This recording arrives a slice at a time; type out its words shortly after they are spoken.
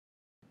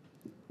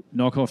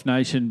Knockoff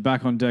Nation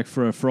back on deck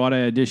for a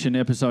Friday edition,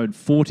 episode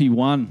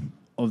 41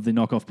 of the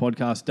Knockoff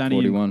podcast. Danny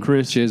 41. and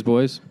Chris. Cheers,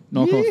 boys.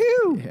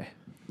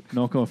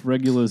 Knockoff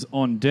regulars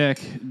on deck.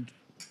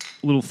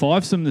 A little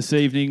fivesome this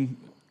evening.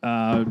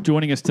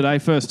 Joining us today,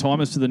 first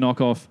timers to the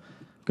Knockoff,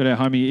 got our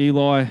homie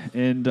Eli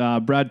and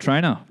Brad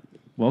Traynor.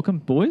 Welcome,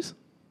 boys.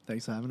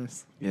 Thanks for having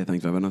us. Yeah,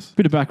 thanks for having us.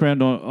 Bit of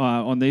background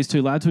on these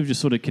two lads. We've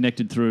just sort of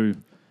connected through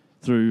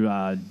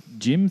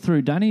Jim,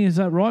 through Danny. Is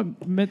that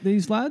right? Met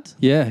these lads?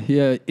 Yeah.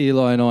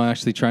 Eli and I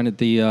actually trained at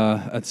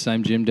the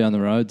same gym down the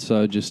road,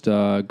 so just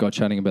got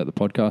chatting about the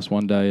podcast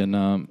one day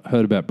and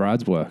heard about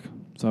Brad's work.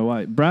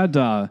 So Brad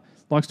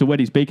likes to wet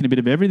his beak in a bit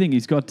of everything.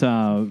 He's got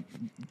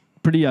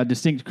pretty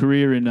distinct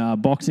career in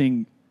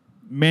boxing,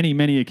 many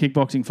a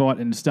kickboxing fight,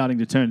 and starting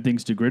to turn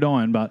things to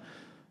gridiron. But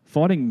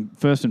fighting,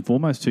 first and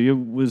foremost to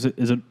you, is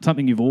it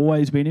something you've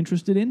always been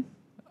interested in?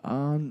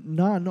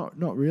 No,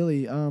 not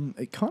really.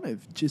 It kind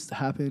of just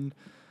happened.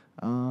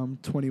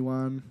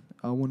 21,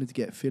 I wanted to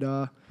get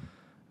fitter.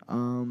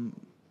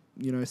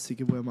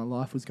 Sick of where my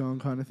life was going,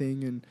 kind of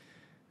thing. And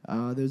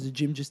there was a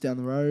gym just down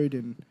the road,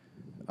 and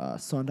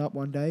signed up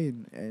one day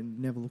and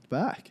never looked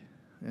back.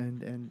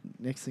 And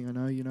next thing I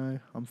know,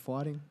 I'm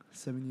fighting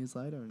 7 years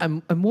later.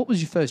 And what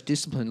was your first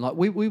discipline? Like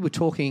we were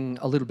talking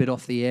a little bit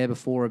off the air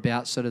before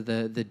about sort of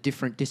the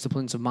different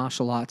disciplines of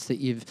martial arts that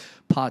you've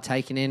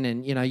partaken in,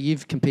 and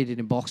you've competed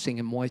in boxing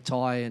and Muay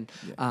Thai and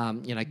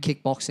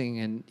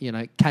kickboxing and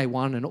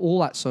K1 and all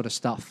that sort of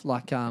stuff.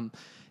 Like,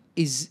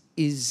 is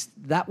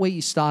that where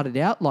you started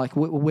out? Like,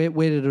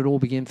 where did it all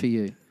begin for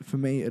you? For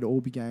me, it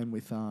all began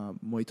with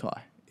Muay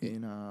Thai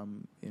in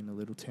a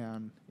little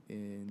town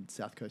in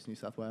South Coast, New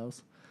South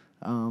Wales.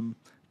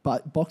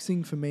 But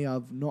boxing for me,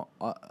 I've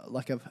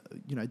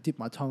dipped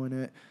my toe in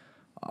it.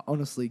 I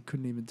honestly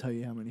couldn't even tell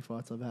you how many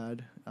fights I've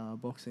had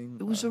boxing.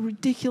 It was a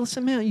ridiculous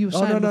amount you were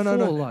saying before.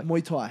 No. Like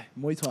Muay Thai.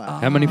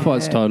 How many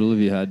fights total have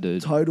you had,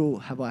 dude? Total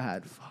have I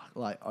had?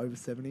 Over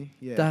 70.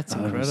 Yeah, that's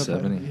over incredible.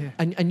 70. Yeah.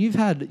 And you've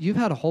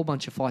had a whole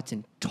bunch of fights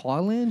in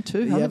Thailand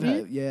too,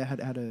 haven't you?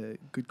 Had a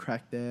good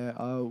crack there.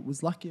 I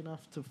was lucky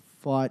enough to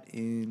fight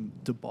in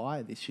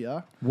Dubai this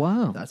year.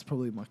 Wow, that's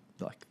probably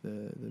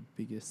the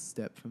biggest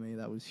step for me.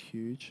 That was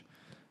huge.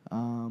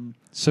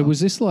 So was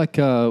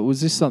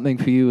this something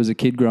for you as a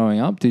kid growing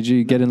up? Did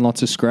you get in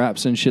lots of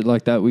scraps and shit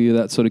like that? Were you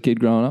that sort of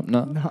kid growing up?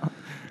 No.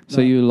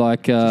 So you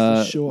like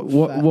just a short,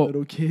 fat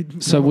little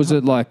kid. So was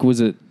it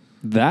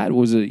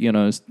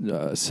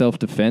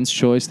self-defense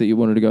choice that you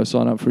wanted to go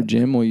sign up for a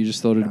gym, or you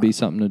just thought it'd be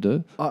something to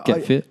do?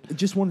 Get fit? I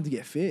just wanted to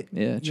get fit.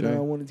 Yeah, true. I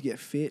wanted to get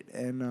fit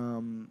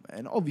and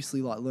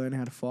obviously learn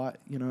how to fight.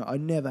 I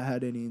never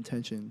had any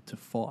intention to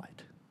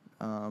fight.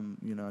 I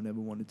never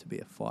wanted to be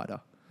a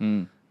fighter.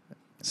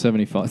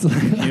 70 fights.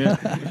 Yeah.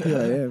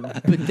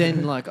 But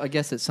then, I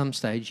guess at some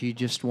stage you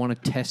just want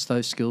to test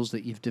those skills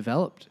that you've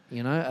developed,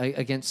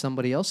 against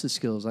somebody else's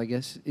skills, I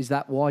guess. Is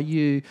that why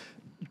you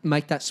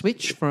make that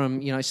switch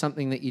from,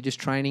 something that you're just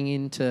training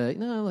into,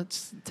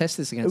 let's test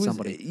this against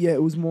somebody? Yeah,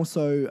 it was more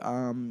so,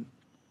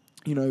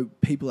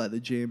 people at the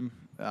gym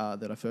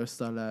that I first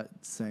started at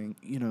saying,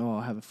 I'll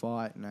have a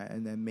fight.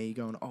 And then me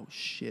going, oh,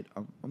 shit,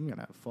 I'm going to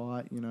have a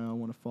fight. I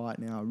want to fight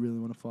now. I really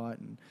want to fight.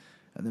 And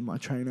then my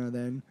trainer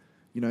then,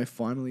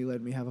 finally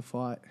let me have a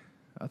fight.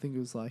 I think it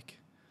was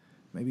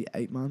maybe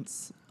 8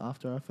 months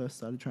after I first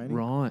started training.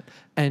 Right.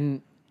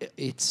 And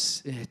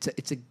it's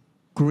a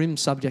grim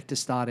subject to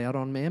start out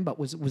on, man, but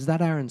was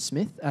that Aaron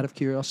Smith, out of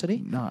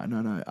curiosity?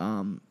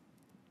 No.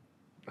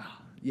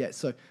 Yeah,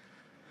 so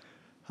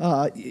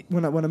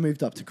when I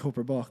moved up to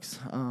corporate box,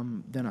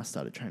 then I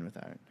started training with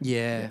Aaron.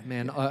 Yeah,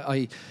 man.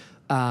 I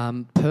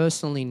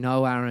personally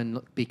know Aaron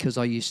because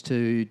I used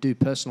to do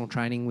personal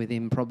training with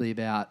him probably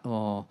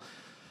about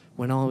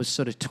when I was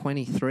sort of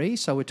 23,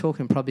 so we're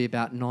talking probably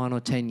about 9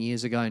 or 10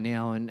 years ago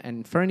now.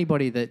 And for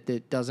anybody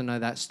that doesn't know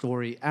that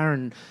story,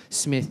 Aaron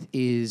Smith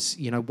is,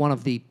 one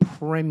of the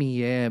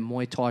premier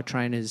Muay Thai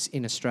trainers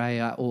in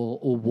Australia,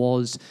 or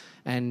was,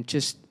 and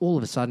just all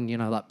of a sudden,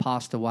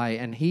 passed away.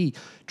 And he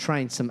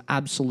trained some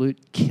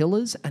absolute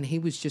killers, and he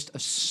was just a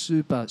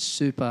super,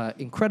 super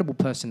incredible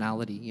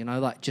personality,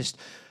 just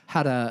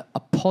had a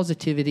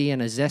positivity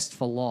and a zest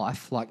for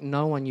life like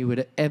no one you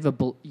would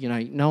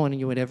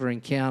ever,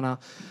 encounter.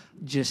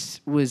 Just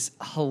was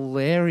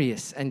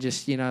hilarious and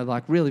just,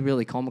 really,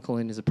 really comical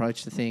in his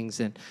approach to things,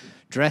 and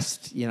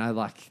dressed,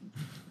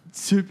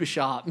 super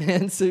sharp,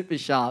 man, super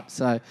sharp.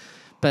 So,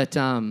 but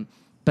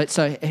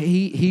so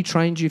he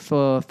trained you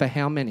for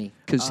how many?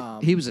 Because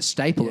he was a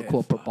staple at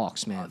corporate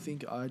box, man. I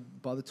think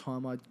by the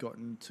time I'd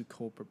gotten to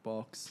corporate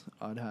box,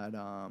 I'd had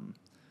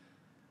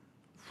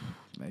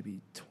maybe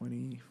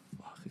 20.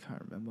 I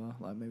can't remember.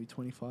 Maybe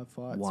 25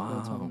 fights. Wow. By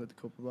the time I got to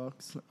corporate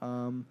box,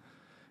 and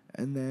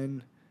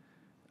then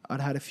I'd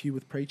had a few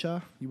with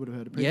Preacher. You would have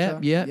heard of Preacher.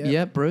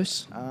 Yeah,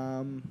 Bruce.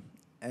 And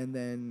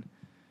then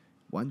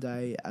one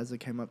day, Azza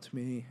came up to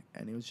me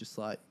and he was just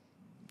like,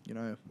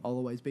 I'll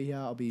always be here.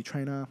 I'll be your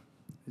trainer.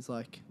 He's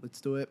like, let's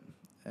do it.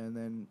 And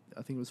then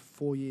I think it was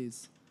 4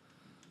 years.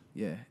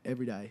 Yeah,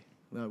 every day.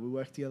 We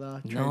worked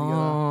together, trained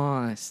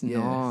together.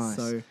 Nice.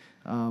 So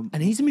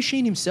And he's a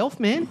machine himself,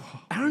 man.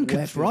 Aaron could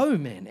Weapon. throw,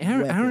 man.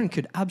 Aaron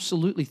could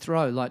absolutely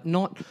throw. Like,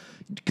 not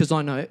because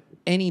I know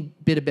any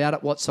bit about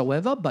it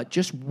whatsoever, but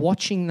just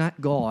watching that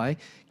guy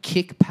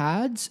kick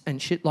pads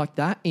and shit like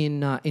that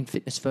in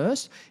Fitness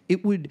First,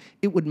 it would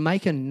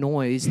make a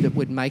noise that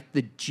would make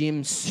the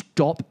gym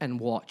stop and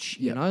watch.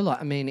 You know, like,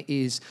 I mean,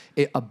 is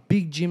it a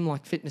big gym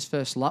like Fitness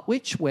First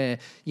Lutwich where,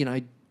 you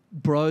know,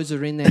 bros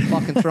are in there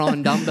fucking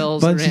throwing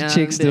dumbbells Bunch around. of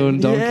chicks doing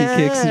donkey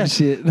kicks and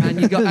shit. And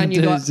you got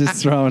Dudes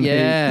just throwing heat.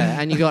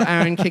 and you got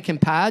Aaron kicking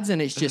pads,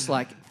 and it's just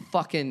like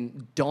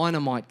fucking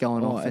dynamite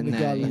going off in and the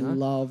there. guy You know?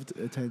 loved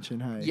attention,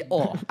 hey. Yeah,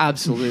 oh,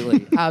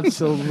 absolutely,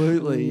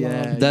 absolutely,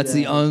 yeah. That's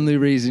the only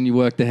reason you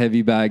work the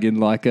heavy bag in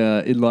like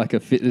a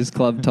fitness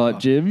club type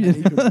gym.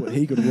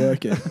 He could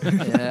work it.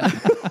 Yeah.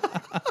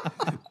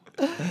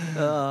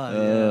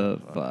 Oh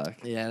fuck.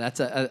 Yeah, that's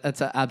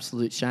an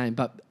absolute shame.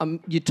 But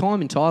your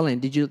time in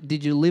Thailand,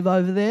 did you live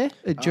over there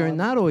during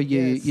that, or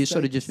you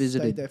sort of just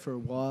visited? Stayed there for a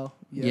while.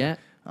 Yeah.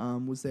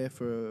 Was there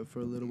for a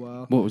little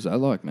while. What was that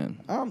like,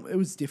 man? It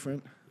was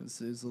different. It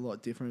was a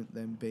lot different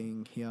than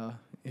being here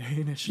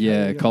in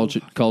Australia. Yeah,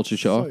 culture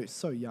shock.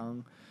 So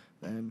young,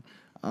 and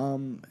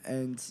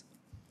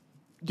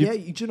yeah,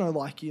 you know,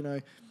 like, you know,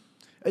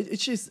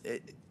 it's just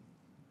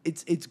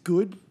it's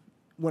good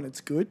when it's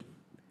good.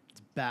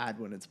 It's bad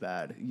when it's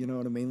bad. You know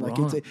what I mean? Like,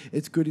 Right.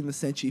 it's good in the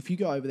sense if you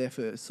go over there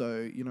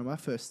my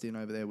first stint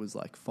over there was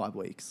like 5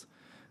 weeks.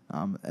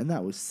 And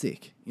that was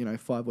sick. You know,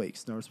 5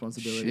 weeks, no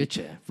responsibility. Shit,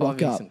 yeah. 5 Rock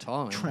weeks up, in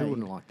Thailand. train. Who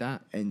wouldn't like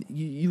that? And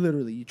you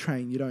literally, you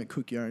train, you don't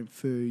cook your own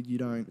food, you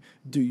don't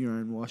do your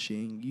own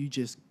washing, you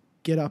just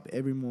get up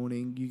every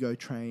morning, you go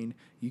train,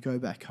 you go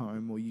back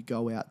home, or you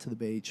go out to the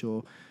beach,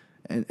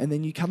 and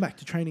then you come back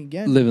to training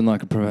again. Living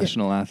like a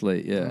professional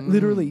athlete, yeah.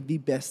 Literally the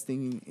best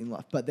thing in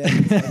life. But then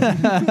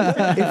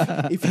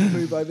if you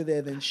move over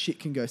there, then shit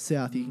can go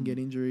south. You can get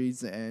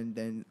injuries, and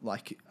then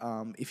like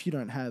if you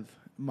don't have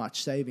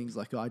much savings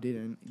like I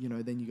didn't, you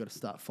know, then you got to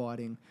start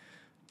fighting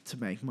to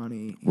make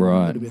money.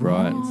 Right, a little bit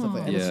right. and stuff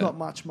like that. And Yeah. it's not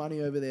much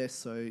money over there,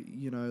 so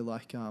you know,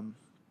 like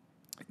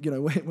you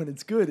know, when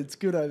it's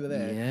good over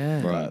there.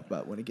 Yeah. Right.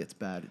 But when it gets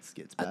bad, it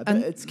gets bad.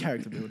 And- but it's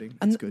character building.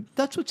 And It's good.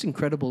 that's what's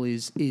incredible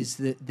is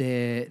that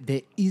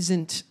there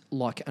isn't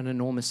like an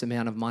enormous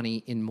amount of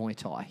money in Muay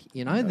Thai.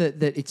 You know,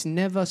 that it's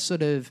never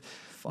sort of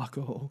Fuck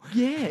all.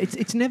 Yeah,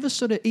 it's never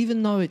sort of,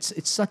 even though it's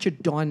such a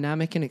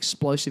dynamic and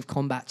explosive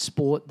combat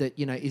sport that,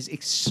 you know, is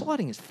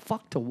exciting as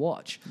fuck to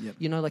watch. Yep.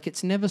 You know, like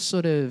it's never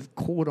sort of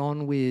caught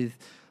on with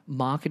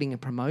marketing and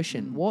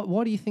promotion.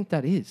 Why do you think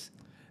that is?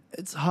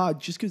 It's hard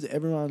just because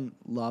everyone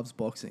loves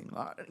boxing.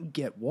 I don't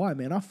get why,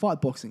 man. I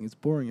fight boxing. It's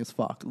boring as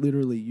fuck.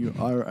 Literally, you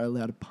are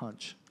allowed to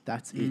punch.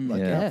 That's it.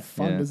 Like, Yeah. how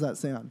fun Yeah. does that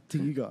sound to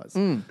you guys?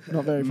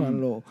 Not very fun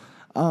at all.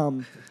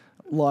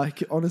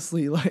 Like,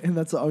 honestly, like, and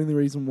that's the only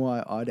reason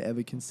why I'd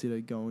ever consider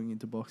going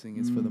into boxing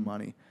is for the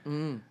money.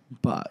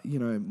 But, you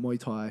know, Muay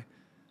Thai,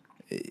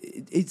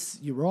 it's,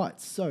 you're right,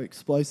 it's so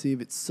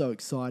explosive, it's so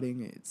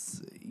exciting.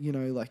 It's, you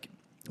know, like,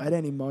 at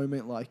any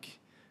moment, like,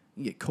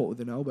 you get caught with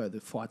an elbow,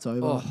 the fight's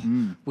over.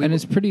 And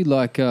it's pretty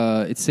like,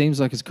 it seems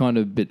like it's kind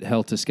of a bit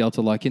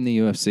helter-skelter. Like in the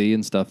UFC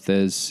and stuff,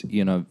 there's,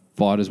 you know,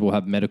 fighters will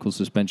have medical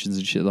suspensions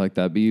and shit like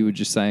that. But you were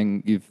just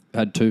saying you've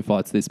had 2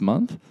 fights this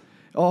month?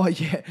 Oh,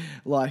 yeah.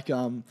 Like,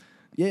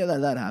 yeah,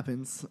 that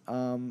happens.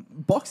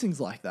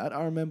 Boxing's like that.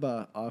 I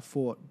remember I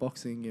fought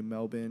boxing in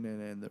Melbourne,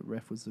 and the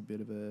ref was a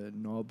bit of a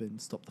knob and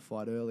stopped the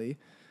fight early.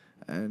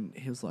 And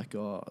he was like,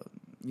 oh,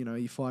 you know,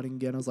 you fighting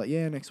again? I was like,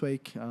 yeah, next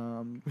week.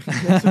 Up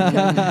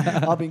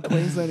in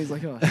Queensland. He's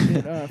like, oh,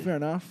 shit, all right, fair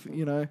enough,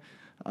 you know.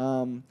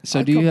 So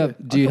I do you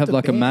copped have a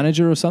like a ban.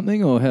 manager or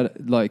something, or how,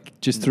 like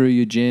just through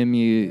your gym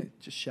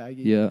Just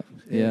Shaggy. yeah.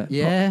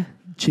 Yeah.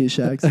 Cheers,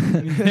 Shags.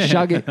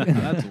 Shug it.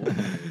 That's awesome.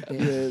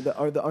 Yeah,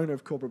 the owner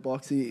of Corporate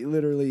Box.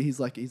 He's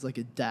like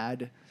a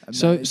dad. A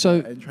So manager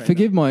and trainer.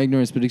 forgive my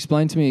ignorance, but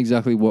explain to me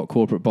exactly what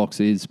Corporate Box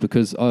is,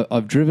 because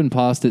I've driven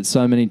past it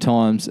so many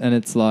times, and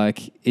it's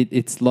like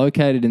it's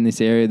located in this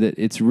area that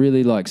it's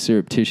really like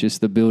surreptitious.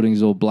 The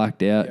building's all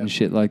blacked out and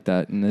shit like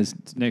that, and there's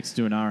It's next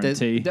to an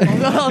There's- R&T.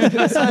 I was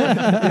gonna say,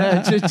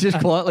 yeah, just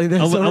quietly.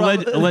 There's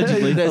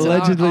Allegedly. there's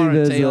allegedly an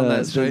there's R&T on a, that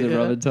there's street. a yeah.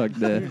 rubber tuck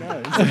there.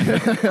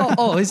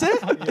 Oh, is there?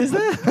 Is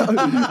there?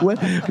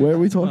 Where are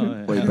we talking? Oh,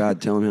 yeah. Way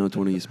bad. Tell him how it's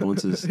one of your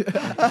sponsors.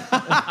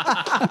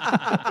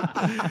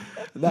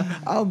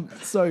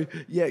 So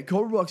yeah,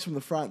 Corporate Box from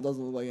the front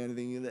doesn't look like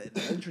anything. The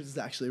entrance is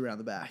actually around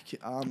the back.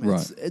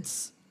 Right.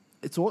 It's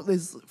all,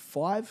 there's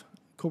 5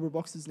 Corporate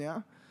Boxes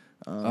now.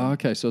 Oh,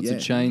 okay, so it's yeah. a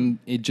chain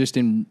just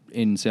in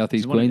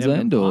southeast There's one in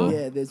Queensland, Everton or Park.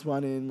 Yeah, there's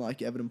one in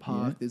like Everton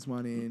Park. There's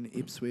one in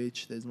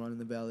Ipswich. There's one in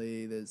the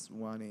Valley. There's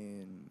one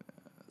in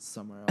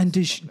somewhere else. And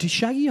does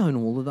Shaggy own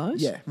all of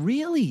those? Yeah.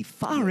 Really?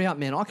 Far out,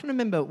 man. I can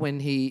remember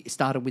when he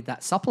started with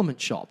that supplement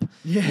shop.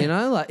 Yeah. You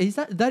know, like is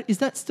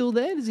that still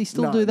there? Does he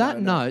still No, do that?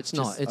 no. No, it's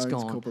not. Just It's owns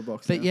gone. Corporate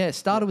Box But now. yeah,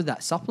 started with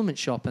that supplement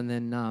shop and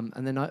then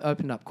I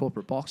opened up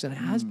Corporate Box, and it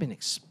has been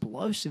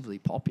explosively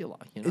popular,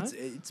 you know?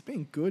 It's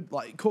been good.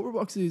 Like Corporate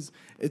Box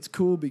it's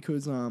cool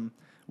because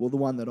Well, the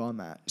one that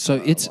I'm at. So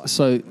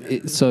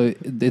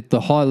the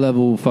high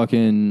level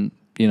fucking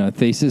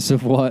thesis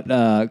of what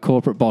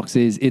corporate box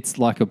is. It's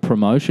like a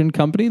promotion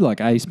company,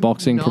 like Ace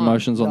Boxing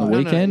Promotions on the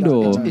weekend,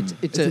 or it's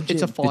a gym.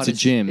 It's a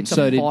gym. It's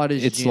a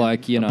fighter's it's gym.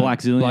 like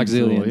Black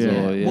Zillions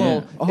or, yeah.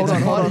 Well, Hold it's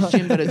on, a hold fighter's on.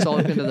 gym, but it's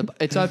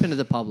open to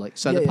the public.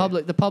 So Yeah,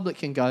 the public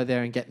can go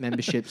there and get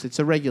memberships. It's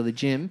a regular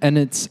gym. and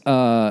it's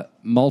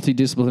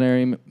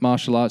multidisciplinary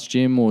martial arts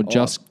gym, or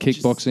just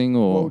kickboxing,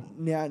 or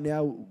Well,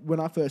 now when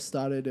I first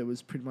started, it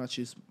was pretty much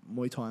just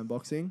Muay Thai and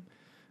boxing.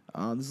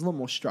 There's a lot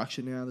more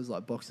structure now. There's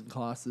like boxing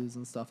classes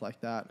and stuff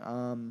like that.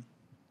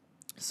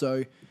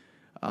 So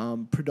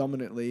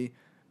predominantly,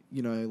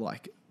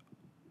 like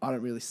I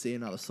don't really see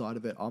another side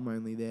of it. I'm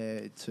only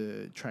there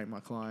to train my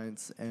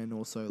clients and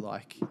also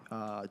like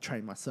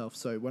train myself.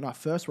 So when I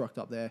first rocked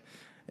up there,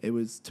 it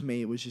was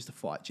just a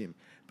fight gym.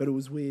 But it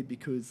was weird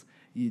because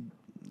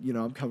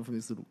I'm coming from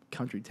this little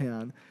country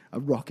town. I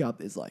rock up,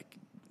 there's like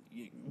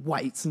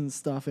weights and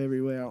stuff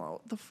everywhere. I'm like,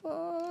 what the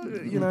fuck?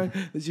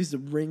 There's just a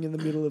ring in the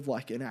middle of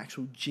like an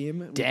actual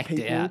gym Decked with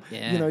people, out,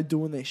 yeah.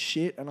 doing their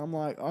shit. And I'm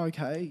like,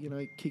 okay,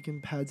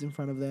 kicking pads in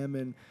front of them.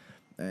 And,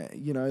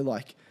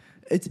 like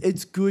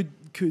it's good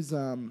because,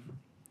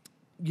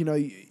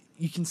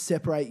 you can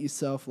separate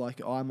yourself. Like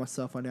I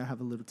now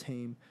have a little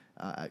team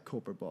at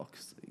Corporate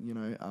Box,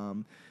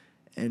 and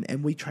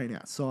we train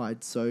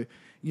outside. So,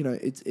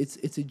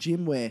 it's a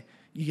gym where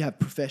you have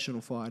professional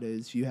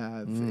fighters, you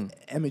have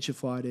amateur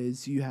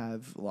fighters, you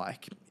have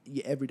like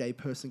your everyday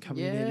person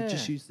coming in there to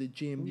just use the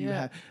gym. You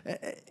have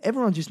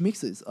everyone just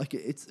mixes. Like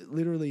it's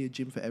literally a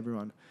gym for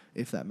everyone,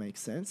 if that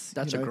makes sense.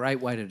 That's a great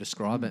way to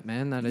describe it,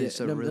 man. That is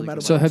a really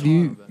good So way have to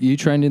you describe it. you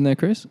trained in there,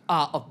 Chris?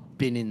 I've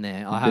been in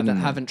there. I been in there.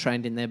 haven't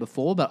trained in there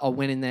before, but I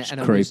went in there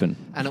and creeping.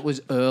 it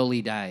was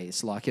early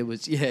days. Like it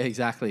was, yeah,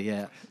 exactly,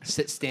 yeah.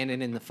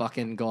 Standing in the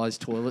fucking guys'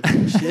 toilets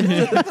and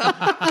shit.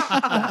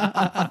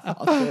 I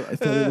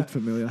thought it looked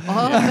familiar.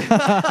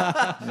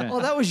 Oh,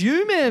 that was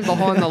you, man,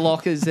 behind the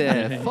lockers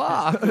there.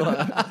 Fuck.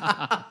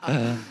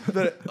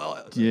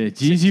 Yeah,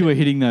 geez, you were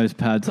hitting those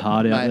pads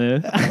hard out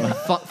Mate, there.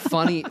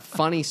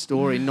 funny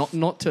story. Not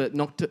to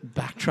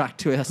backtrack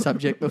to our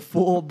subject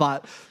before,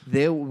 but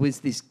there was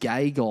this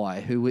gay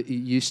guy who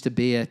used to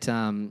be at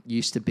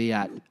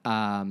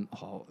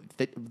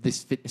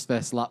this Fitness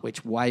vs.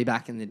 Lutwich way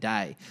back in the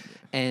day,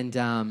 and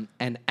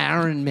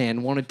Aaron,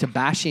 man, wanted to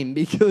bash him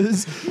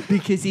because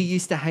he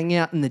used to hang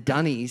out in the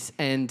dunnies,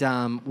 and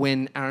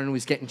when Aaron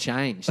was getting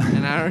changed,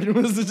 and Aaron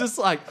was just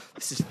like,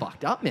 this is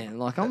fucked up, man.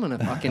 Like I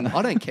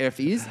don't care if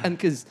he is, and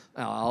because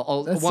I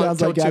won't sounds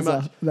talk like too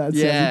Gaza. much. That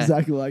sounds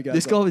exactly like Gaza.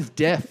 This guy was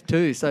deaf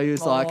too, so he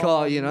was like,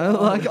 he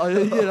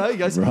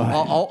goes,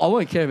 I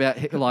won't care about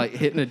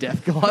hitting a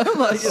deaf guy,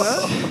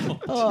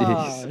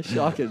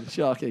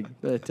 shocking.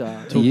 But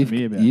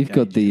You've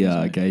got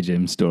the gay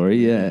gym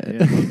story, yeah.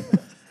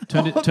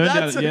 Turned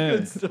out,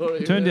 good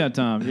story, Turned out,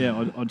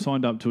 I'd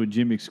signed up to a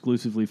gym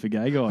exclusively for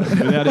gay guys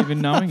without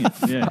even knowing it.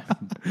 Yeah,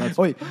 that's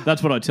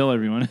what I tell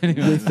everyone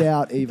anyway.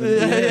 Without even.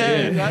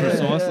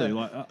 Precisely.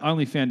 Like I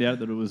only found out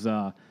that it was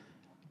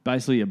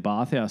basically a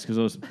bathhouse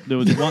because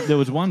there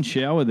was one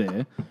shower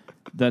there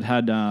that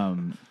had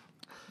a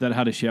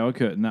shower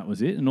curtain. That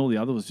was it, and all the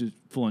other was just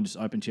full on just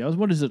open showers.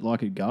 What is it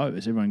like at Go?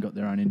 Has everyone got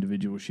their own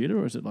individual shit,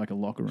 or is it like a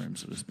locker room,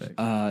 so to speak?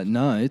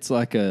 No, it's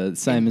like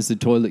same as the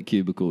toilet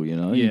cubicle. You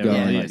go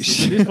and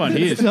this one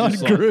here is not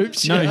just a group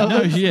shower.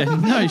 No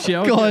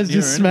shower. Guys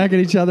just smacking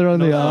each other on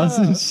the arse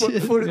and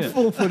shit.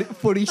 full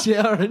footy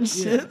shower and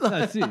shit.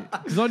 That's it.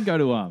 Because I'd go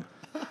to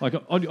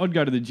I'd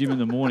go to the gym in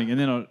the morning, and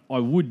then I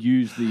would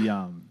use the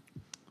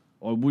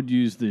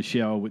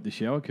shower with the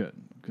shower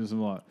curtain. Because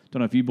I'm like, don't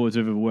know if you boys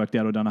have ever worked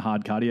out or done a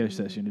hard cardio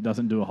session. It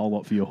doesn't do a whole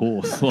lot for your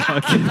horse.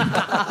 Like, so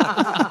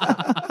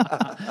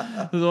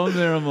I'm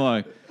there. I'm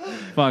like,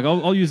 fuck.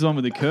 I'll use the one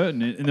with the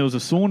curtain, and there was a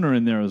sauna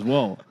in there as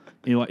well.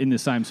 In the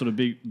same sort of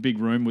big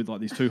room with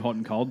like these two hot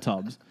and cold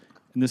tubs.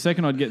 And the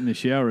second I'd get in the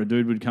shower, a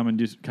dude would come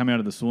out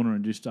of the sauna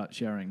and just start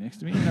showering next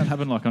to me. And that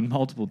happened like on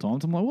multiple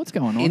times. I'm like, what's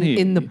going on here?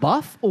 In the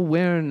buff or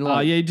wearing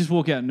like? You just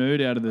walk out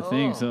nude out of the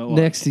thing. So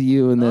like, next to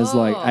you, and there's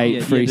like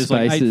eight free there's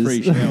spaces. like 8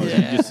 free showers.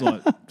 He just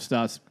like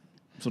starts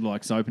sort of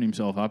like soaping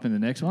himself up in the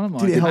next one. I'm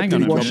like, Did he help? hang on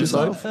Did he a wash minute.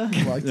 yourself?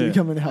 Like, did he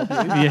come and help you?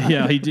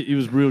 Yeah, he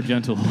was real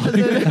gentle.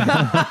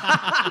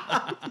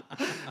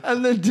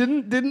 And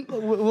then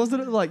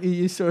wasn't it like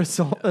you saw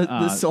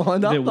the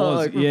sign up? There was,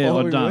 like, the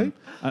following week?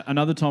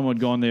 Another time I'd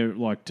gone there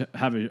like to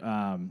have did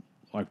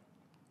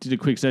a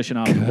quick session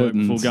after work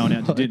before going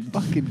out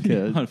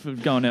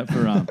going out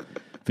for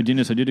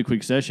dinner. So I did a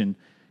quick session.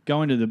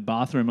 Go into the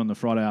bathroom on the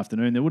Friday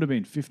afternoon. There would have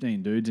been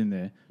 15 dudes in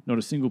there, not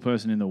a single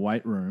person in the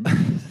weight room,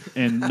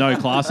 and no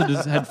class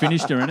had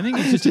finished or anything.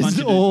 It's just a bunch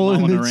of dudes all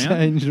in mulling the around,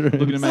 change room,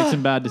 looking to make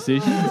some bad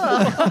decisions.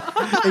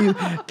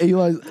 Are you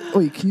like,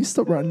 can you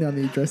stop writing down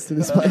the address to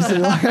this place?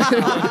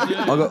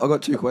 I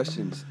got 2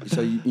 questions. So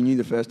you knew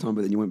the first time,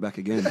 but then you went back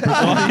again.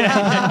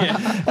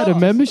 Had a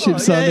membership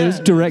sign. There's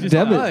direct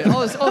debit. I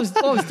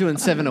was doing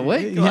 7 a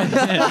week. Mate.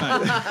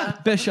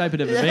 Best shape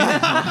it ever been.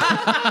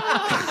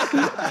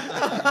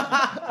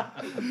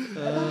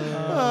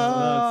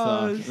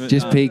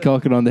 Just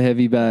peacocking on the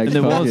heavy bag. And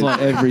there was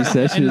like every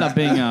session. ended up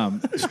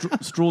being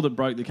straw that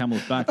broke the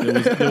camel's back.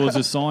 There was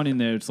a sign in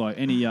there. It's like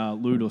any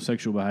lewd or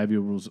sexual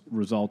behaviour will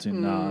result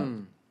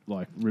in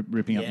like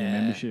ripping up your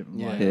membership. I'm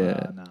like,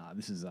 nah,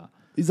 this is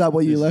Is that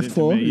what you this left is it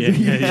for? me.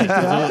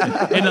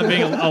 Yeah. Ended up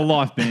being a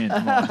life ban.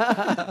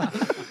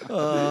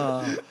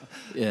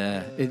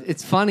 Yeah,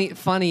 it's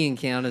funny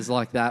encounters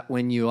like that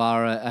when you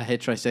are a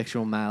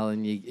heterosexual male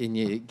and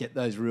you get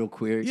those real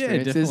queer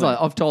experiences. definitely. Like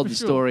I've told For the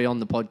sure. story on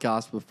the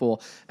podcast before,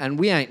 and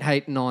we ain't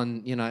hating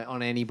on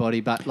on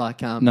anybody, but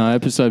like No,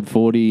 episode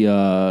 40,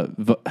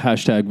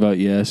 hashtag vote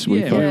yes.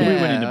 We went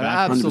into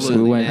bat.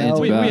 absolutely. We went man.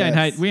 into We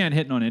bat. ain't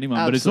hitting on anyone,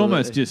 but it's Absolutely.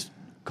 almost just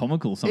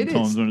comical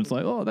sometimes when it's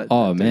like, that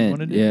Oh, dude man,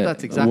 wanted it. yeah.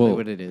 That's exactly Well,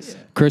 what it is.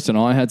 Chris and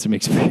I had some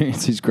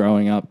experiences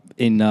growing up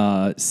in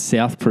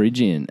South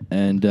Perigian,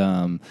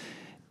 and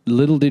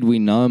little did we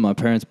know, my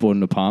parents bought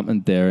an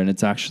apartment there, and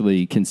it's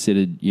actually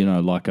considered,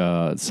 like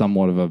a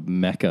somewhat of a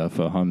mecca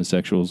for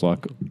homosexuals,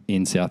 like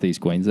in southeast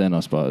Queensland,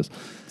 I suppose.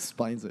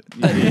 Explains it.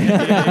 And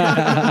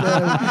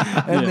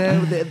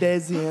then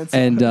there's the answer.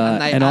 And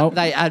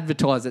They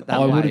advertise it that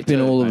I way. would have been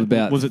too. all of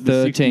about Was it the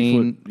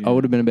 13. 60-foot? Yeah. I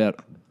would have been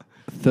about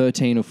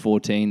 13 or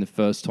 14 the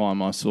first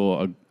time I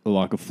saw a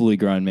fully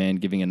grown man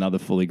giving another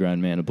fully grown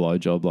man a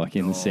blowjob, like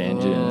in the sand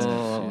dunes.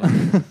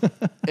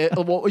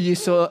 What you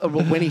saw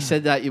when he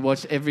said that, you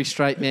watched every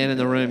straight man in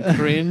the room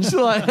cringe.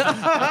 Like,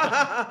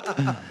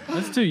 Oh,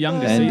 That's too young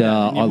to see And that.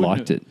 I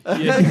liked it.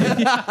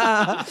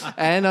 Yeah.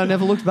 and I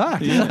never looked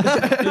back.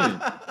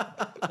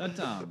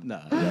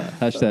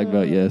 Hashtag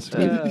vote yes.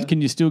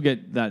 Can you still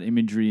get that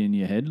imagery in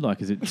your head?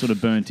 Like, is it sort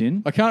of burnt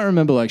in? I can't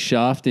remember like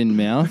shaft in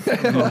mouth,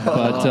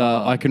 but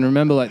I can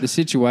remember like the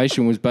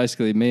situation was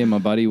basically me and my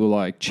buddy were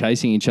like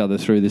chasing each other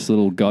through this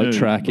little goat Dude,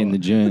 track in the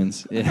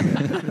dunes,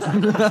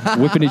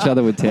 whipping each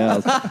other with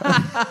towels,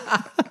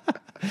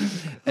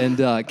 and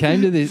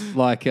came to this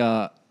like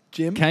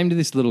Jim? came to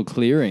this little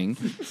clearing,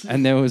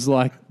 and there was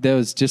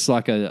just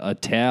like a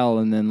towel,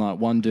 and then like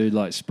one dude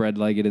like spread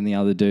legged and the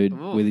other dude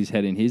with his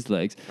head in his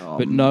legs,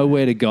 but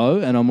nowhere to go,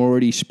 and I'm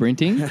already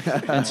sprinting,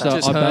 and so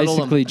Just I hurdle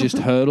basically just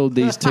hurdled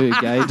these two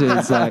gay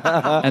dudes, like,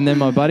 and then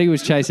my buddy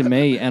was chasing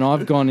me, and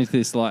I've gone into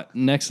this like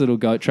next little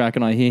goat track,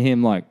 and I hear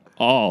him like,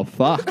 oh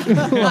fuck,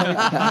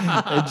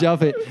 and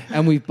jump it,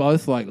 and we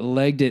both like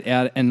legged it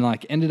out and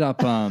like ended up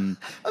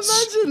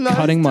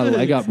cutting my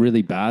leg up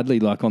really badly,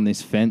 like on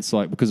this fence,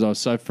 like because I was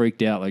so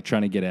freaked out, like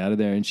trying to get out of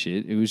there and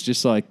shit. It was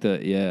just like I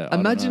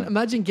don't know.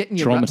 Imagine getting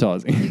your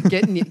Traumatizing.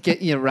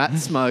 getting your rat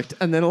smoked,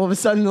 and then all of a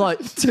sudden, like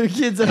 2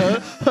 kids are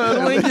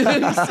hurdling you.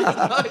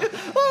 Like,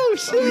 oh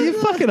shit!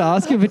 You're fucking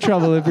asking for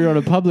trouble if you're on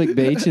a public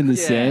beach in the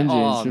sand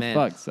dunes. Oh, For man.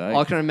 fuck's sake.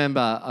 I can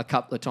remember a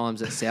couple of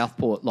times at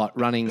Southport, like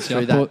running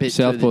through that bit.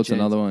 Southport's through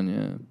the another dunes.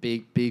 one,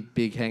 yeah.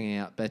 Big hanging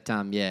out. But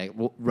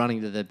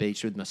running to the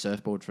beach with my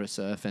surfboard for a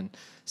surf, and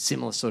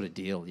similar sort of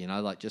deal,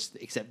 like just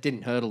except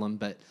didn't hurdle them,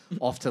 but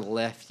off to the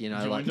left,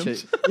 like to.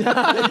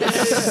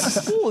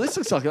 Oh, this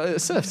looks like a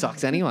surf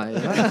sucks anyway.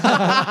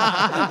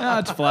 No,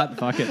 it's flat.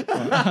 Fuck it.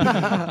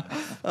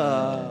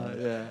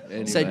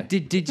 Anyway. So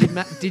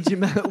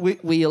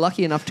were you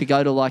lucky enough to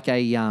go to like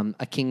a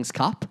King's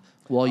Cup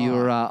while you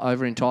were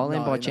over in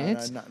Thailand by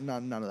chance? No,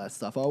 none of that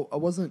stuff. I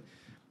wasn't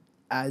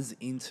as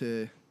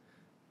into,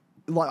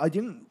 like, I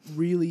didn't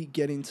really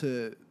get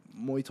into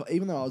Muay Thai,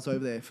 even though I was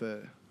over there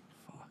for,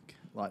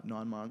 like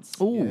 9 months.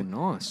 Oh, yeah.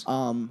 nice.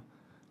 I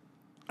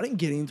didn't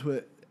get into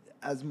it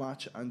as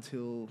much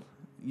until,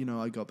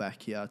 I got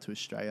back here to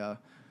Australia,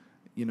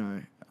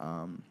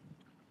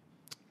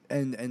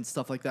 and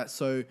stuff like that.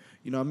 So,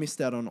 I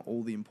missed out on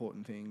all the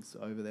important things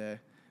over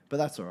there. But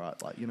that's all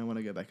right. Like, when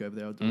I go back over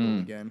there, I'll do it all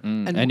again.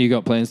 And you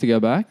got plans to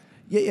go back?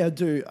 Yeah, I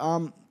do.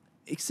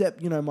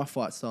 Except, my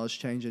fight style's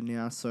changing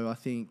now, so I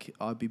think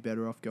I'd be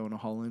better off going to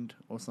Holland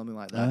or something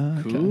like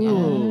that.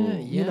 Cool.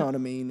 You know what I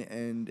mean?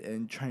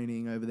 And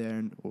training over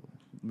there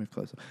move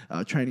closer.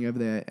 Training over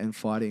there and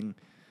fighting,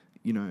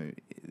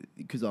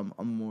 because I'm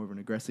more of an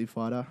aggressive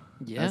fighter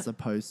as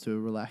opposed to a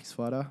relaxed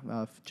fighter.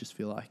 I just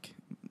feel like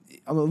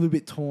I'm a little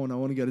bit torn. I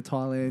want to go to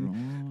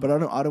Thailand, but I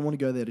don't want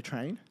to go there to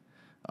train.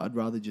 I'd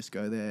rather just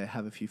go there,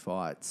 have a few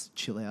fights,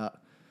 chill out.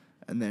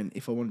 And then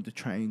if I wanted to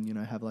train,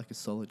 have like a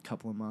solid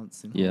couple of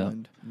months in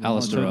Holland.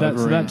 Alistair So that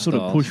sort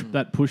Overeem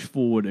of push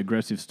forward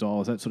aggressive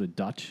style, is that sort of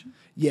Dutch?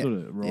 Yeah. Sort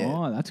of, right.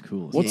 Yeah. That's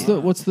cool.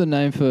 What's the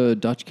name for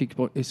Dutch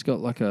kickboxing? It's got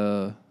like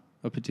a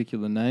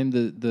particular name.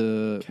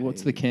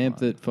 What's the camp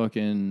that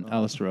fucking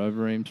Alistair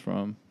Overeem's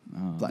from?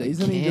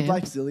 Isn't he the camp?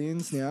 Black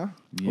Zillions now?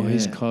 Or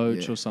his Yeah.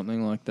 coach Yeah. or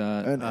something like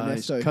that. And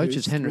His Ernesto coach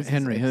is Hoost was his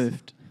Henry ex.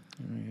 Hooft.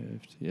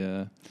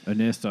 Yeah.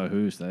 Ernesto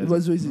Hoost. It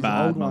was his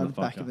bad old one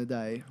back motherfucker. in the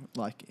day,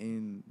 like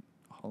in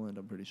Holland,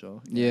 I'm pretty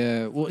sure.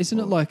 Yeah. Well, isn't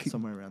it Or like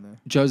somewhere around there?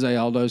 Jose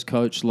Aldo's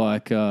coach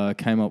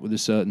came up with a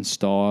certain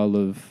style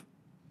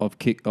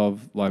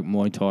of like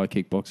Muay Thai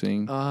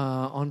kickboxing?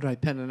 Andre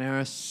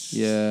Pederneiras.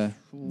 Yeah.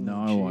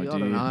 No I idea.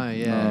 don't know.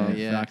 Yeah, No,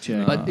 yeah. fact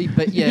check.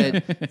 But yeah,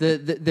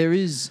 there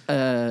is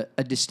a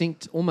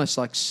distinct, almost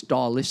like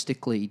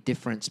stylistically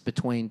difference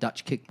between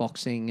Dutch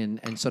kickboxing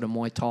and sort of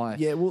Muay Thai.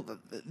 Yeah, well,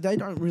 they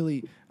don't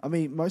really. I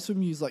mean, most of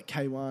them use like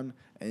K1,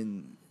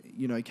 and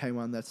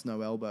K1 that's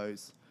no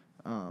elbows.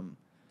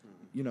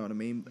 You know what I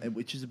mean?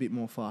 Which is a bit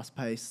more fast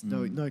paced.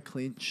 No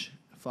clinch,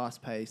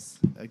 fast paced,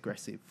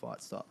 aggressive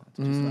fight style.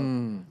 Just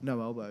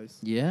no elbows.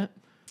 Yeah.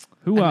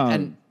 Who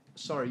And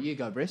sorry, you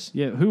go, Briss.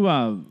 Yeah, who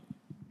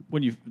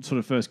when you sort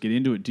of first get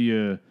into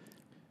it,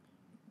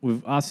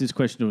 we've asked this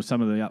question to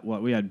some of the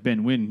we had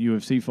Ben Wynn,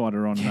 UFC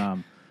fighter,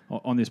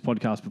 on this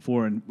podcast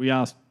before, and we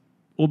asked,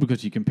 all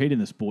because you compete in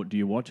the sport, do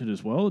you watch it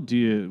as well?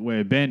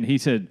 Where Ben, he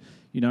said,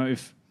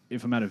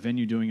 if I'm at a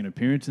venue doing an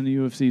appearance and the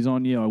UFC's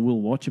on, I will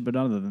watch it, but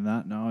other than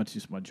that, no, it's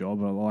just my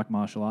job. I like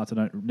martial arts. I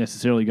don't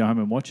necessarily go home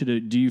and watch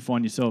it. Do you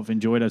find yourself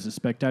enjoy it as a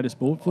spectator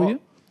sport for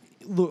you?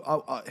 Look,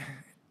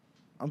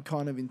 I'm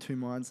kind of in two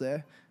minds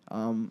there.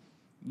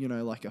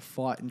 Like a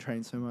fight and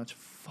train so much,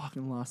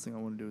 fucking last thing I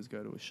want to do is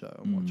go to a show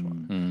and watch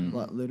one.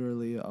 Like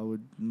literally, I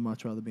would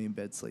much rather be in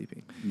bed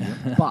sleeping. Yeah.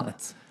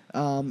 But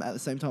at the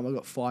same time, I've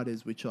got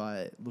fighters which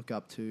I look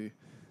up to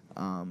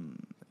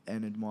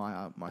and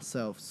admire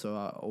myself, so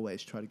I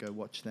always try to go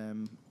watch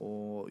them,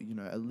 or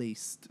at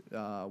least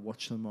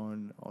watch them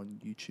on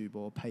YouTube,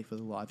 or pay for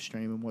the live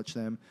stream and watch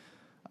them.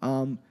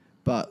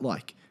 But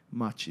like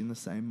much in the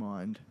same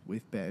mind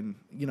with Ben,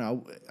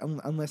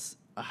 unless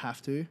I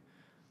have to,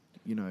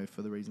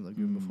 for the reasons I've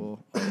given before,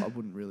 I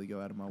wouldn't really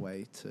go out of my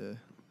way to,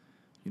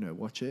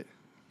 watch it.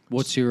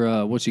 What's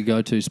your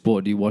go-to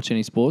sport? Do you watch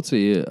any sports? Are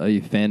you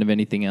a fan of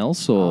anything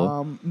else,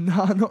 or?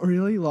 No, not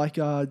really. Like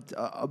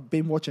I've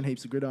been watching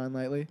heaps of gridiron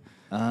lately.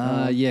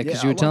 Yeah,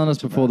 because you were telling us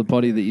before the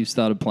potty that you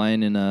started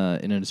playing in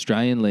an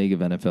Australian league of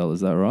NFL. Is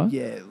that right?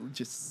 Yeah,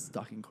 just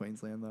stuck in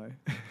Queensland though.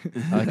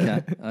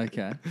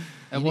 Okay.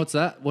 And what's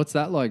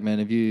that like,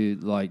 man? Do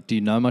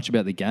you know much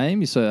about the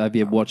game? So have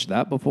you watched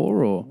that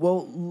before, or?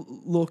 Well,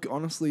 look,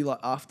 honestly, like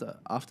after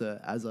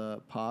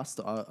Azza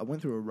passed, I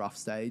went through a rough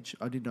stage.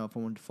 I didn't know if I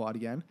wanted to fight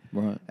again.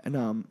 Right.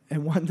 And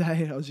one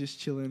day I was just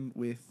chilling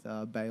with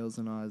Bales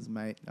and I's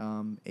mate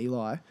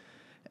Eli,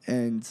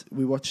 and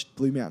we watched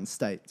Blue Mountain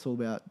State. It's all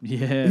about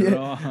right.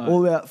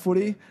 all about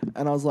footy.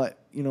 And I was like,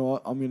 you know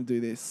what, I'm going to do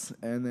this.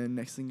 And then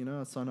next thing you know,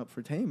 I signed up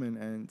for a team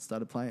and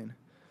started playing.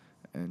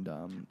 And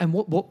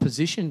what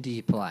position do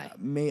you play?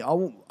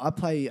 I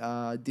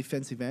play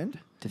defensive end.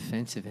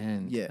 Defensive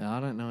end. Yeah.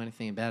 I don't know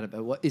anything about it,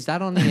 but what is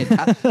that on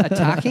the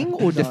attacking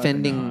or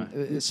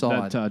defending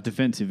side? That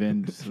defensive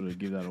end sort of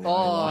give that away.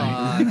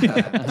 Oh,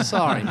 okay.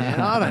 Sorry, man.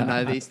 I don't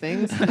know these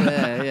things.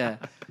 Yeah.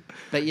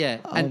 But yeah,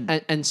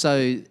 and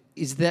so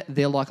is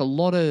there like a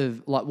lot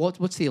of like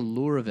what's the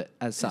allure of it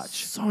as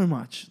such? So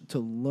much to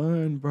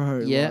learn, bro.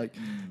 Yeah.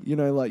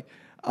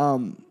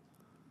 I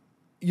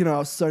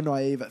was so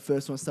naive at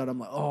first when I started. I'm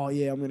like, oh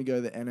yeah, I'm going to go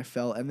to the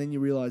NFL, and then you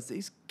realize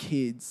these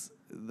kids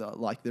that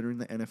are in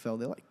the NFL,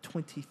 they're like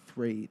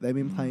 23. They've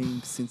been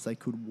playing since they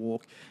could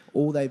walk.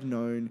 All they've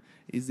known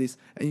is this,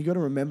 and you got to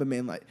remember,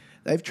 man, like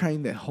they've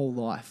trained their whole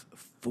life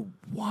for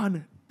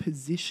one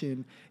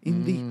position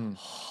in the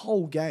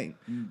whole game.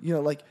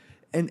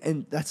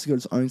 And that's got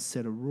its own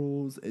set of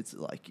rules. It's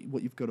like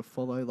what you've got to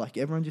follow. Like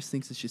everyone just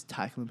thinks it's just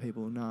tackling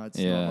people. No, it's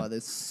not. Like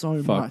there's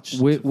so much.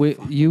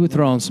 You were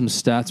throwing some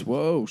stats.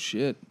 Whoa,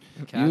 shit!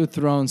 Okay. You were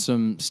throwing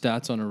some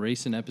stats on a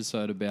recent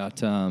episode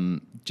about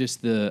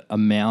just the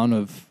amount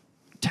of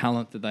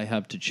talent that they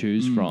have to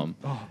choose from,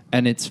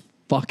 and it's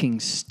fucking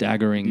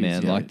staggering,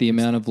 man. Yeah, like the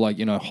amount of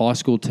high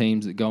school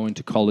teams that go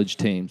into college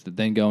teams that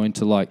then go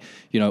into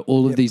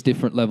all of these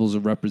different levels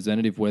of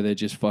representative where they're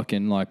just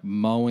fucking like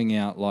mowing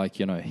out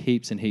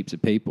heaps and heaps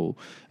of people.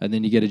 And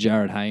then you get a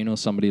Jared Hayne or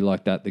somebody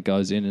like that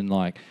goes in and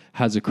like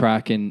has a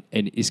crack and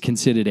is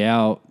considered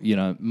our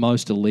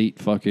most elite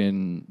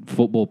fucking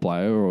football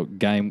player or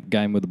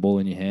game with the ball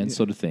in your hand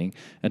sort of thing,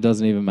 and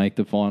doesn't even make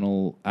the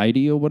final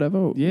 80 or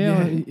whatever.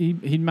 Yeah.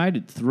 He made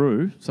it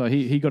through, so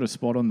he got a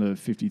spot on the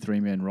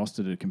 53-man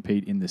roster to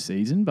compete in the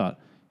season, but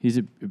his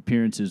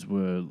appearances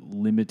were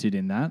limited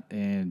in that,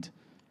 and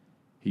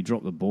he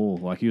dropped the ball.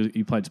 Like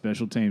he played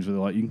special teams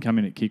where you can come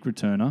in at kick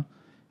returner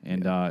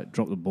and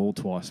drop the ball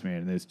twice, man.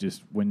 And there's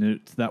just when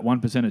it's that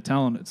 1% of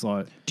talent, it's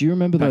like. Do you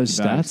remember those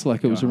back-to-back. stats?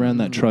 Like it was around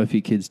that Trophy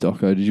Kids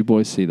doco. Did you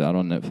boys see that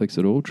on Netflix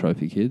at all?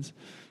 Trophy Kids,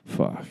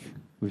 fuck.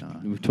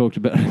 We've talked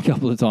about it a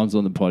couple of times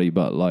on the potty,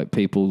 but like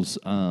people's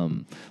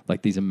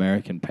like these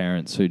American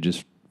parents who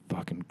just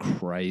fucking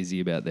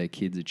crazy about their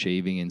kids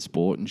achieving in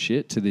sport and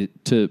shit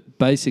to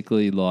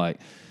basically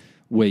like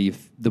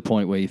the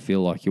point where you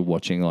feel like you're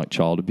watching like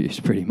child abuse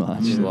pretty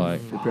much.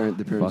 Like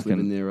the parents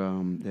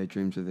living their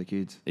dreams with their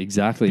kids.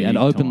 Exactly. Big and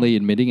openly time.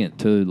 admitting it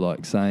too,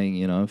 like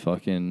saying,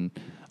 fucking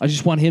I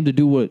just want him to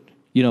do what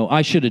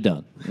I should have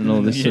done and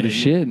all this sort of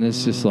shit. And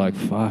it's just like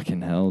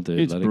fucking hell, dude.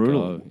 It's let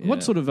brutal. It go.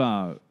 What sort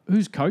of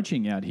who's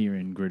coaching out here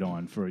in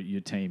Gridiron for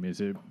your team? Is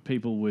it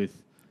people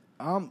with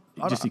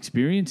Just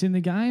experience in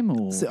the game,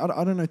 or See,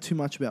 I don't know too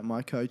much about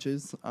my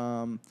coaches.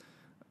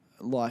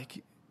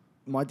 Like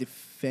my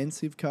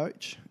defensive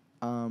coach,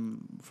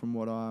 from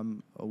what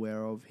I'm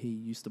aware of, he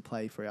used to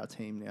play for our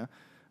team now.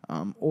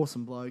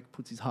 Awesome bloke,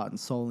 puts his heart and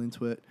soul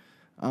into it.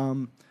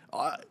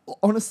 I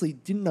honestly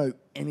didn't know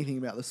anything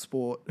about the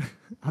sport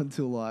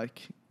until I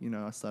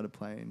started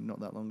playing not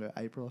that long ago.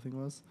 April, I think it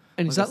was.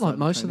 And is I that like started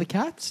most of the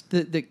training. cats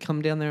that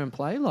come down there and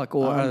play? Like,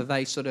 or are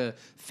they sort of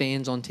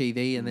fans on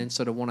TV and then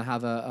sort of want to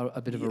have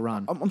a bit of a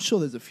run? I'm sure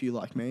there's a few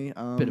like me.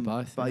 Bit of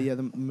both, But yeah. yeah,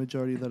 the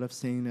majority that I've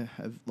seen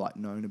have like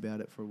known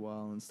about it for a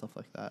while and stuff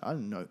like that. I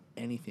didn't know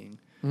anything.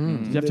 did you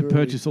have to Literally-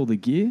 purchase all the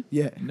gear?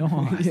 Yeah.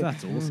 Nice, Yeah.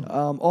 that's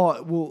awesome.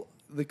 Well,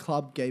 the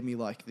club gave me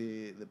like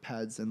the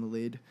pads and the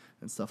lid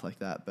and stuff like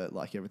that, but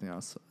like everything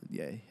else,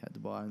 yeah, had to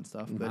buy and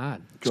stuff. But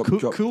Mad.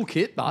 Drop- Cool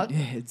kit, bud.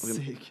 yeah, it's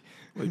sick.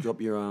 Well, drop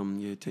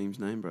your team's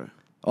name, bro.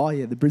 Oh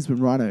yeah, the Brisbane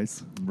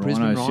Rhinos.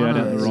 Brisbane Rhinos, shout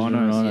out the Rhinos.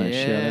 Rhinos. Rhinos,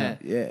 Yeah. shout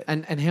out. Yeah.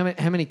 And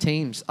how many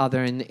teams are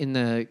there in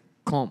the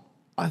comp?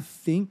 I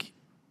think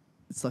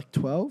it's like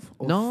 12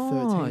 or 13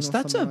 or Nice.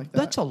 That's something a like that.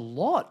 that's a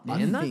lot, I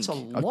man. That's a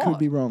think. lot. I could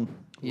be wrong.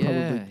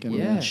 Yeah, Probably gonna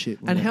yeah. be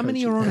shit. with And my how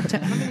many are on coaches.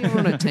 how many are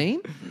on a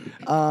team?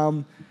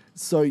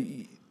 So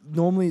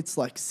normally it's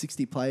like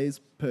 60 players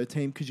per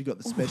team because you got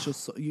the special.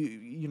 So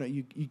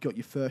you got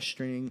your first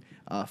string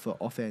for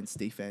offense,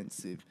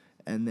 defensive,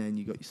 and then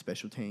you got your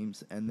special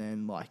teams, and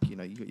then you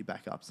got your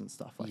backups and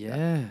stuff like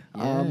that.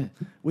 Yeah.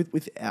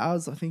 With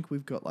ours, I think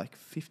we've got like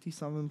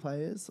 50-something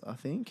players. I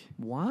think.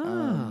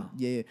 Wow.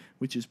 Yeah,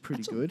 which is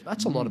pretty good.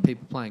 That's a lot of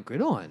people playing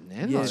gridiron,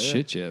 man. Yeah. Like,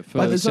 Shit, yeah. But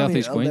For there's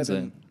only Southeast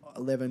Queensland.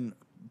 11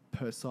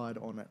 per side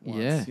on it. Once,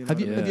 yeah. you know Have what I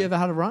you mean? ever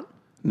had a run?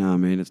 Nah,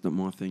 man, it's not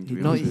my thing. To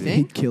be No, honest you with you.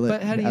 think? He'd kill it.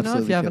 But how do you know if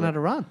Absolutely you haven't kill had a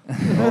run?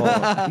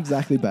 Oh,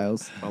 exactly,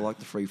 Bales. I like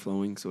the free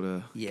flowing sort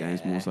of Yeah.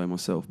 games more so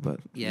myself, but at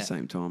Yeah. the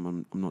same time,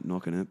 I'm not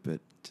knocking it,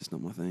 but just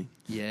not my thing.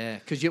 Yeah,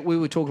 because we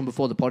were talking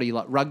before the potty,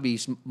 like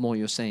rugby's more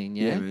your scene,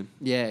 yeah? Yeah, man.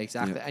 Yeah,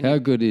 exactly. Yeah. And How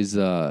good is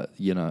an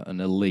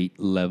elite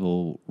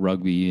level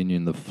rugby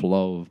union? The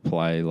flow of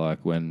play, like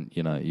when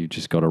you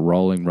just got a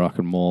rolling ruck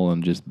and maul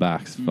and just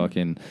backs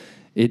fucking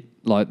it.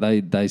 Like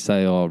they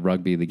say, oh,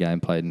 rugby, the game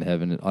played in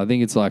heaven. I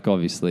think it's like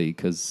obviously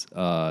because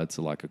it's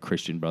like a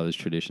Christian brothers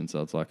tradition, so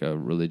it's like a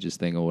religious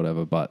thing or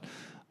whatever. But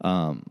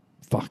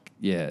fuck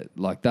yeah,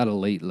 like that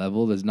elite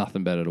level, there's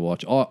nothing better to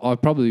watch. I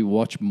probably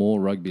watch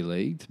more rugby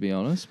league to be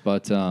honest,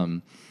 but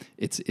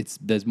it's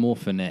there's more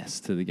finesse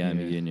to the game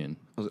of union.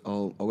 I've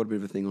got a bit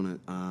of a thing on it.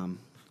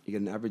 You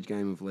get an average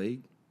game of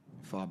league,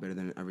 far better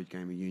than an average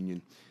game of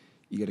union.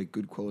 You get a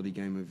good quality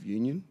game of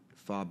union,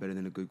 far better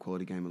than a good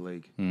quality game of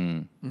league.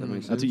 That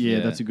makes sense?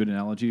 That's a good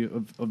analogy.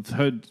 I've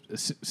heard a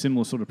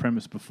similar sort of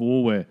premise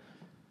before where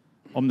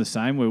I'm the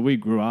same, where we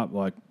grew up,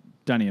 like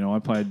Danny and I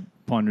played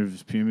Pine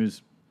Rivers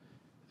Pumas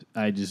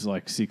ages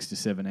like 6 to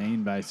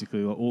 17, basically,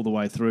 like, all the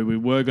way through. We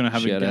were going to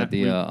have Shout a out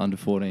the under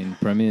 14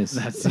 premiers.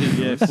 That's it,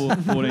 yeah,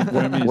 14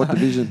 premiers. What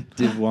division?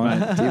 Div 1,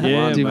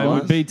 Yeah, Div mate,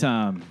 one. we beat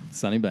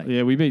Sunnybank.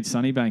 Yeah, we beat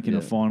Sunnybank in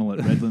a final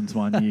at Redlands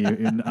one year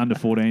in under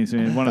 14s.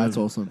 Man. That's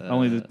awesome.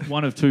 Only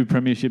one of two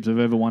premierships I've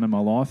ever won in my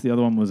life. The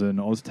other one was an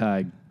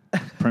OzTag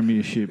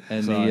premiership.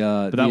 And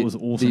but that was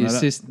awesome.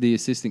 The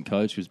assistant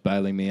coach was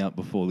bailing me up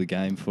before the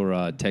game for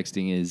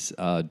texting his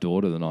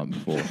daughter the night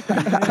before.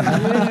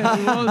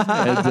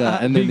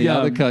 And then Big, the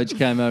other coach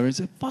came over and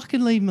said,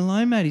 "Fucking leave him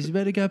alone, mate. He's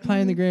about to go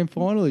play in the grand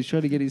final. He's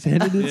trying to get his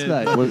head in it,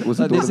 mate." Was the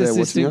So daughter this there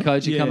watching assistant it?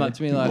 coach would come Yeah. up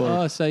to me like,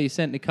 "Oh, so you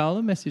sent Nicole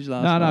a message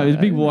last night?" No, he was a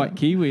big eh?" white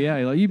Kiwi. Yeah,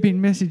 like you've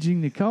been messaging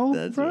Nicole,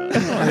 bro.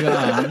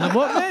 Like,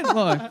 what, man?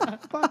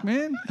 Like, fuck,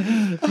 man.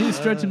 You're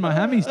stretching my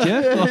hammies,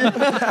 Jeff.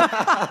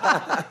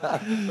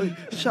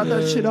 Like, Shut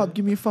that shit up.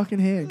 Give me a fucking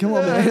hand. Come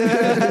on,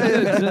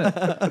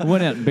 man.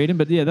 went out and beat him.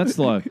 But yeah, that's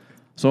like.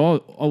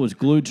 So I was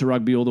glued to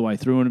rugby all the way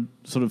through, and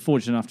sort of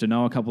fortunate enough to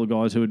know a couple of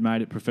guys who had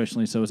made it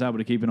professionally, so I was able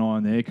to keep an eye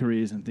on their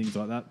careers and things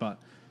like that. But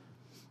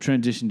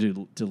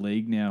transitioned to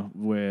league now,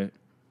 where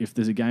if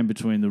there's a game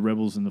between the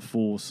Rebels and the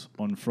Force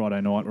on Friday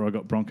night, or I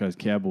got Broncos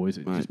Cowboys,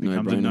 it Mate, just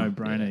becomes a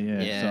no-brainer.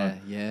 no-brainer. Yeah.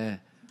 Yeah.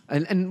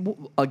 And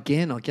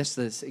again, I guess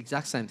the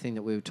exact same thing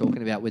that we were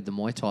talking about with the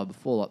Muay Thai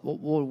before. Like,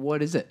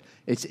 what is it?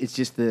 It's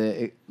just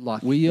the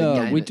We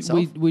game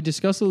itself. we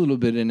discussed a little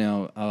bit in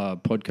our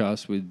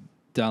podcast with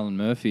Dallin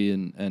Murphy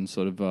and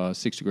sort of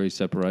 6 degrees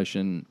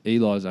separation.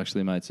 Eli's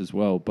actually mates as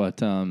well,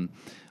 but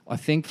I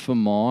think for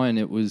mine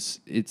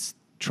it's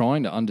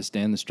trying to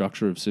understand the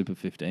structure of Super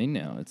 15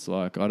 now. It's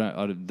like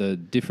the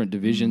different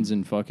divisions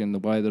and fucking the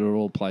way that it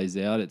all plays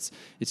out. It's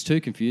too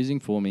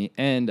confusing for me.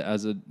 And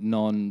as a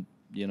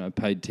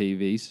paid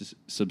TV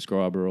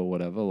subscriber or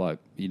whatever, like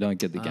you don't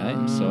get the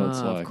game. So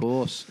it's like, of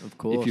course.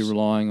 if you're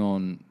relying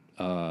on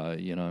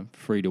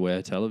free to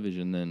air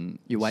television, then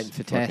You're waiting it's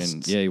for fucking-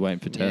 tests. Yeah, you're waiting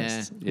for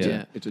tests.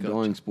 Yeah. It's a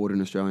dying sport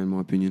in Australia, in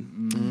my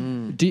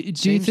opinion. Do you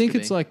Seems think to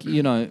it's be. like,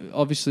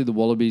 obviously the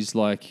Wallabies,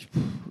 like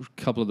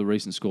a couple of the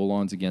recent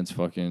scorelines against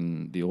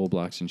fucking the All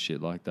Blacks and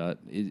shit like that.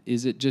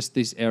 Is it just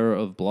this era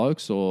of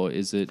blokes, or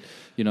is it,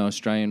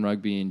 Australian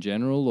rugby in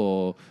general,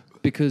 or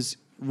because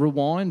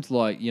rewind,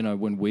 like, you know,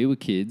 when we were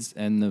kids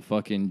and the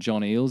fucking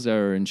John Eales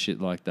era and shit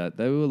like that.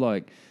 They were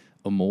like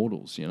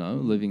immortals, you know,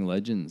 living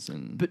legends.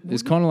 And But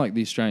it's kind of like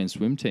the Australian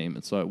swim team.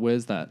 It's like,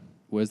 where's that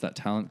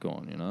talent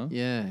gone, you know?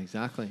 Yeah,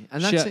 exactly.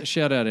 And that's it.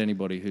 Shout out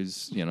anybody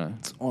who's, you know.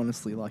 It's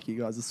honestly like you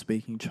guys are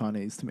speaking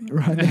Chinese to me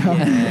right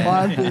now.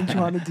 I've been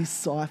trying to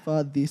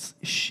decipher this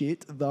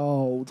shit the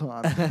whole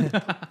time.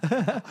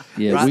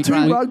 Yeah,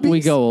 Right,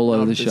 we go all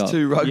over the There's shop.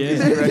 2 rugby.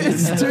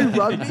 There's 2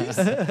 rugbies.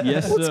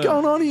 Yes, What's sir.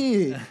 going on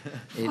here?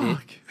 It is.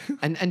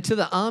 And to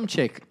the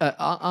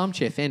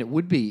armchair fan, it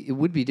would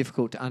be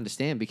difficult to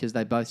understand because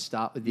they both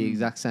start with the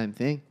exact same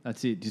thing.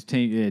 That's it. Just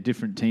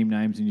different team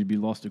names, and you'd be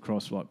lost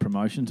across like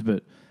promotions.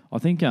 But I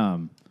think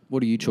What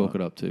do you chalk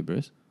it up to,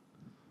 Bruce?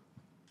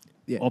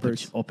 Yeah,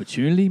 Bruce.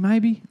 opportunity,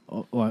 maybe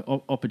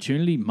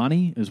opportunity,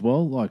 money as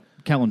well. Like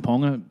Callan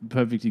Ponga,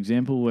 perfect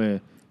example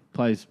where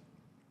plays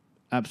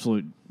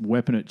absolute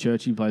weapon at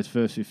Churchy, plays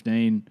first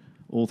 15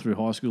 all through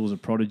high school as a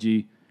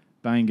prodigy.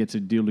 Bang gets a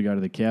deal to go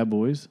to the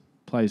Cowboys,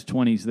 plays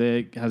 20s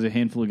there, has a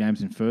handful of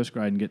games in first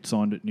grade and gets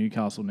signed at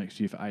Newcastle next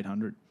year for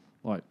 800.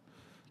 Like,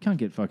 you can't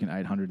get fucking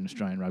 800 in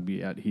Australian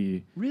rugby out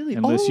here. Really?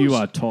 Unless I you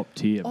always- are top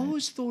tier. I man.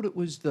 always thought it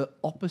was the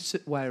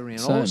opposite way around. I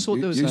Same. always thought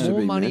there was Used to more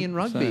be, money man. in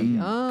rugby. Same.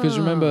 Because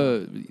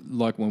remember,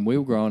 like when we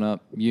were growing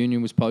up,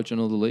 Union was poaching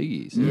all the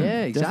leagueies.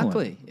 Yeah,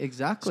 definitely.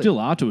 exactly. Still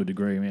are to a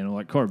degree, man.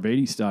 Like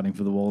Korobiti's starting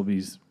for the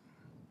Wallabies.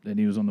 Then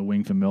he was on the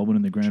wing for Melbourne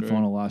in the grand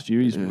final last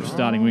year. He's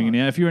starting wing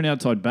now. If you're an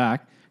outside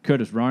back,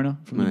 Curtis Rona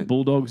from the Mate.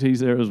 Bulldogs, he's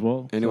there as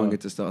well. Anyone So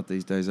gets to start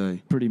these days, eh?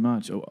 pretty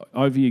much.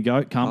 Over you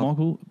go.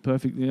 Carmichael,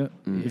 perfect. Yeah.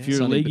 If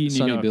you're a leaguey, and you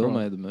Sonny go Bill across,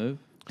 made the move.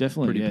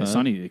 definitely. pretty Yeah, perm.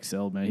 Sonny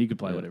excelled, man. He could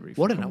play whatever he.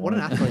 What fucking an wanted.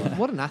 athlete!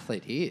 What an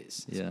athlete he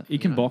is. Yeah. He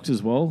can box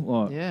as well.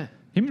 Like, Yeah.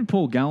 Him and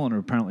Paul Gallen are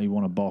apparently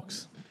want to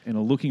box and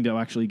are looking to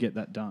actually get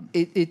that done.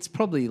 It's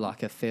probably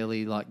like a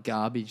fairly like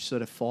garbage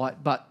sort of fight,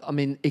 but I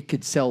mean, it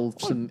could sell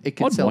some. It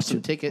could I'd sell watch some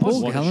it. tickets.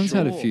 Paul Well, Gallen's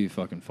had a Sure. few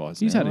fucking fights.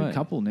 He's now, had a eh?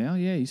 couple now.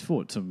 Yeah, he's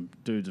fought some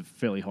dudes of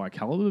fairly high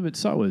caliber, but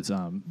so is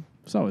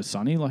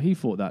Sonny. Like he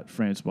fought that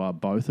Francois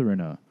Botha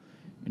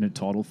in a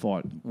title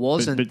fight.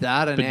 Wasn't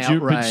that an But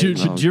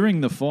outrage? during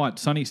the fight,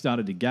 Sonny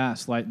started to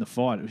gas late in the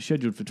fight. It was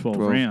scheduled for 12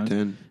 rounds.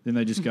 10. Then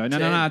they just go, no,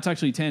 10. it's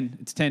actually 10.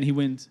 It's 10. He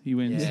wins.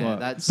 Yeah, Like,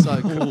 that's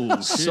so Oh,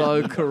 shit.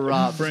 so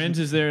corrupt. Friends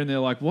is there and they're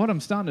like, what? I'm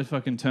starting to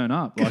fucking turn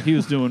up. Like he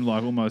was doing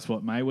like almost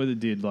what Mayweather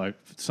did. Like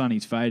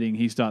Sonny's fading.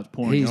 He starts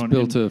pouring He's on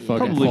built him. a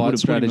fucking Probably fight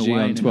would've put him strategy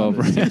away on in 12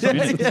 another rounds. 6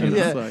 minutes. You know,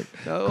 Yeah. it's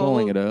like,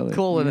 Calling it early.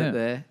 Calling yeah. it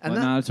there, and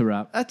Like, that, no, it's a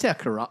wrap. that's how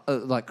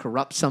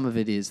corrupt some of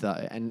it is,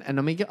 though. And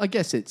I mean, I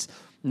guess it's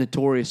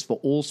notorious for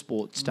all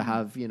sports to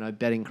have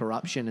betting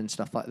corruption and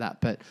stuff like that,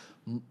 but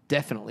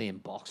definitely in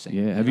boxing.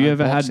 Yeah. Have you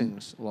ever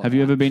boxing's a lot have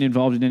you ever like- been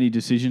involved in any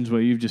decisions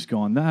where you've just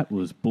gone, that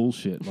was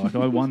bullshit? Like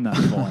I won that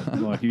fight.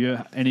 Like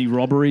any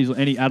robberies or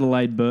any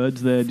Adelaide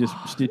birds there just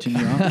stitching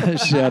you up?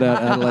 Shout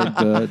out Adelaide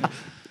Bird.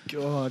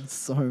 God,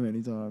 so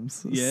many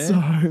times. Yeah? So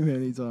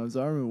many times.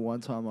 I remember one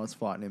time I was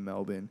fighting in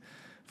Melbourne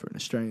for an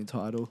Australian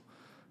title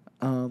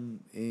in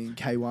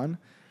K1,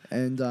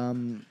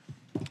 and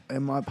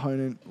my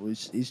opponent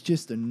is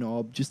just a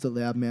knob, just a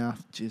loudmouth,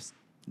 just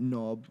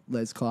knob.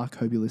 Les Clark,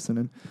 hope you're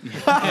listening.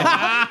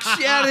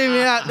 Shout him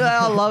out! No,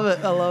 I love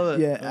it.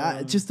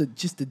 Yeah, just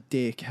a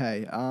dick,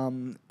 hey.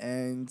 And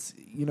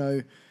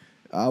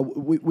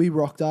we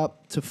rocked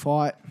up to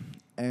fight,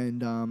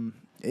 and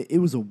it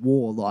was a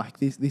war. Like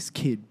this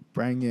kid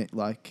bring it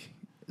like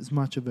as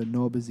much of a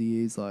knob as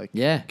he is. Like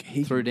Yeah,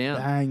 he threw can down.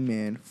 bang,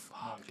 man.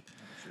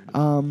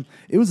 Fuck.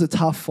 It was a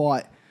tough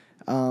fight.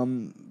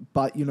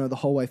 But the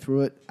whole way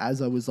through it,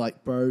 as I was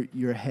like, bro,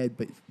 you're ahead,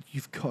 but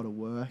you've got to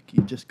work.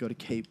 You just got to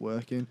keep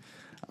working.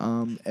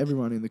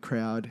 Everyone in the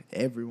crowd,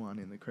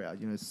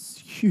 it's a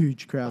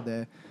huge crowd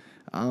there,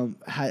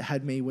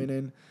 had me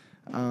winning,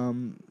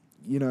 and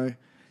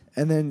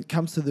then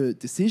comes to the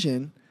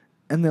decision,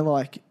 and they're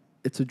like,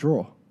 it's a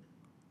draw.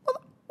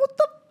 What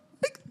the?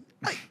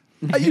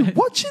 Are you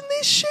watching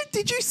this shit?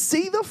 Did you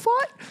see the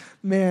fight?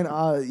 Man,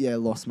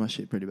 lost my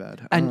shit pretty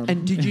bad.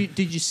 And did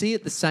you see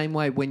it the same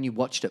way when you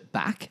watched it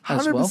back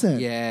as well? 100%.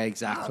 Yeah,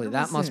 exactly.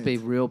 That must be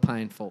real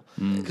painful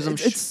because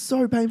It's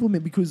so painful,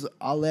 man, because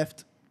I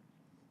left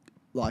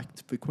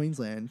for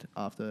Queensland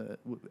after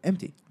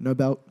empty, no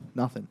belt,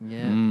 nothing.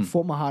 Yeah.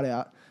 Fought my heart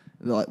out.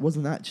 Like,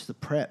 wasn't that just a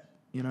prep?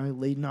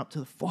 Leading up to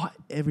the fight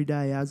every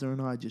day, Azza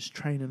and I just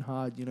training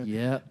hard.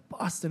 Yeah.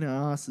 Busting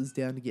our asses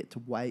down to get to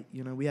weight.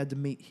 We had to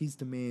meet his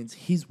demands,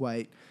 his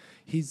weight,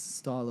 his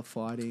style of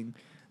fighting.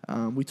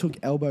 We took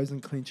elbows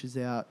and clinches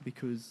out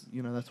because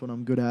that's what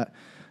I'm good at.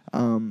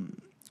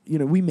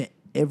 We met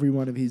every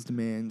one of his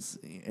demands,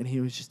 and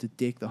he was just a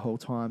dick the whole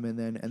time. And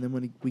then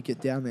when we get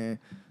down there,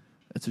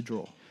 it's a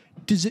draw.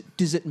 Does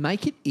it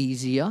make it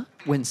easier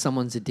when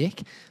someone's a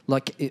dick?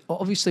 Like,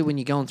 obviously, when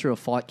you're going through a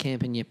fight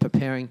camp and you're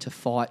preparing to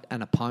fight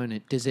an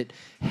opponent, does it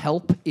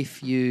help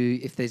if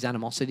there's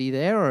animosity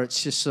there, or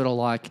it's just sort of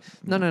like,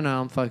 no,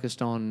 I'm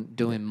focused on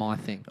doing my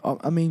thing?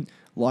 I mean,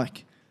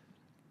 like,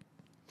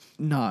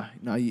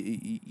 No,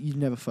 you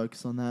never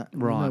focus on that.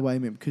 Right. No way,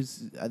 man,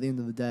 because at the end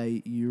of the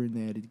day, you're in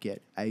there to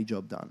get a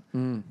job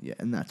done. Yeah,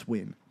 and that's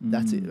win.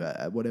 That's it,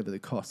 at whatever the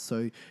cost.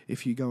 So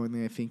if you go in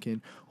there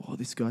thinking, oh,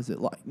 this guy's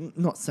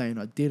not saying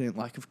I didn't.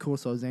 Like, of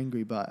course I was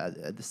angry, but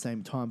at the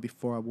same time,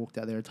 before I walked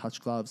out there and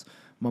touched gloves,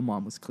 my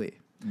mind was clear.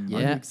 I knew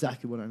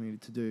exactly what I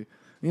needed to do.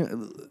 You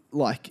know,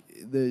 like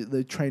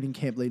the training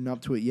camp leading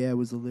up to it, I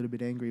was a little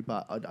bit angry,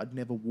 but I'd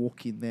never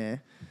walk in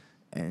there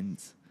and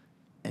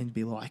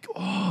be like,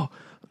 oh,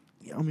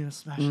 I'm gonna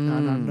smash.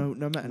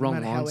 No matter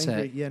how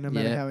angry. No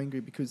matter how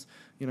angry, because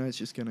it's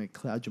just gonna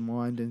cloud your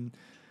mind. And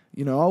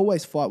I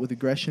always fight with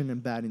aggression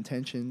and bad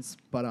intentions,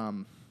 but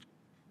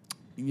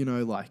you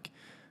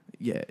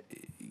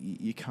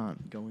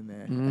can't go in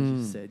there, as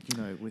you said,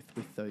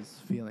 with those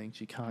feelings.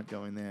 You can't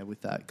go in there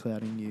with that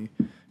clouding you,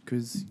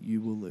 because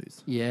you will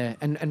lose. Yeah,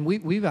 and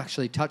we've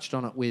actually touched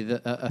on it with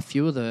a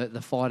few of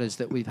the fighters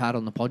that we've had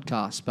on the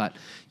podcast, but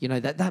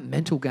that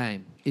mental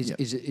game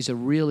is a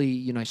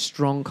really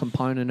strong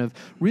component of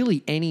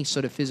really any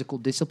sort of physical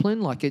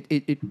discipline. Like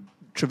it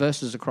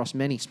traverses across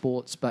many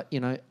sports, but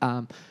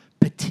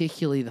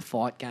particularly the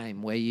fight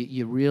game, where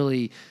you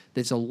really,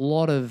 there's a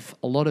lot of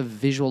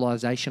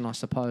visualization, I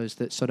suppose,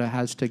 that sort of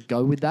has to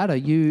go with that. Are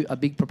you a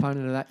big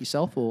proponent of that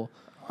yourself, or?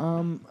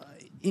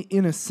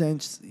 In a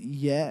sense,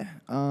 yeah.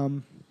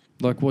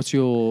 Like, what's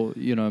your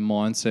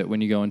mindset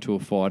when you go into a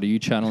fight? Are you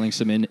channeling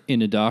some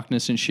inner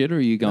darkness and shit, or are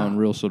you going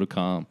real sort of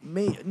calm?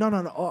 Me, no.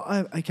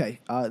 Okay,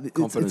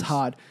 it's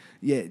hard.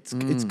 Yeah,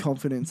 it's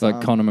confidence.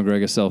 Like Conor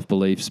McGregor,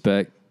 self-belief,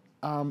 spec.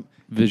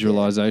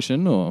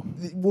 Visualization, or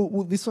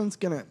well, this is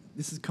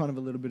kind of a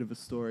little bit of a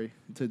story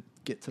to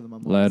get to the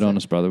mindset. Lay it on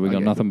us, brother. We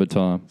got nothing but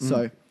time.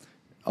 So,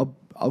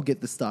 I'll get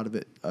the start of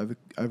it over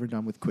and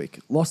done with quick.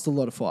 Lost a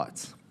lot of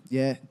fights.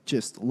 Yeah,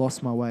 just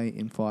lost my way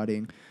in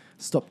fighting.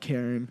 Stopped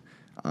caring.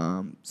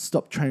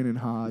 Stopped training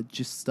hard.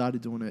 Just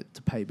started doing it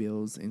to pay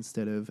bills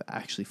instead of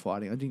actually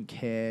fighting. I didn't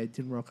care.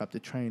 Didn't rock up to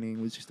training.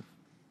 It was just a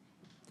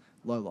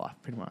low life,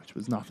 pretty much. It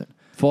was nothing.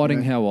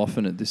 Fighting how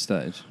often at this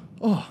stage?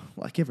 Oh,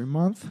 like every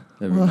month.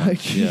 Every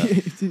month, yeah.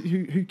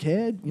 Who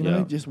cared?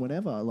 Just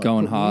whenever. Like,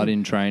 going hard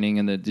in training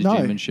and the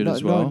gym and shit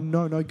as well?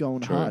 No,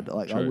 going hard.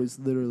 Like, I was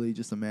literally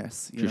just a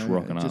mess. Just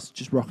rocking up.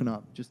 Just rocking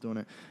up, just doing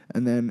it.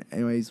 And then,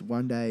 anyways,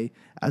 one day,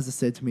 as I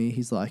said to me,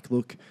 he's like,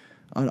 look,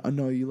 I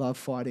know you love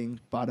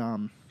fighting, but,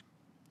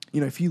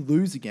 if you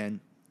lose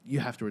again, you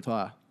have to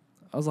retire.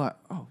 I was like,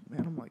 oh,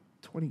 man, I'm like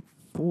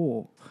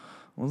 24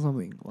 or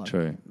something. Like,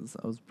 True.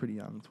 I was pretty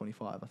young,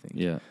 25, I think.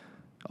 Yeah.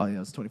 Oh, yeah, I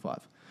was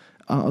 25.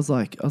 I was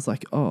like,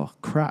 oh,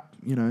 crap,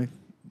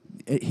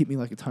 it hit me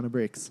like a ton of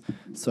bricks.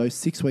 So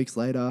 6 weeks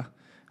later,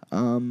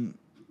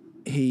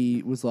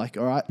 he was like,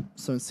 all right,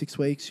 so in 6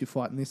 weeks, you're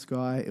fighting this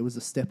guy. It was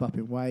a step up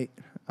in weight.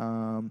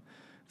 The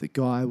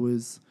guy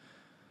was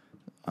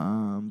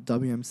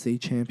WMC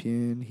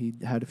champion. He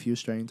had a few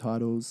Australian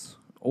titles.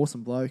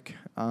 Awesome bloke.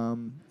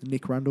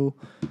 Nick Rundle.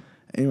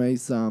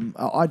 Anyways,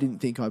 I didn't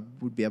think I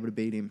would be able to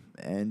beat him.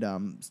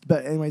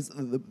 But anyways,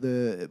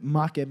 the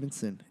Mark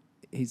Edmondson,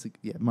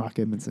 Mark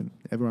Edmondson.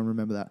 Everyone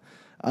remember that.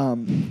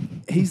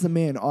 He's the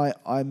man.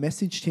 I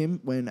messaged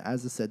him when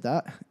Azza said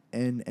that,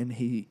 and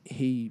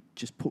he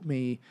just put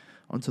me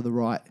onto the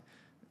right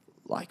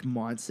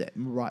mindset,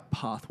 right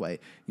pathway.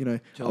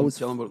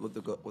 Tell him what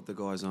the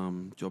guy's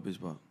job is,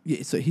 but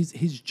yeah. So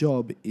his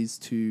job is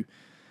to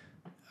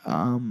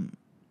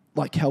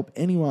help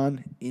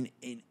anyone in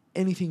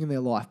anything in their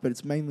life, but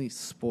it's mainly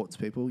sports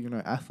people,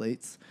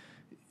 athletes,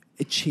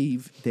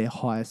 achieve their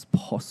highest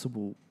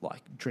possible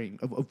dream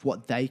of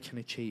what they can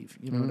achieve.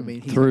 You know what I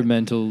mean? Through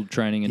mental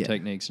training and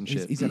techniques and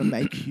shit. He's going to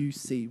make you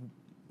see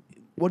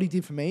what he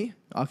did for me.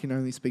 I can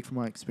only speak from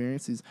my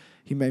experience. Is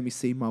he made me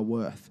see my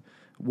worth,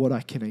 what I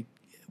can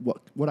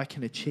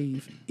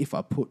achieve if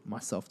I put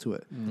myself to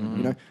it.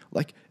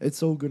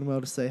 It's all good and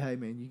well to say, hey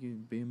man, you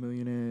can be a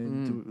millionaire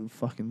and do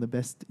fucking the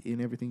best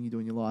in everything you do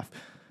in your life.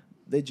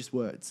 They're just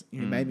words. He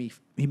made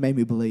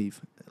me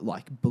believe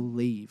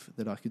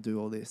that I could do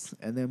all this.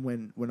 And then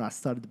when I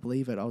started to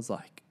believe it, I was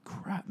like,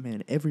 crap,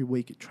 man. Every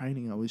week at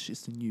training, I was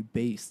just a new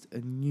beast, a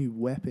new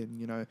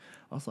weapon. I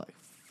was like,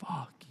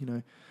 fuck.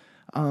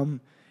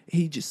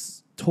 He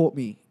just taught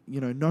me,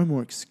 no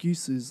more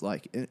excuses.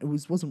 It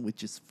wasn't with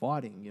just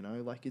fighting.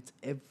 It's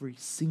every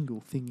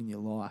single thing in your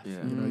life.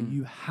 Yeah.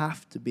 You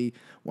have to be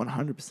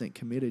 100%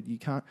 committed. You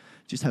can't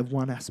just have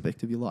one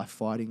aspect of your life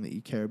fighting that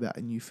you care about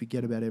and you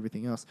forget about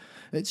everything else.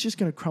 It's just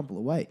going to crumble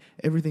away.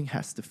 Everything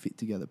has to fit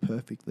together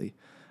perfectly.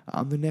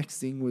 The next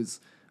thing was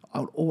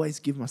I would always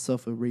give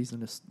myself a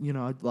reason to,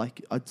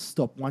 I'd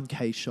stop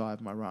 1K shy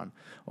of my run,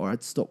 or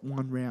I'd stop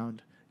one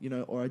round,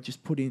 or I'd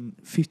just put in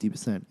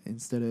 50%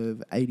 instead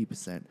of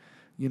 80%.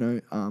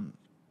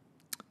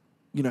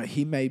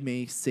 He made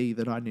me see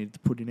that I needed to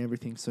put in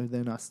everything. So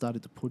then I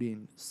started to put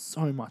in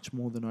so much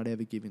more than I'd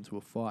ever give into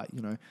a fight,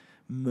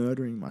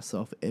 murdering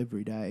myself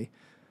every day.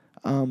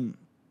 So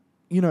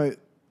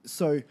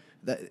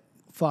that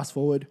fast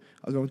forward,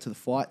 I go into the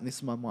fight, and this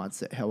is my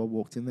mindset, how I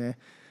walked in there.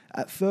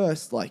 At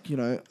first,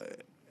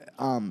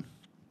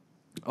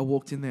 I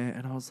walked in there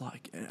and I was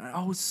like, and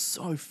I was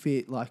so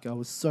fit, like I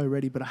was so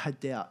ready, but I had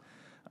doubt.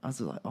 I was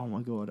like, oh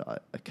my God,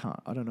 I can't.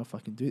 I don't know if I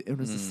can do it. And it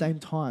was the same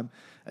time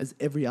as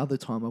every other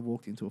time I've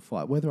walked into a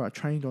fight, whether I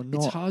trained or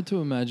not. It's hard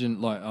to imagine,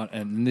 like,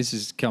 and this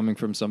is coming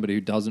from somebody who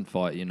doesn't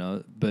fight, you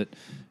know, but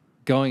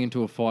going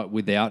into a fight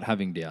without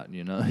having doubt,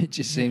 you know, it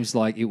just seems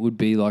like it would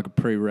be like a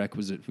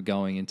prerequisite for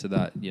going into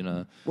that, you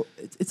know. Well,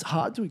 it's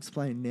hard to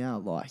explain now,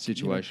 like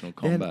Situational Then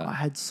combat. I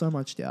had so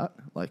much doubt,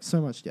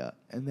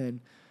 and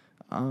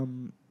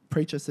then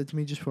Preacher said to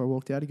me just before I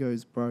walked out, he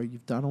goes, "Bro,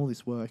 you've done all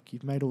this work,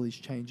 you've made all these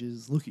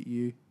changes. Look at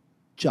you,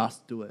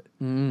 just do it."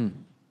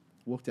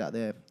 Walked out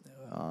there,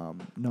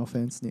 no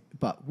offense, Nick,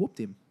 but whooped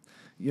him.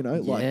 You know,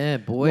 Yeah,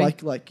 boy.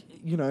 like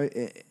you know,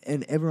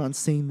 and everyone's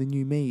seen the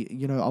new me.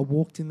 You know, I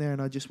walked in there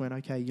and I just went,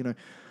 okay, you know,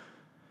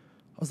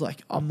 I was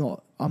like, I'm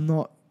not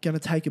gonna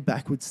take a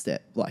backward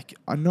step. Like,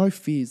 I know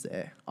fear's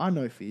there,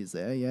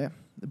 yeah,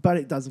 but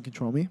it doesn't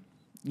control me.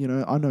 You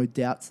know, I know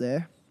doubt's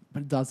there,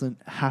 but it doesn't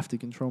have to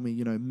control me.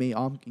 You know, me,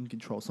 I'm in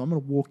control. So I'm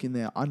going to walk in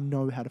there. I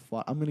know how to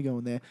fight. I'm going to go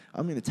in there.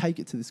 I'm going to take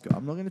it to this guy.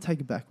 I'm not going to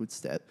take a backward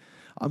step.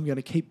 I'm going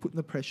to keep putting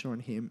the pressure on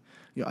him.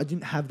 You know, I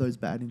didn't have those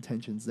bad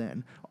intentions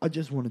then. I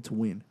just wanted to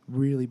win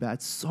really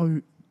bad.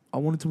 So I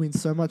wanted to win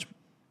so much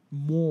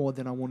more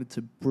than I wanted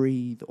to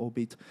breathe or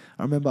be.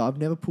 I remember I've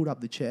never pulled up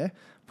the chair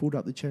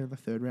in the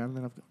third round, and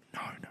then I've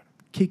gone, no,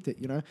 kicked it,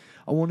 you know.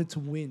 I wanted to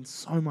win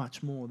so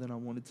much more than I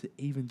wanted to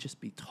even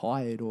just be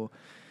tired or,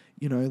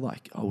 you know,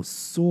 like I was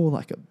sore,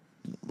 like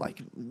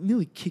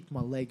nearly kicked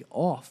my leg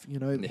off, you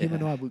know. Him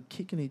and I were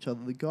kicking each other.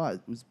 The guy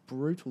was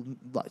brutal,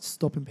 like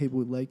stopping people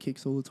with leg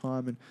kicks all the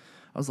time. And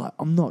I was like,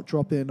 I'm not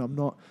dropping, I'm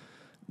not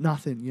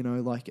nothing, you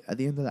know. Like at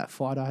the end of that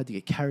fight, I had to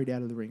get carried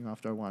out of the ring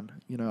after I won.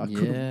 You know, I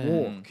couldn't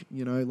walk,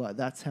 you know, like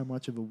that's how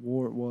much of a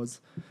war it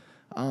was.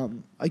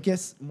 I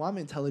guess my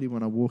mentality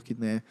when I walk in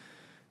there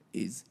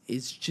is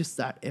just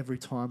that every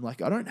time.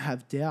 Like I don't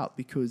have doubt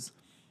because,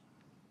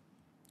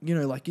 you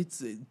know, like it's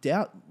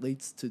doubt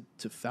leads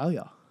to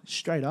failure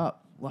straight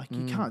up. Like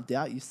you can't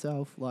doubt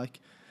yourself. Like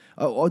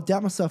I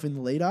doubt myself in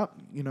the lead up,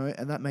 you know,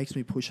 and that makes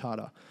me push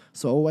harder.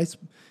 So always,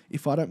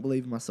 if I don't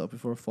believe in myself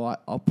before a fight,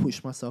 I'll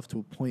push myself to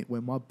a point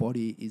where my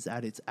body is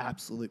at its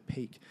absolute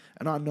peak.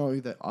 And I know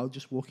that I'll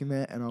just walk in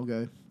there and I'll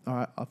go, all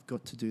right, I've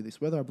got to do this.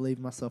 Whether I believe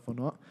in myself or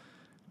not,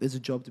 there's a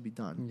job to be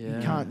done.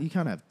 Yeah. You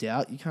can't have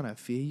doubt, you can't have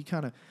fear, you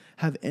can't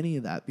have any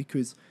of that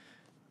because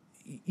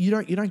you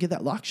don't get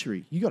that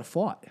luxury. You got to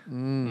fight.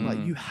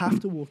 Like you have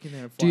to walk in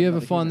there and fight. Do you ever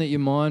find that your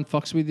mind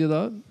fucks with you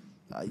though?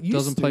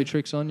 Doesn't play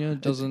tricks on you?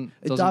 It Doesn't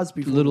does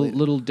before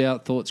little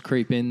doubt thoughts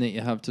creep in that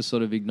you have to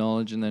sort of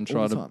acknowledge and then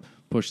try to time.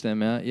 push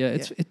them out. Yeah,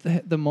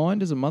 the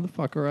mind is a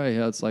motherfucker, eh?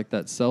 How it's like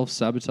that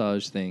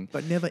self-sabotage thing.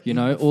 But never, you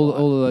know, all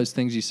of those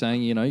things you're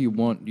saying, you know, you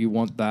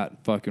want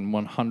that fucking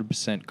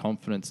 100%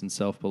 confidence and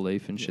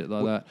self-belief and shit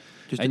like that.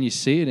 And you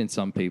see it in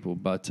some people,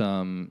 but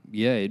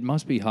yeah, it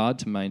must be hard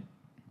to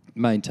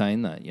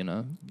maintain that, you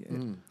know. Yeah.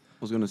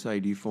 I was going to say,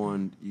 do you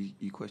find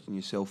you question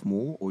yourself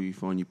more, or you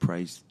find you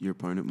praise your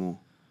opponent more?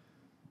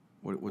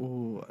 What?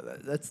 Oh,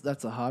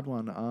 that's a hard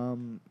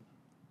one.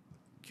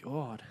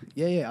 God,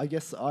 yeah. I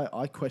guess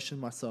I question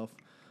myself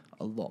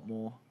a lot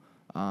more.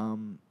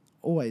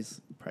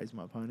 Always praise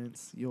my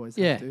opponents. You always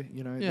have to,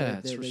 you know. Yeah, they're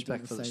it's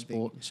respect for the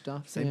sport and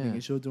stuff. Same thing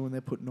as you're doing.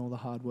 They're putting all the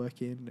hard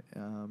work in.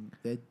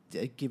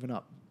 They're giving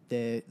up.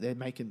 They're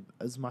making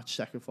as much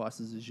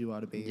sacrifices as you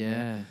are to be.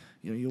 Yeah.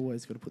 You know, you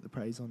always got to put the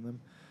praise on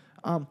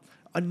them.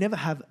 I never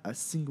have a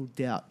single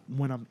doubt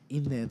when I'm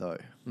in there though.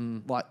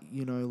 Like,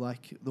 you know,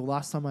 like the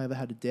last time I ever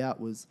had a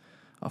doubt was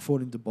I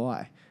fought in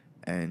Dubai,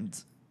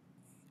 and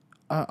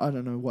I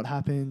don't know what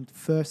happened.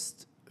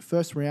 First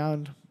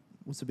round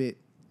was a bit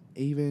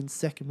even.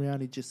 Second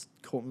round, he just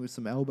caught me with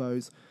some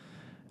elbows.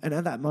 And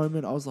at that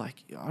moment, I was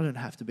like, I don't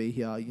have to be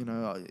here, you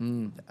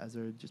know, as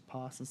I just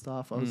passed and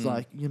stuff. I was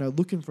like, you know,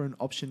 looking for an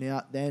option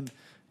out. Then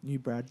knew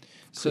Brad.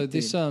 So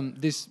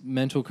this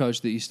mental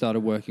coach that you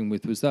started working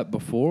with, was that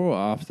before or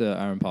after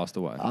Aaron passed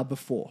away?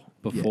 Before.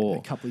 Before. Yeah,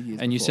 a couple of years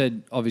And before. you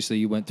said, obviously,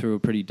 you went through a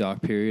pretty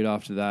dark period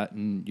after that.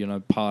 And, you know,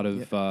 part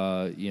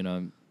of, you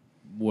know,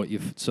 what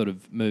you're sort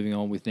of moving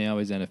on with now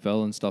is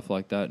NFL and stuff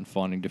like that and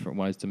finding different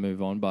ways to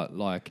move on. But,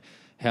 like,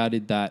 how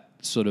did that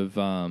sort of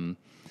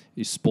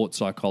your sports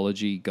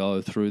psychology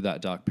go through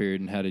that dark period,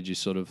 and how did you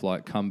sort of,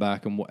 like, come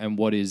back? And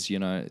what is, you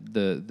know,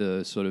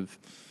 the sort of,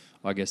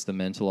 I guess, the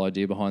mental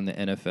idea behind the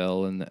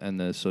NFL and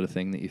the sort of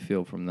thing that you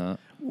feel from that?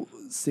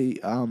 See,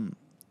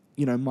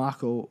 you know,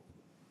 Michael,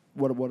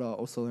 what I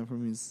also learned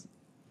from him is,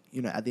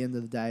 you know, at the end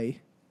of the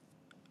day,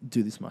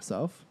 do this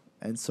myself.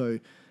 And so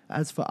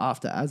as for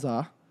after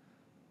Azar,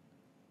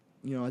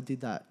 you know, I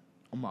did that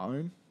on my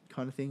own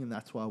kind of thing, and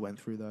that's why I went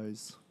through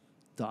those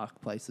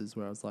dark places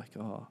where I was like,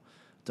 oh,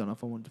 don't know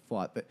if I wanted to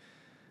fight. But,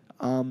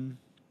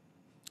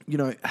 you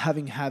know,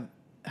 having had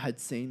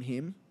seen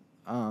him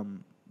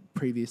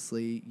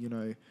previously, you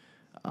know,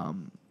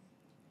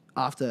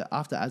 after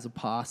Azar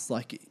passed,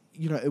 like,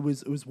 you know, it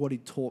was what he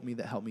taught me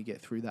that helped me get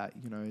through that.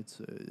 You know,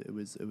 it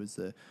was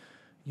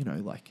you know,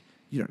 like,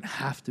 you don't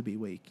have to be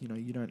weak. You know,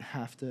 you don't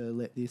have to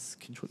let this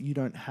control. You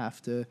don't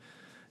have to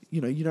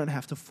you don't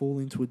have to fall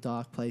into a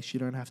dark place. You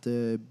don't have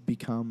to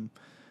become,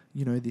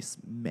 this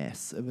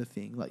mess of a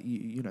thing. Like,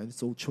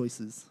 it's all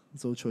choices.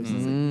 It's all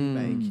choices that you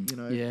make,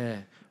 Yeah.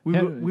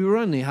 We were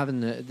only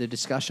having the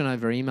discussion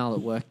over email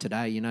at work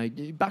today,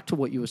 back to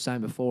what you were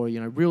saying before,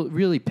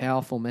 really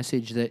powerful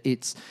message that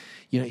it's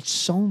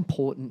so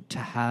important to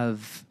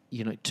have,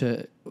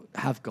 to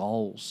have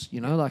goals,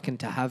 and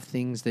to have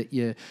things that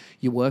you're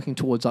working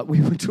towards. Like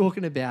we were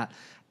talking about.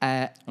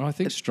 And I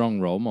think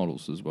strong role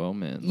models as well,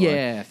 man.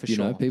 Yeah, for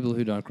sure. People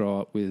who don't grow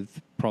up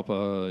with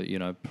proper,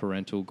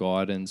 parental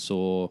guidance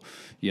or,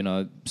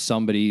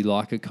 somebody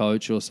like a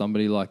coach or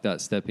somebody like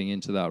that stepping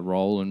into that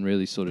role and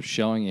really sort of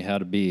showing you how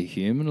to be a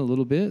human a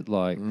little bit.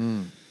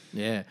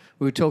 Yeah.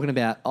 We were talking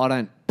about, I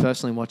don't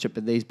personally watch it,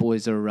 but these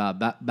boys are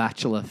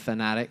Bachelor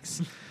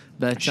fanatics.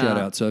 But, shout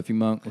out Sophie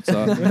Monk. What's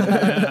up?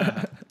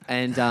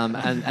 And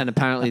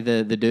apparently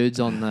the dudes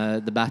on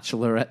the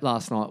Bachelorette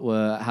last night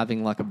were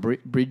having like a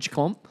bridge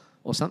comp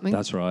or something.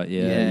 That's right.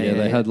 Yeah.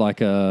 They had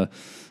like a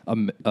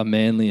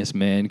manliest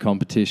man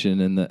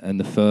competition, and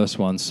the first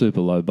one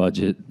super low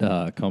budget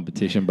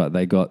competition, but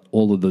they got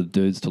all of the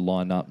dudes to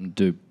line up and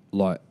do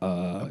like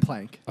a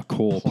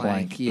core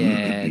plank.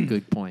 Yeah,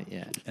 good point.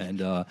 Yeah. And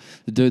the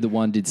dude that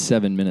won did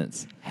 7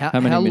 minutes. How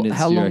many minutes?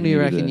 How long do you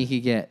reckon you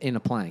could get in a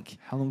plank?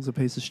 How long's a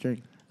piece of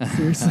string?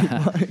 Seriously,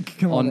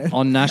 come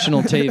on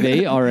national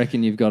TV, I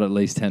reckon you've got at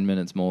least 10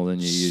 minutes more than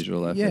your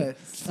usual effort. Yeah.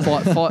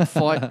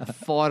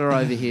 Fighter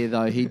over here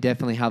though, he'd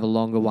definitely have a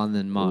longer one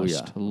than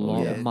most.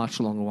 Yeah. Much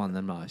longer one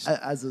than most.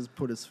 As has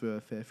put us through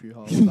a fair few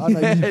holes. I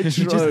know.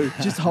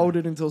 Just hold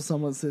it until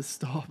someone says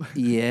stop.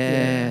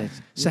 Yeah.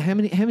 So how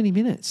many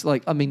minutes?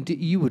 Like, I mean,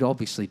 you would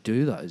obviously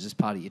do those as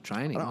part of your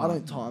training. I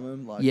don't time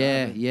them. Like,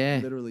 yeah.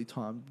 Literally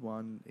timed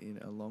one in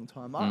a long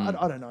time. I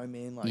don't know,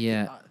 man.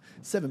 Like,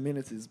 7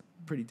 minutes is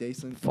pretty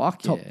decent.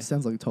 Fuck top, yeah.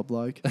 Sounds like a top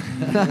bloke.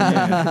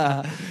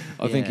 I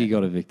think he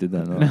got evicted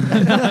that night.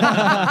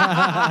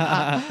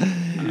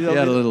 He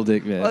had a little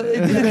dick, man.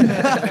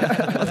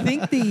 I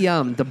think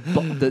I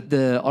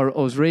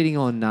was reading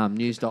on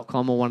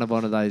news.com or one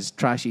of those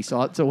trashy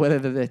sites or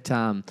whatever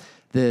that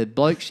the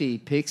bloke she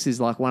picks is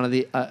like one of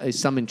the is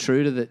some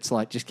intruder that's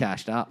like just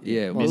cashed up.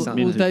 Yeah, well,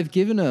 they've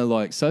given her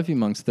like Sophie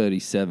Monk's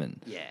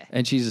 37. Yeah,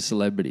 and she's a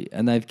celebrity,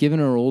 and they've given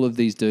her all of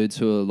these dudes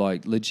who are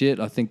like legit.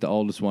 I think the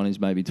oldest one is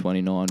maybe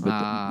 29, but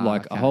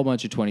a whole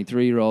bunch of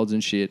 23-year-olds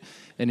and shit.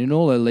 And in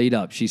all her lead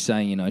up, she's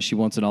saying she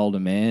wants an older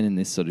man and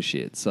this sort of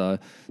shit. So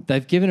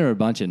they've given her a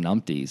bunch of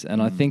numpties,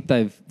 and I think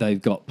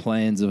they've got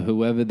plans of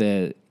whoever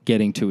they're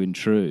getting to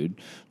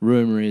intrude.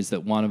 Rumor is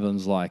that one of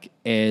them's like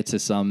heir to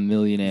some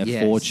millionaire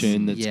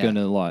fortune that's going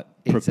to like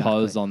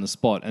propose on the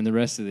spot, and the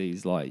rest of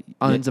these like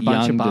owns a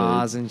bunch of dudes,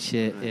 bars and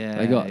shit. Yeah,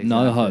 they got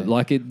no hope.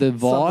 Like the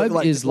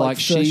vibe is like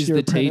she's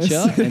the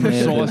teacher and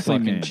they're the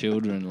fucking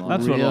children. Like.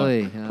 That's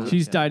really. What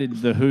she's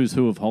dated the who's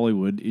who of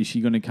Hollywood. Is she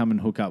going to come and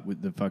hook up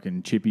with the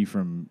fucking chippy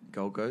from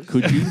Gold Coast?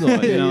 Could you?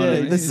 Like, you know what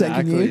I mean? The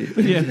second year.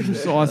 Yeah,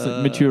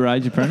 precisely. Mature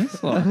age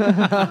apprentice. Like.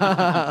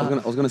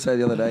 I was gonna say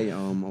the other day,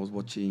 I was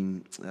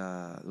watching,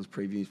 there was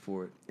previews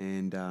for it,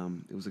 and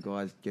it was the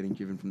guys getting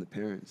given from the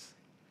parents.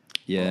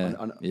 Yeah,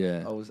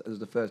 it was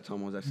the first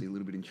time I was actually a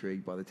little bit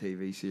intrigued by the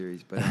TV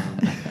series, but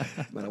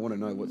I want to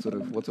know what sort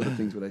of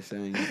things were they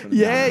saying. In front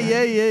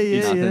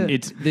of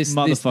It's this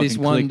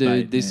one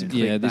dude. This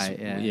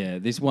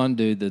This one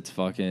dude that's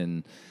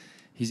fucking.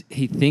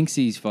 He thinks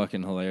he's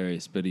fucking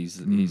hilarious, but he's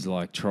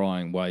like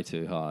trying way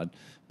too hard.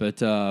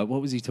 But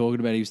what was he talking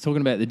about? He was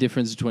talking about the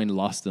difference between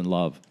lust and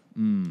love,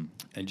 and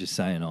just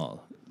saying,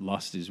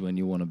 lust is when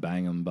you want to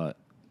bang them, but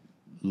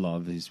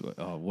love is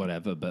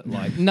whatever. But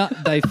like,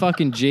 they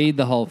fucking G'd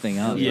the whole thing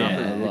up.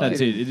 Yeah,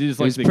 that's it. It is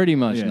like pretty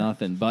much yeah,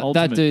 nothing. But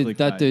that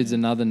dude's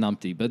another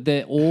numpty. But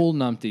they're all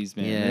numpties,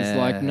 man. Yeah, There's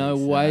like no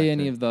way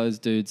any of those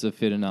dudes are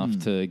fit enough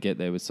to get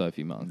there with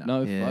Sophie Monk.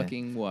 No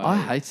fucking way. I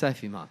hate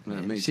Sophie Monk. Me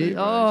Man. too,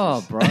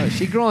 bro.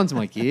 She grinds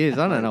my gears.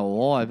 I don't know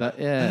why, but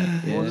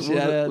yeah. Was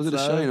it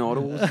Australian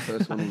Idol? What was the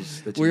first one?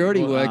 We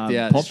already worked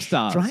out. Pop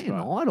stars. Australian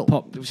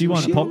Idol. She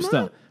won a pop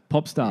star.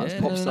 Pop stars.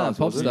 Yeah,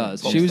 Pop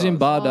Stars. She was in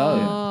Bardo.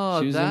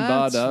 Oh, She was in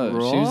that's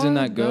Bardo. She was in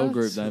that girl right.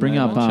 group. They Bring made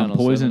up on Channel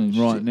Poison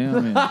 7 right now,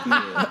 man.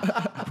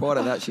 Prior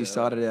to that, she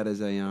started out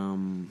as a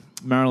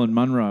Marilyn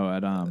Monroe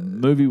at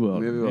Movie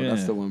World. Movie World,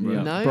 that's the one, bro.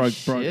 Yeah. No broke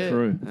shit.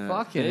 through.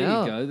 Fucking There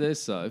hell. you go.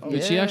 There's so.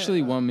 But she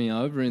actually won me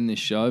over in this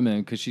show,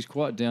 man, because she's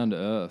quite down to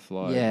earth.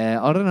 Like, Yeah,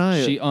 I don't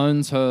know. she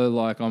owns her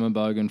like I'm a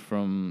bogan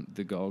from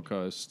the Gold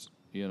Coast,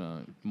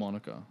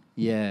 moniker.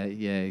 Yeah,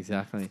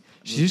 exactly.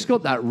 She's just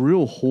got that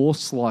real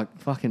horse-like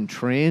fucking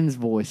trans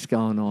voice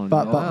going on.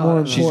 But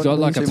more She's got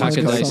like a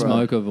importantly, pack-a-day she's got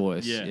smoker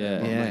voice. Yeah.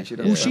 Yeah. She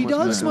Well, she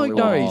does smoke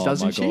durries,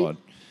 doesn't my she? God.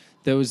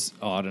 There was,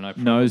 I don't know.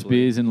 Nose probably.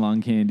 beers and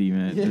lung candy,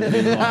 man.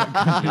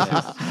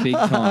 Big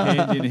time.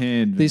 Hand in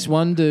hand. This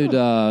one dude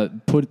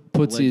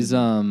puts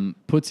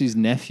his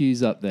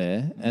nephews up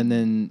there, and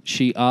then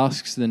she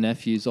asks the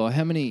nephews,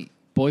 how many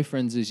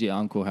boyfriends has your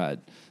uncle had?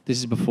 This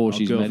is before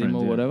she's met him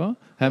or whatever.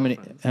 How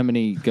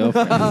many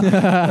girlfriends?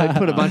 They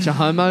put a bunch of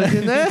homos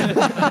in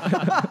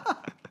there.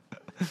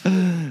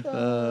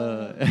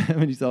 How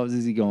many times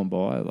has he gone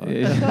by?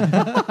 Like,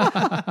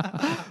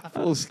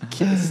 Full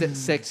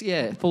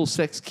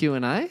sex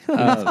Q&A. It's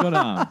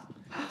got,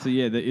 so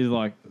yeah, that is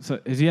like. So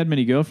has he had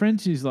many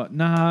girlfriends? He's like,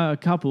 nah, a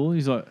couple.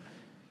 He's like,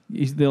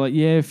 they're like,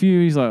 yeah, a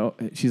few. He's like,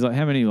 she's like,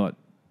 how many? Like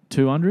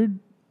 200.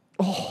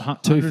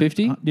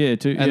 250? Yeah,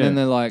 two. and then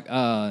they're like,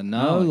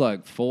 no,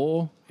 like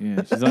 4. yeah,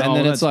 she's like, And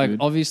then it's like,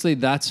 good. obviously,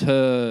 that's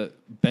her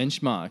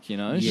benchmark, you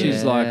know?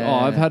 She's like,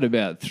 I've had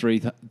about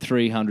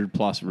 300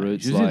 plus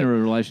routes. She was Like, in a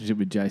relationship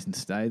with Jason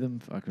Statham,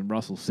 fucking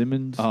Russell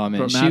Simmons. oh,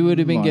 man, From she Madden, would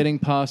have been like- getting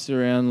passed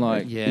around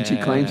like... Yeah. And she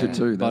claims it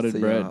too. That's Buttered the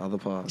bread. other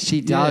part.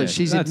 She does. Yeah,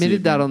 She's that's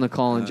admitted it, that man. on the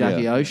Colin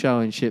Jackie O show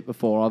and shit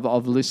before.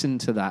 I've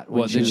listened to that. When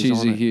What, she that was she's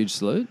on a it. huge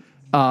slut?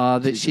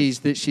 That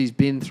she's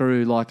been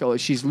through, like,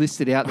 she's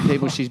listed out the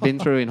people she's been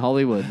through in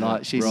Hollywood.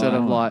 Like, she's sort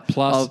of like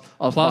Plus,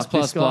 I've plus, fucked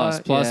this plus,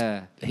 guy. plus,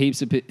 Yeah.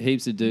 heaps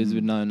of dudes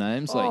with no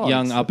names, like Oh,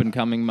 young it's- up and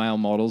coming male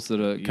models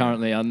that are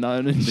currently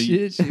unknown and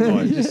shit. She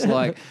might just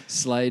like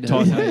slayed her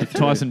way through.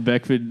 Tyson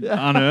Beckford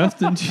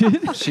unearthed and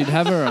shit. She'd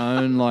have her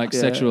own like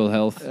sexual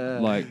health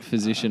like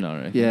physician,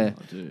 I reckon. Yeah.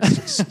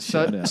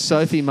 So,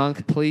 Sophie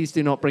Monk, please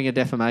do not bring a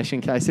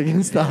defamation case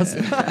against us.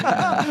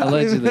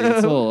 Allegedly,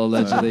 it's all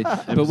allegedly.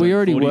 But we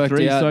already worked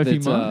 43, out Sophie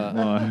that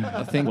Monk.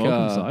 I think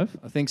Welcome, Soph.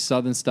 I think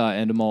Southern Star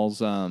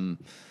Endemol's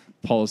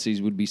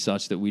policies would be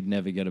such that we'd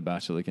never get a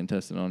Bachelor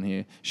contestant on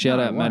here. Shout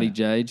No out way. Matty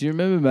J. Do you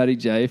remember Matty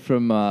J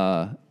from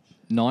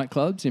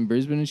nightclubs in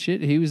Brisbane and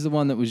shit? He was the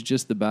one that was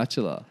just the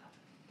Bachelor.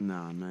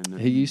 Nah, man. No.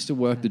 He used to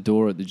work the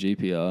door at the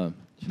GPO.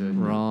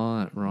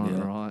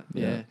 Right.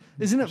 Yeah.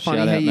 Isn't it Shout funny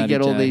how out you Matty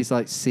get all J. these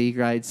like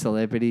C-grade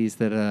celebrities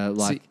that are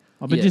like...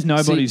 But just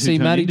nobody's see who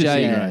turned Matty into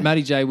J. C-grade.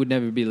 Matty J. would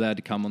never be allowed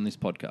to come on this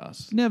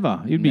podcast.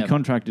 Never. He'd be Never.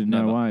 contracted.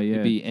 Never. No way.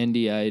 Yeah. He'd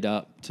be NDA'd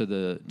up to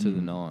the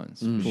nines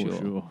for for sure.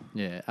 sure.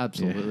 Yeah,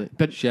 absolutely.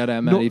 But Shout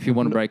out, Matty, if you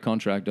want to break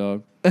contract,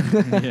 dog.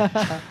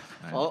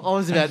 I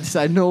was about to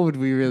say, nor would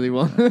we really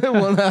want to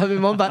have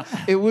him on, but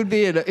it would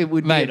be Mate, be a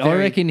I very-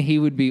 reckon he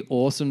would be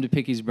awesome to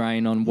pick his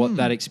brain on what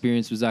that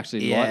experience was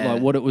actually Yeah,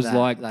 like what it was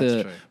like that's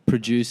the true.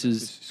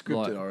 producers It's scripted,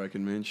 like, I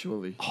reckon, man.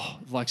 Surely.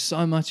 like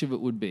so much of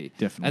it would be.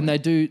 Definitely. And they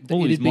do All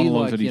it'd his be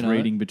monologues like, that he's you know,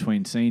 reading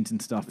between scenes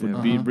and stuff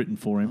would be written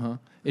for him.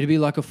 It'd be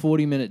like a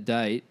 40-minute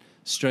date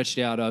stretched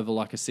out over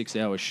like a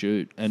 6-hour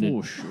shoot. And For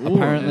it- sure,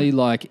 apparently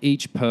like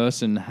each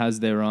person has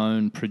their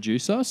own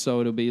producer.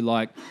 So it'll be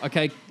like,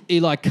 okay,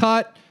 Eli,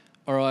 cut.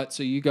 All right,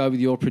 so you go with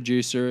your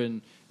producer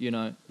and, you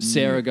know,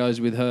 Sarah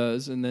goes with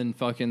hers. And then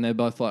fucking they're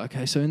both like,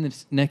 okay, so in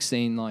this next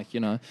scene, like, you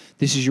know,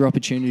 this is your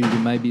opportunity to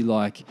maybe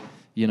like,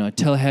 you know,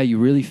 tell how you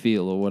really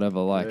feel or whatever.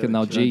 Like, and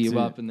they'll G you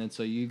that's up. And then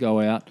so you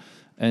go out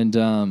and,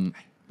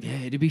 yeah,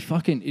 it'd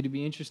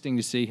be interesting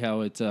to see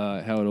how it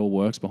all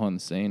works behind the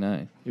scene,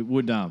 eh? It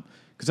would,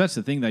 because that's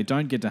the thing. They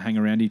don't get to hang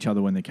around each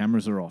other when the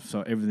cameras are off,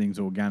 so everything's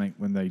organic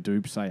when they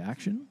do say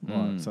action.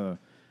 Like, so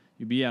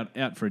you'd be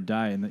out for a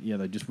day, and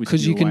they just whisk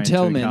Because you away can in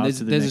tell, 2 man. cars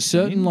to the There's a next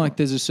certain scene.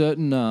 there's a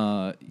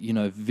certain you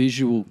know,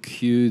 visual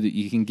cue that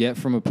you can get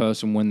from a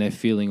person when they're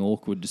feeling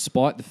awkward,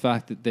 despite the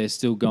fact that they're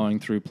still going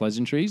through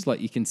pleasantries.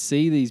 Like you can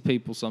see these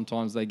people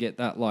sometimes they get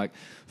that like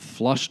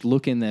flushed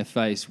look in their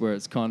face where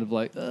it's kind of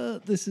like,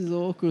 this is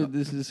awkward.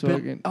 This is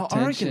fucking I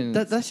tension.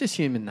 reckon that's just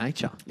human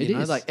nature. It You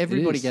know, is. like It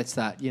everybody is. gets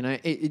that. You know,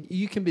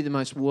 you can be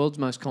the world's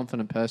most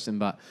confident person,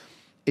 but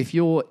if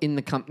you're in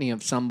the company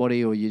of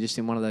somebody or you're just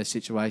in one of those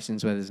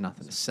situations where there's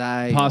nothing to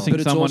say, Passing But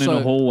it's someone in also-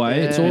 a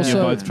hallway, it's and also-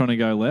 you're both trying to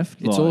go left.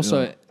 It's like,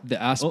 also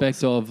the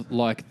aspect of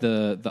like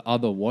the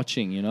other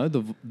watching, you know,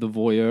 the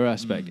voyeur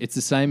aspect. It's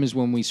the same as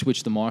when we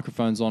switch the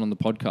microphones on the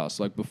podcast.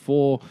 Like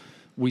before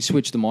we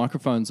switch the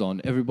microphones on,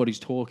 everybody's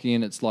talking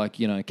and it's like,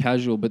 you know,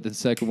 casual. But the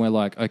second we're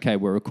like, okay,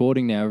 we're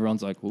recording now,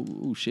 everyone's like,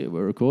 oh shit,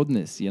 we're recording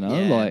this, you know?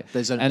 Yeah, like,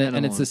 there's an and it's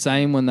animal. the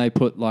same when they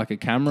put like a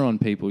camera on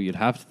people, you'd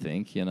have to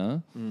think, you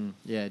know?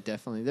 yeah,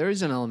 definitely. There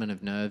is an element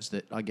of nerves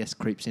that I guess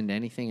creeps into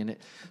anything, and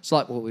it's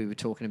like what we were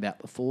talking about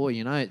before.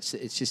 You know, it's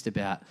just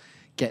about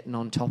getting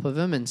on top of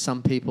them, and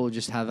some people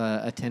just have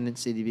a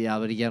tendency to be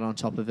able to get on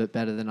top of it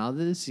better than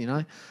others. You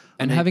know,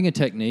 And having a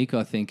technique,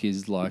 I think,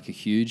 is like a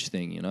huge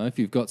thing, you know, if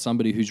you've got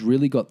somebody who's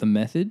really got the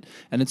method.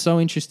 And it's so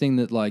interesting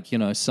that, like, you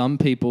know, some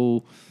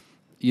people,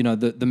 you know,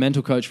 the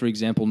mental coach, for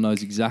example,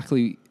 knows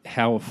exactly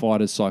how a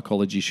fighter's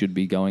psychology should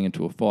be going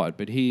into a fight,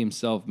 but he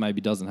himself maybe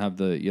doesn't have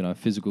the, you know,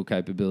 physical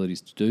capabilities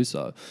to do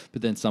so.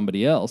 But then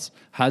somebody else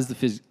has the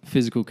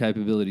physical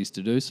capabilities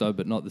to do so,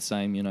 but not the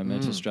same, you know,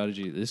 mental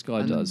strategy that this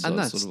guy does. So and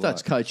it's that's sort of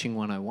like, coaching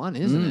 101,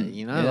 isn't it?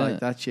 You know, yeah. like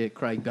that's your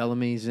Craig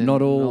Bellamy's. And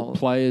not all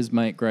players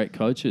make great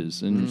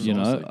coaches, and you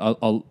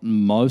know,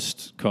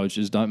 most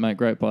coaches don't make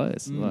great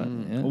players. Like,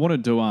 yeah. I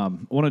wanted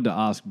to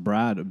ask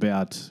Brad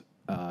about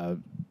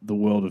the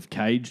world of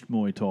caged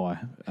Muay Thai.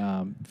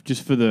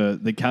 Just for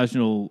the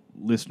casual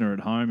listener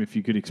at home, if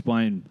you could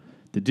explain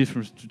the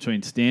difference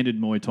between standard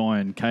Muay Thai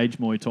and caged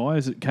Muay Thai.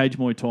 Is it caged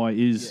Muay Thai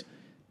is... Yeah.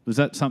 Was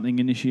that something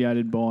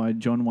initiated by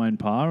John Wayne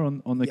Parr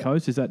on the Yeah.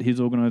 coast? Is that his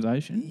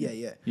organisation?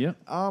 Yeah. Yeah.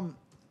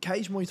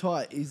 Cage Muay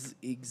Thai is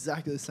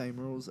exactly the same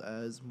rules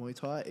as Muay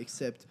Thai,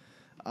 except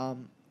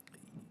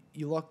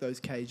you lock those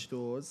cage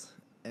doors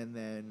and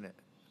then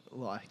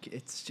like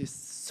it's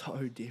just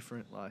so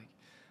different. Like,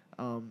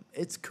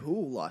 it's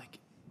cool. Like,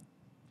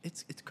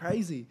 it's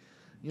crazy.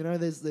 You know,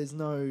 there's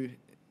no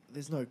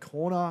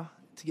corner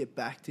to get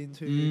backed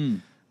into,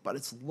 but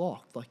it's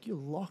locked. Like, you're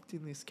locked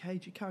in this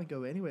cage. You can't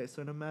go anywhere.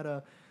 So no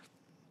matter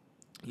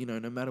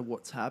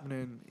what's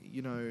happening,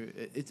 you know,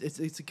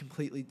 it's a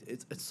completely,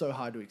 it's so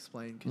hard to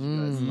explain because you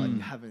guys like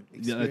haven't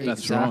experienced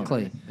that's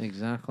it.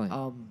 Exactly.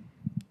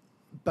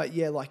 But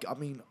yeah, like, I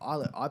mean,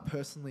 I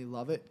personally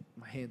love it.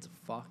 My hands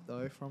are fucked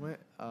though from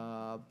it.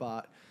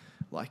 But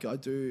like I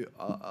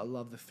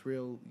love the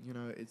thrill. You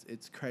know,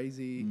 it's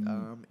crazy.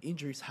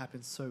 Injuries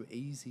happen so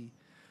easy.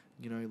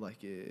 You know,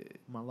 like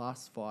my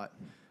last fight,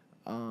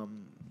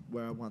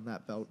 where I won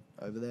that belt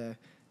over there,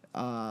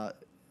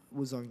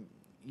 was on,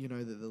 you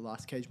know, the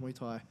last cage Muay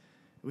Thai.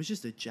 It was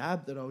just a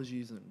jab that I was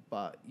using,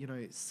 but, you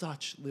know,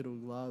 such little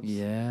gloves.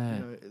 Yeah.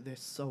 You know, they're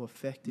so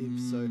effective.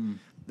 So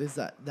there's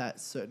that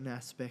certain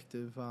aspect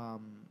of,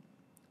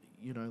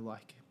 you know,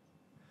 like,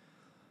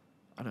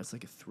 I don't know, it's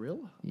like a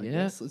thrill. I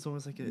guess. It's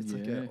almost like it's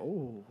like a,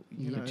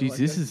 you know. Geez, like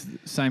this is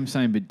same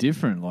but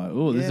different. Like,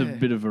 there's a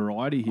bit of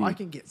variety here. I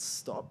can get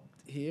stopped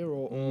here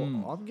or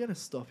I'm going to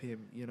stop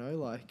him, you know,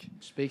 like.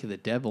 Speak of the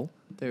devil,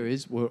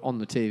 we're on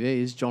the TV,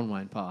 is John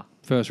Wayne Parr.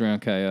 First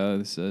round KO,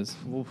 this says.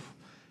 Oof.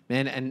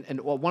 Man, and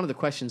one of the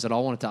questions that I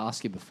wanted to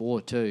ask you before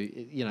too,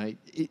 you know,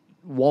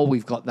 while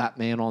we've got that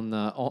man on the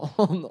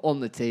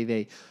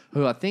TV,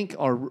 who I think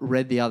I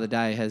read the other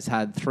day has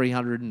had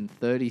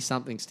 330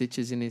 something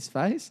stitches in his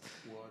face.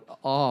 What?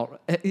 Oh,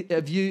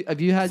 have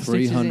you had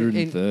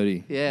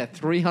 330? Yeah,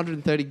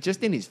 330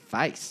 just in his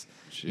face.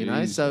 Jeez, you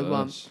know,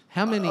 so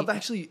how many? I've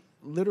actually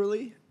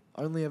literally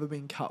only ever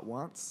been cut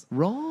once.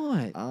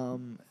 Right.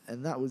 And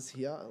that was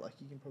here. Like,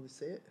 you can probably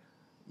see it.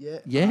 Yeah.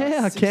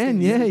 Yeah, I 16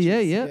 can. Yeah.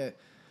 stitches,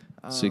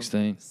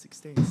 16.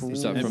 16.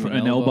 Is that from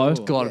an elbow? It's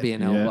got to be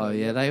an Yeah. elbow.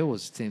 Yeah, they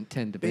always tend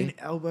to Been be.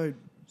 elbowed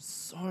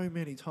so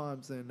many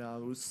times, and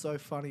it was so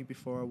funny.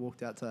 Before I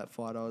walked out to that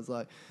fight, I was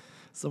like,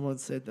 someone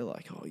said, they're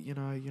like, oh, you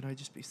know,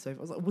 just be safe.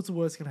 I was like, what's the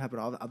worst gonna happen?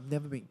 I've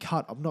never been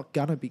cut. I'm not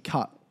gonna be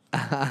cut.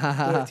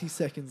 30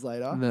 seconds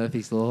later,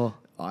 Murphy's Law.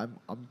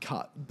 I'm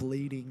cut,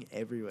 bleeding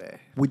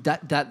everywhere. Would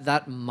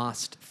that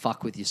must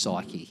fuck with your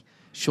psyche?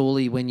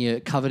 Surely, when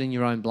you're covered in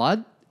your own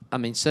blood. I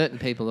mean, certain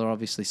people are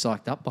obviously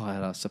psyched up by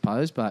it, I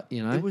suppose, but,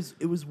 you know. It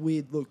was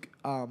weird. Look,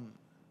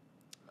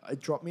 it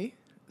dropped me.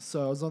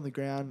 So I was on the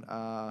ground,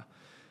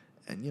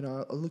 and, you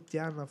know, I looked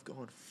down and I've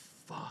gone,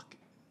 fuck.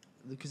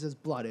 Because there's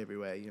blood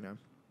everywhere, you know.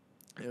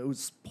 It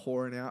was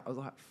pouring out. I was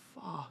like,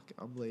 fuck,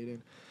 I'm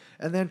bleeding.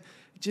 And then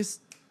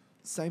just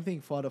same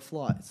thing, fight or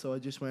flight. So I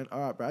just went,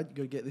 all right, Brad, you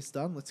got to get this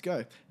done. Let's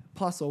go.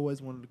 Plus, I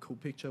always wanted a cool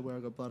picture where I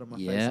got blood on my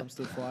face. I'm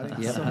still fighting.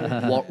 Yeah.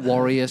 So,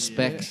 Warrior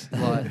specs.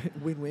 Like,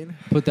 win-win.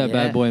 Put that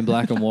bad boy in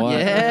black and white.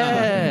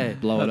 Yeah.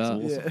 Blow it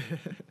up.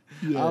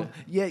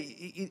 Yeah.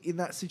 In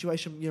that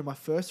situation, you know, my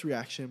first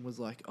reaction was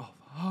like,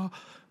 oh,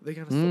 they're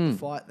going to stop the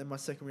fight. Then my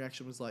second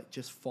reaction was like,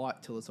 just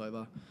fight till it's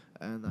over.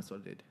 And that's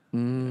what I did.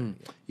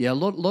 Yeah, a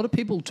lot of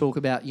people talk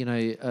about, you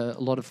know, a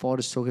lot of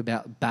fighters talk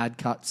about bad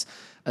cuts,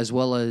 as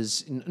well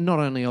as not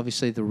only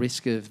obviously the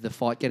risk of the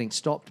fight getting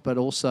stopped, but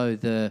also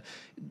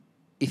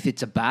if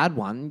it's a bad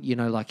one, you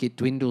know, like it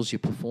dwindles your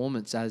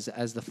performance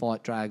as the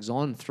fight drags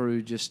on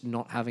through just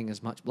not having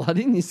as much blood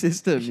in your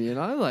system, you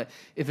know? Like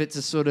if it's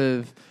a sort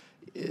of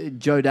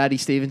Joe Daddy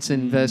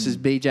Stevenson versus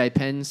BJ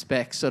Penn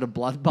spec sort of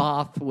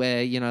bloodbath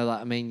where, you know,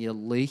 like, I mean, you're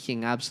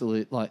leaking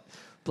absolute, like,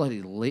 bloody,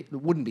 it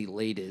wouldn't be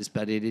liters,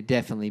 but it'd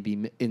definitely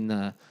be in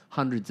the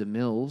hundreds of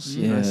mils,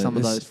 you know, some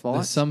of those fights.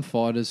 There's some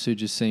fighters who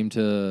just seem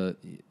to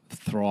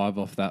thrive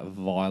off that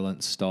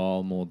violent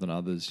style more than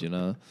others, you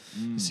know.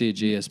 You see a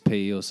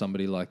GSP or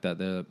somebody like that,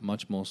 they're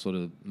much more sort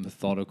of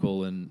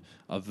methodical and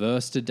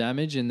averse to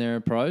damage in their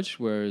approach,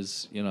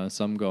 whereas, you know,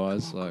 some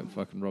guys like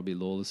fucking Robbie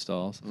Lawler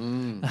styles.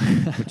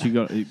 What you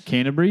got,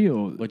 Canterbury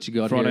or What you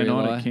got Friday here,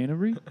 night Eli? at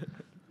Canterbury?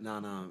 No,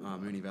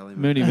 Mooney Valley.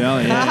 Mooney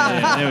Valley,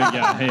 yeah, there we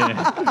go.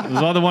 Yeah. It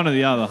was either one or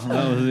the other.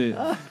 That was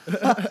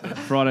it.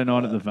 Friday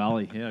night at the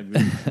Valley. Yeah,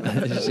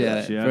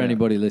 good. For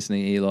anybody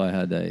listening, Eli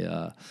had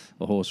a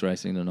horse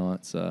racing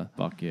tonight, so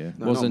fuck yeah.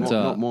 No, wasn't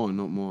not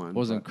mine.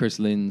 Wasn't Chris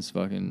Lynn's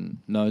fucking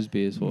nose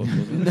beers horse,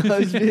 was it?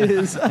 Nose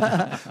beers.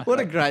 What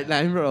a great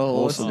name for a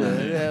horse.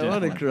 Awesome. Yeah,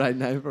 what a great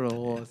name for a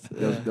horse.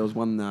 There was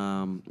one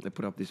they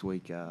put up this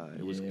week.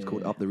 It's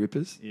called Up the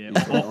Rippers. Yeah,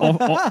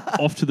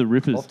 off to the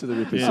Rippers. Off to the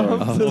Rippers. Yeah.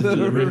 Sorry. Off to the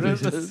Rippers.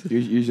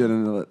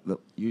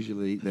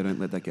 Usually they don't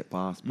let that get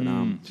past, but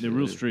They're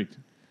real strict.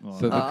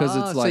 But because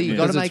it's so like you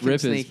because gotta it's make it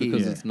rippers, sneaky.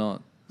 because Yeah. it's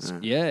not.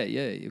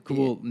 Yeah.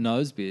 Cool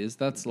nose beers.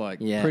 That's like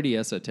pretty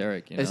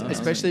esoteric, you know.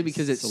 Especially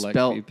because it's Select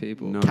spelt few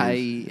people. No.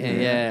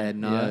 K.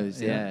 Nose.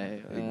 Yeah.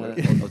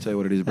 I'll tell you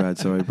what it is, Brad.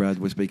 Sorry, Brad,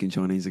 we're speaking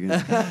Chinese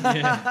again.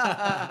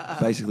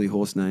 Basically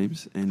horse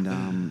names, and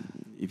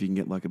if you can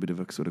get like a bit of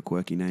a sort of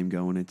quirky name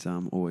going, it's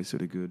always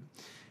sort of good.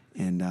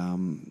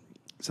 And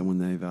someone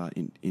they've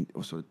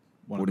or sort of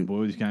One of the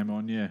boys came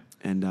on, yeah.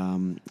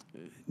 and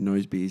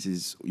nose beers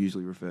is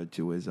usually referred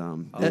to as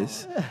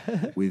this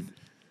with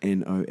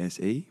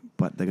NOSE,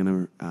 but they're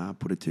going to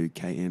put it to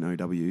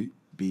KNOW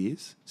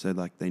beers. So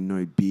like they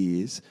know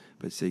beers,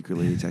 but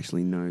secretly it's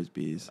actually knows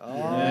beers. Play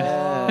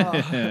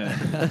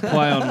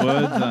on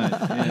words, mate.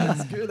 Yeah.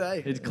 It's good,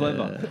 eh? It's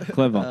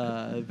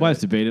clever. Ways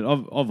to beat it.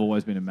 I've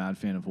always been a mad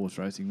fan of horse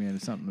racing, man.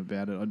 There's something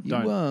about it. I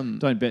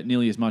don't bet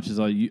nearly as much as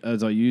I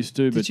used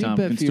to, but Did you bet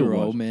can for still your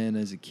watch. old man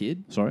as a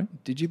kid? Sorry?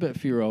 Did you bet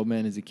for your old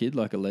man as a kid,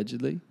 like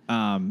allegedly?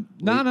 No.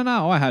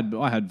 I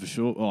had for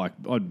sure. Like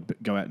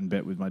I'd go out and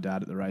bet with my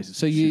dad at the races.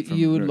 So and shit from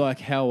you would very- like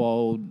how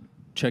old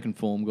checking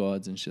form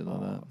guides and shit like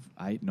that?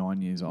 8,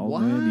 9 years old. Wow,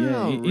 Man.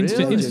 Yeah, really?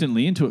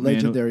 instantly into it, man.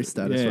 Legendary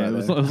status Yeah, right it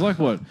was, there. it was like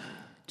what,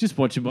 just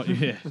watching what.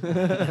 Yeah,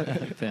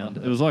 Found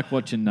it was like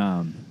watching.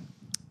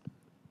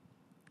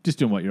 Just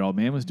doing what your old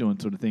man was doing,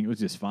 sort of thing. It was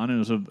just fun,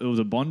 and it was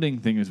a bonding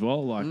thing as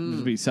well. Like it was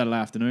a big Saturday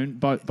afternoon.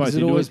 Both Has it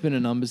into always it. been a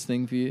numbers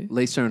thing for you?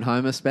 Lisa and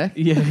Homer spec.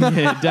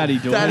 Yeah, daddy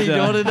daughter. Daddy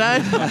daughter day.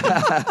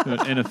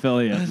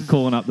 NFL, yeah,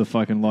 calling up the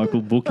fucking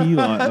local bookie,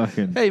 like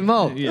fucking. Hey,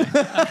 Mo. Yeah.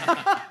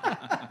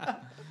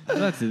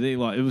 That's the thing.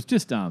 Like it was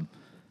just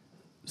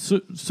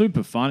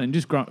super fun, and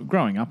just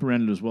growing up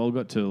around it as well.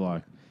 Got to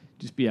like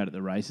just be out at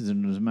the races,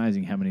 and it was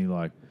amazing how many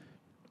like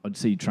I'd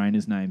see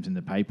trainers' names in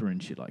the paper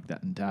and shit like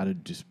that, and Dad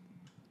would just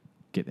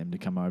get them to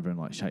come over and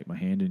like shake my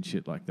hand and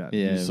shit like that.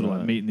 Yeah, and just sort of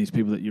like meeting these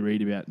people that you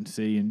read about and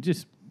see, and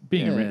just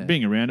being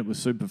around it was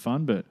super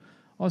fun. But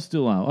I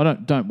still I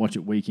don't watch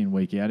it week in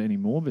week out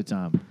anymore. But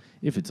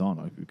if it's on,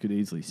 I could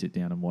easily sit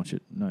down and watch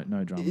it.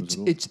 No dramas at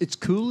all. It's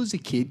cool as a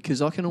kid because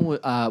I can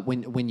always,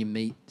 when you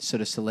meet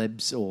sort of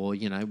celebs or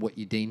what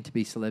you deem to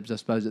be celebs, I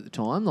suppose at the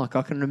time. Like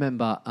I can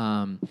remember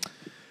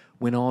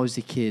when I was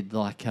a kid,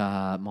 like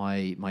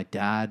my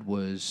dad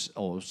was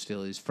or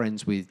still is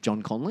friends with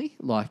John Conley,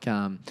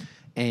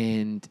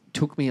 and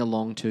took me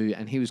along to,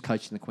 and he was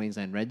coaching the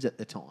Queensland Reds at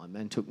the time,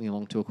 and took me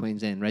along to a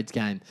Queensland Reds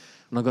game,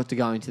 and I got to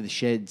go into the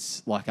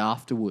sheds like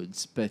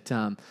afterwards. But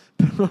I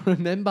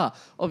remember,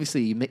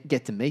 obviously you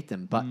get to meet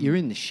them, but you're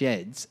in the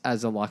sheds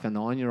as a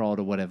 9-year-old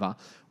or whatever,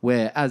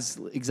 where as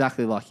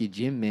exactly like your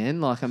gym, man.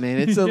 Like I mean,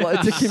 it's a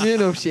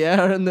communal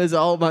shower, and there's a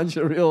whole bunch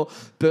of real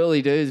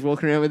burly dudes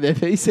walking around with their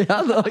piece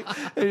out. Like,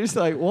 and you're just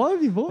like, why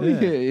have you brought me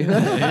here? You know?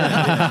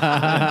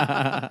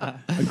 I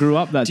grew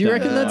up that. Do you day.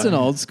 reckon that's an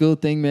old school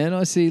thing, man?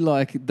 I see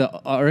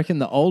I reckon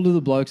the older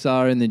the blokes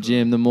are in the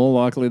gym, the more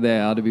likely they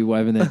are to be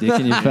waving their dick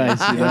in your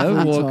face,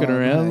 Every walking time,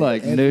 around mate,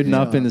 like every nuding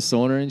up in time. the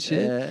sauna and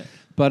shit. Yeah.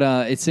 But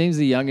it seems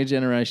the younger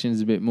generation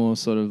is a bit more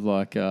sort of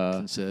like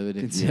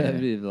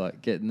Conservative.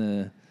 like getting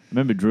the. I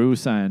remember Drew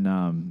was saying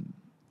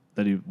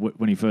that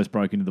when he first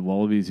broke into the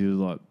Wallabies, he was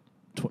like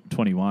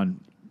 21,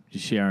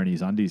 just sharing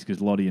his undies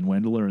because Lottie and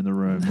Wendell are in the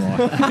room,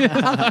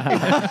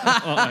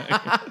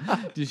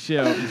 just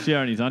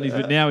sharing his undies.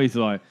 But now he's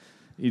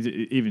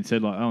even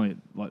said only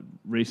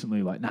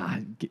recently nah,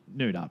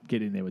 nude up,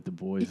 get in there with the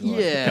boys.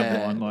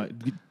 Yeah. Come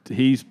on,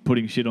 he's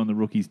putting shit on the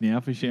rookies now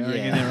for sharing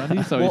in their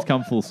undies, so he's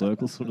come full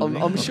circle sort of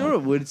thing. I'm sure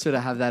it would sort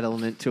of have that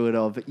element to it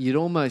of you'd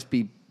almost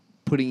be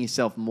putting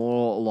yourself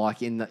more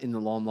in the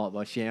limelight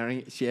by sharing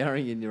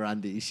in your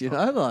undies,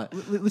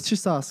 Let's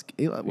just ask,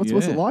 what's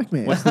it like,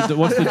 man? What's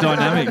the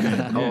dynamic,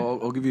 man? Yeah.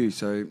 I'll give you,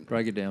 so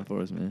Break it down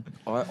for us, man.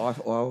 I've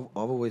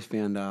always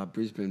found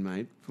Brisbane,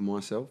 mate, for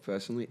myself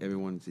personally,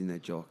 everyone's in their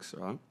jocks,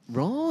 right?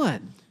 Right.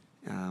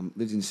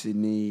 Lived in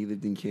Sydney,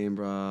 lived in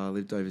Canberra,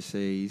 lived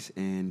overseas,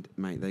 and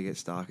mate, they get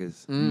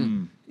starkers.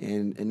 And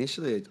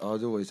initially, I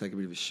would always take a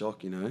bit of a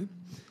shock,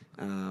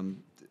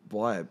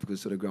 by it, because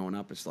sort of growing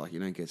up, it's like you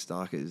don't get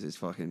starkers. It's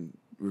fucking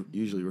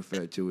usually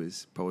referred to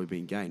as probably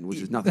being gained, which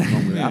is nothing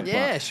wrong with that.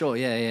 Yeah, but, sure,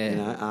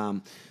 yeah.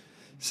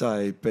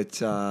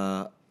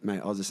 Mate,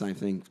 I was the same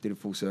thing. Did a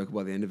full circle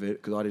by the end of it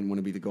because I didn't want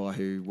to be the guy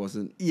who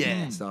wasn't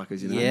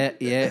starkers,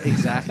 Yeah,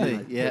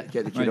 exactly. Yeah.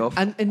 Get the kid off.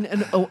 And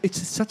it's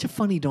such a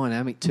funny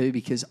dynamic too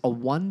because I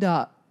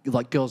wonder,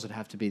 girls would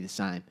have to be the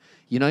same.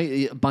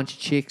 A bunch of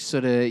chicks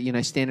sort of,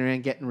 standing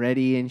around getting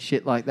ready and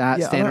shit like that,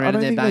 Yeah, standing around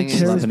in their I don't think they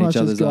care bangers. as much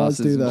as other's guys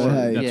do, asses though. and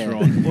Hey, That's Yeah.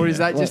 right. Or is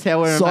that just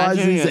how we're size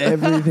imagining is it?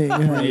 everything.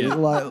 Hey,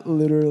 Yeah.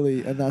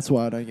 Literally, and that's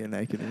why I don't get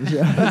naked in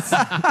shows.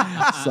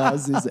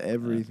 Size is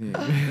everything.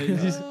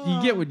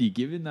 You get what you're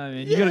given, though,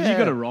 man. You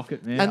got to rock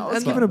it, man. And- I was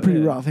and given a pretty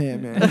rough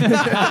hand, man.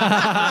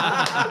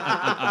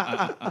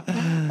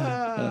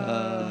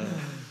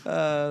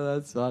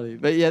 That's funny.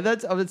 But yeah,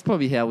 that's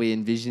probably how we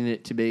envision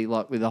it to be,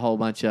 with a whole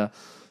bunch of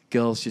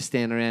girls just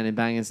standing around in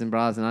bangers and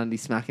bras and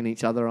undies smacking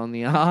each other on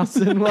the arse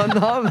and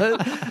whatnot.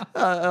 But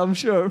I'm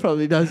sure it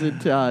probably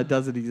doesn't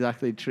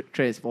exactly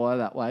transpire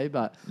that way.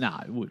 But No,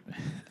 it would.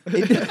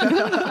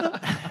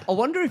 I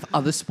wonder if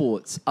other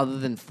sports other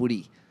than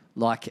footy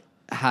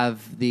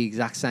have the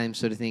exact same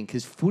sort of thing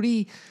because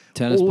footy.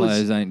 Tennis always-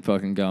 players ain't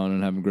fucking going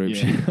and having group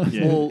shit.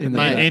 Yeah. Well, Mate,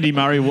 mate, Andy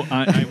Murray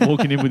ain't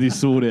walking in with his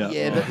sword out.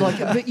 Yeah,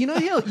 but you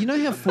know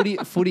how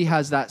footy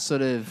has that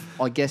sort of,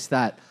 I guess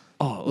that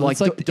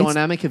it's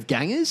dynamic of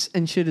gangers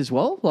and shit as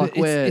well. But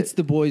Where it's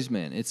the boys,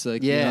 man. It's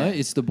like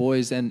it's the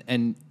boys,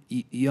 and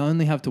you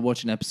only have to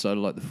watch an episode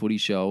of the Footy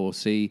Show or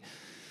see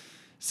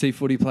see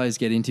footy players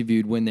get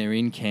interviewed when they're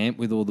in camp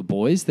with all the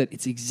boys, that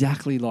it's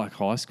exactly like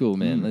high school,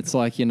 man. It's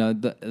like, you know,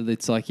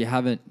 it's like you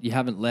haven't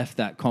left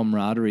that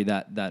camaraderie,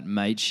 that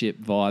mateship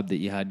vibe that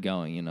you had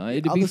going, you know.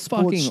 It'd be Other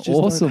sports fucking just don't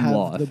awesome have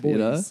life, the you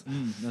know. boys.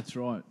 That's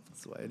right.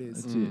 That's the way it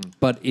is. That's it.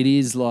 But it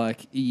is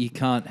like you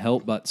can't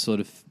help but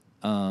sort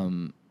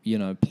of, you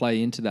know,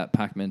 play into that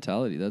pack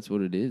mentality. That's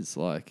what it is.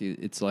 Like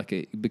it's like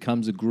it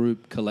becomes a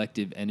group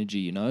collective energy,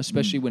 you know,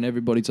 especially when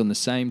everybody's on the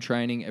same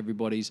training,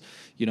 everybody's,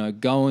 you know,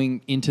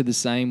 going into the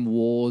same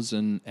wars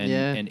and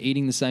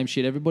eating the same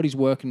shit. Everybody's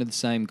working to the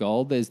same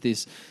goal. There's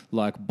this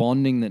like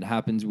bonding that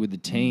happens with the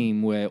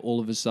team where all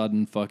of a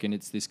sudden fucking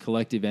it's this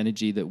collective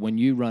energy that when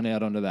you run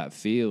out onto that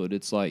field,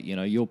 it's like, you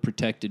know, you're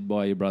protected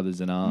by your brothers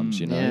in arms,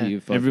 you know. Yeah.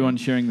 You fucking- Everyone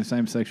sharing the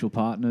same sexual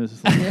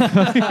partners.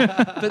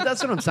 But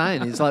that's what I'm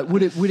saying. Is like,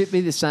 would it be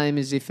the same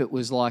as if it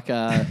was like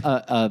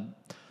a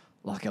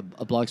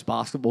bloke's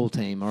basketball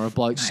team or a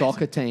bloke's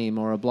soccer team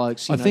or a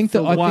bloke's? I think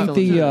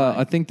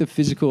the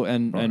physical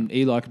and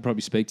Eli could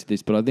probably speak to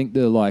this, but I think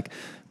the like,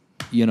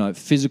 you know,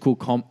 physical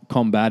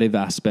combative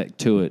aspect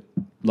to it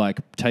like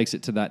takes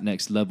it to that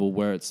next level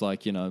where it's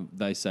like, you know,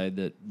 they say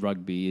that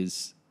rugby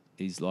is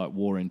like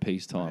war in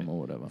peacetime or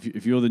whatever.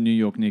 If you're the New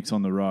York Knicks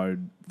on the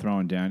road,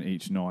 throwing down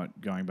each night,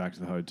 going back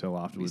to the hotel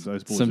afterwards,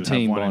 those boys Some would have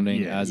team one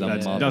bonding yeah, as a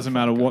it doesn't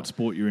matter what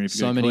sport you're in. If you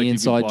So go many collective,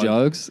 inside you play-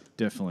 jokes.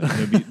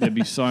 Definitely, there'd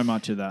be so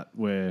much of that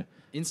where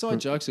Inside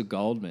jokes are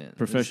gold, man.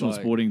 professional It's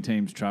like- sporting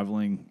teams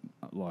traveling,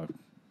 like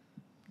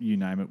you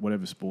name it,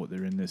 whatever sport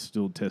they're in, there's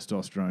still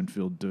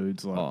testosterone-filled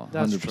dudes. Like Oh,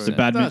 That's 100%. true. the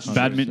That's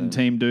badminton 100%.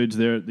 team dudes,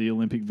 they're at the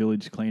Olympic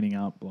Village cleaning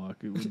up. Like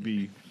it would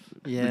be.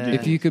 Yeah.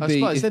 If you could I be,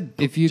 suppose they're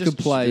if you just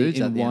could play dudes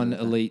at in the end one of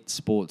the day. elite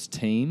sports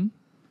team,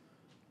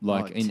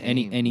 like Oh, in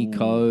team. any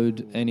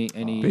code, any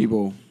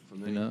B-ball.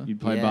 you know, You'd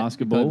play Yeah.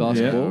 basketball. You'd play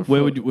basketball. Yeah.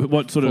 Where would you,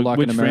 what sort for of like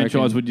which an American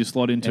franchise would you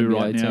slot into NBA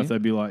right now team? if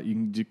they'd be like you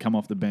can come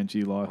off the bench,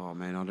 Eli? Oh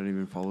man, I don't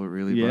even follow it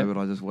really, Yeah. bro.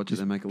 But I just watch it.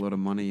 They make a lot of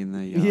money in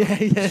the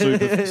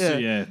Super, yeah.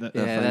 yeah. they're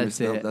Yeah, famous.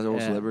 that's it. They're all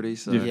Yeah.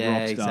 celebrities. So. Yeah. Yeah,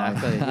 rock star.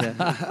 exactly.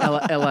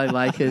 Yeah. LA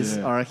Lakers,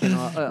 Yeah. I reckon.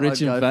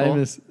 rich I'd and go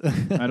famous.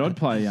 Mate, I'd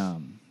play.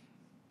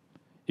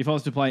 If I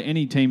was to play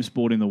any team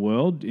sport in the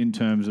world in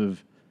terms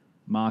of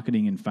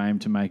marketing and fame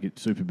to make it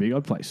super big,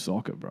 I'd play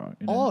soccer, bro.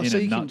 In Oh, a so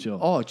you nutshell.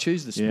 can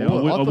choose the sport. Yeah, I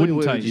thought wouldn't you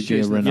would take- just you'd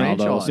be choose a the Ronaldo or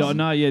franchise. something.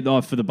 No,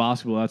 yeah, for the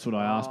basketball, that's what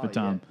I asked. But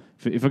yeah.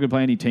 if I could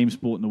play any team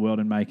sport in the world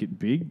and make it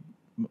big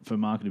for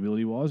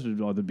marketability wise, it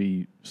would either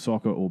be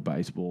soccer or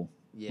baseball.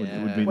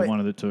 Yeah. Would be Wait, one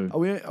of the two.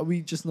 Are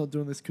we just not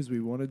doing this because we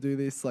want to do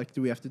this? Like,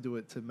 do we have to do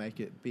it to make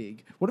it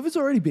big? What if it's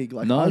already big?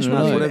 Like, No, I just no,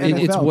 wanna no. put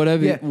It's NFL.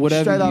 whatever- Yeah,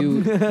 whatever straight up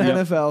you-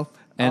 NFL.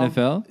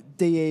 NFL?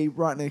 DE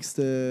right next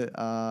to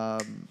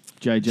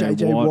JJ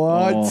JJ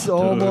Watt.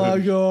 Oh dude. my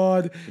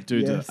god, The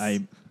dude's Yes. a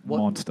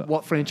monster.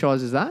 What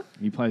franchise is that?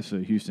 He plays for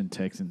Houston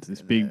Texans.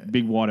 This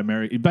big white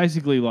American.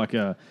 Basically like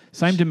a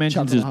same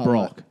dimensions Chuck as and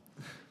Brock.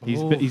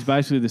 He's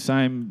basically the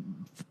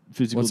same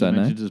physical What's that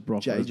dimensions name? as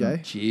Brock. JJ.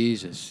 Lesnar.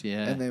 Jesus,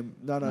 yeah. And then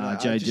no, Nah,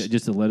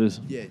 just the letters.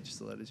 yeah, just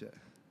the letters, yeah.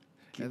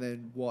 And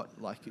then what?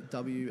 Like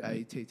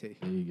WATT.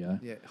 There you go.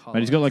 Yeah, Mate,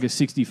 he's got like a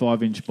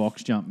 65-inch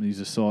box jump, and he's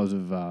the size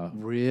of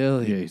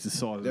Really? yeah, he's the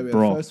size There of we go.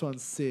 Brock. First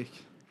one's sick.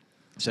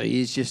 So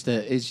he's just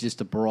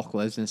a Brock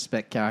Lesnar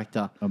spec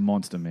character. A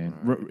monster, man.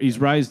 He's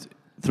raised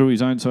through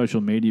his own social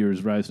media.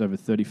 Has raised over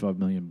 $35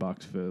 million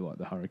for like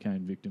the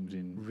hurricane victims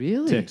in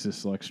Really?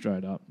 Texas, like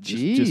straight up.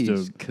 Jeez,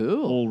 just a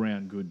cool.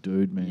 all-round good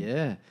dude, man.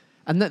 Yeah.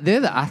 And they're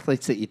the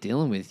athletes that you're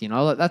dealing with, you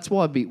know. Like that's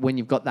why when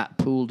you've got that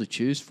pool to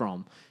choose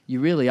from, you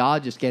really are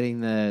just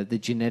getting the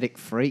genetic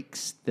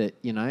freaks that,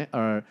 you know,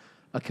 are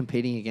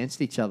competing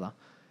against each other.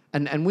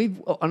 And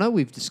I know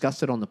we've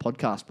discussed it on the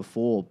podcast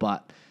before,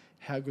 but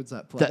How good's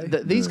that play?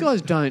 these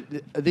guys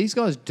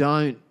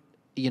don't,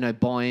 you know,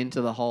 buy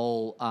into the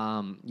whole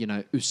you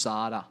know,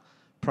 USADA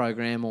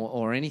program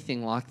or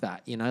anything like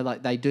that. You know,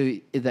 like they do.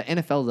 The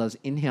NFL does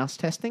in-house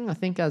testing, I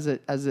think, as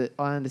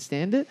I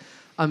understand it.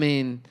 I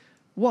mean,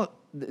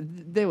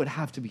 there would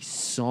have to be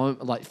so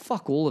like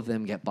fuck all of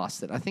them get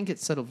busted. I think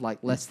it's sort of like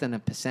less than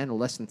 1% or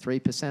less than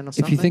 3% or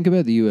something. If you think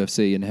about the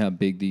UFC and how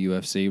big the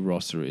UFC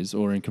roster is,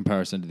 or in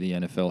comparison to the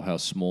NFL, how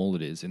small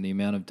it is, and the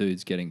amount of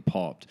dudes getting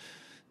popped,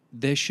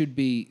 there should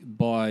be,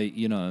 by,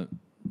 you know,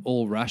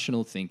 all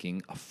rational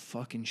thinking, a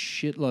fucking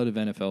shitload of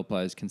NFL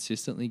players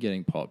consistently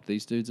getting popped.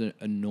 These dudes are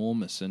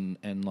enormous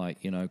and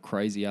like, you know,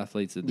 crazy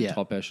athletes at the Yeah.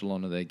 top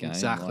echelon of their game.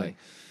 Exactly. Like,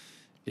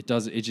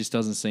 it just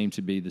doesn't seem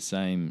to be the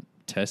same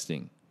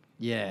testing.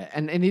 Yeah,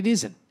 and it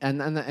isn't,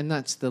 and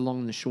that's the long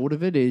and the short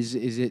of it. Is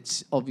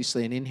it's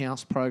obviously an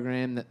in-house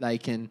program that they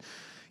can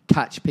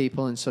catch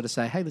people and sort of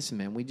say, hey, listen,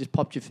 man, we just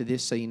popped you for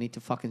this, so you need to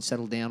fucking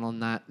settle down on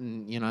that,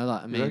 and you know,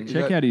 like, I mean,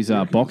 Check out his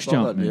box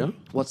jump, man.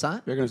 what's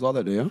that? You reckon it's like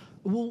that, do you?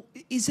 Well,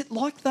 is it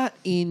like that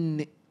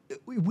in?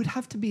 It would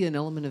have to be an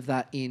element of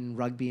that in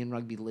rugby and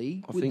rugby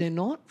league, I would think there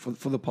not?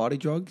 For the party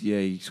drugs, yeah,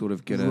 you sort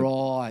of get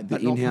Right, the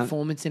but not in-house-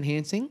 performance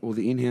enhancing. Well,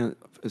 the in-house,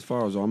 as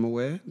far as I'm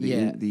aware, the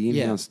Yeah.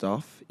 in-house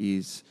stuff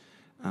is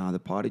the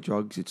party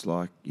drugs. It's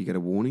like you get a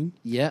warning,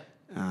 Yeah,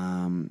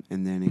 and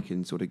then it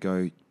can sort of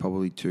go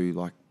probably to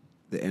like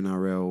the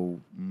NRL,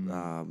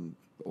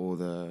 or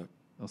the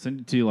I'll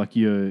send it to you like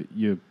your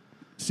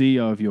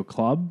CEO of your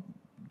club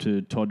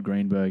to Todd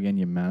Greenberg and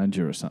your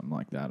manager or something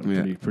like that.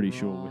 I'm pretty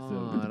sure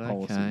with the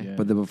policy. okay. Yeah.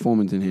 but the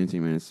performance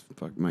enhancing, man, it's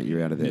fuck, mate,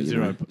 you're out of there. Yeah, you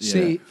zero. know?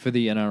 See, for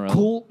the NRL.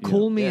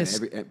 call me a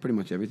Pretty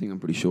much everything. I'm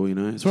pretty sure, you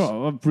know. That's right.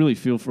 I really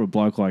feel for a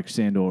bloke like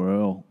Sandor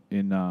Earl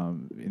in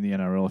the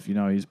NRL. If you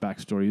know his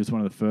backstory, he was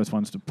one of the first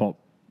ones to pop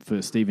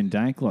for Stephen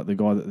Dank, like the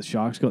guy that the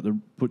Sharks got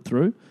put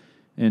through,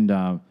 and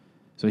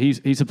so he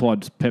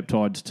supplied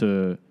peptides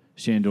to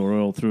Sandor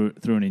Earl through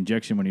an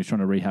injection when he was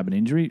trying to rehab an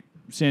injury.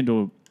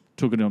 Sandor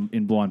took it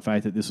in blind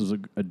faith that this was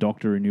a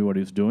doctor who knew what he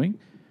was doing.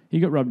 He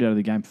got rubbed out of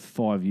the game for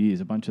 5 years.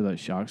 A bunch of those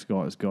Sharks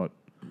guys got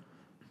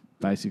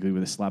basically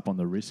with a slap on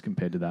the wrist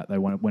compared to that. They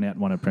went out and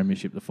won a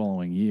premiership the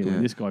following year. Yeah.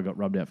 Well, this guy got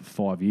rubbed out for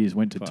 5 years,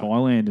 went to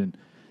Thailand and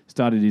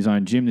started his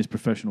own gym, this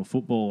professional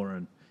footballer,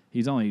 and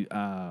he's only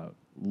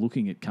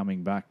looking at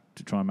coming back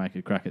to try and make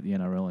a crack at the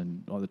NRL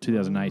in either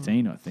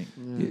 2018, I think.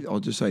 Yeah, I'll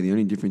just say the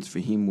only difference for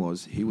him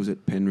was he was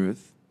at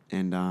Penrith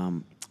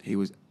and he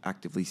was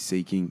actively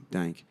seeking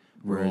Dank,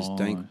 whereas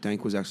Right.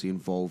 Dank was actually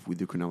involved with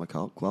the Cronulla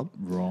Club.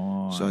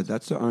 Right. So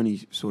that's the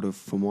only sort of,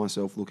 for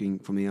myself, looking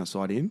from the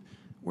outside in,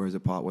 whereas a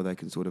part where they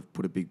can sort of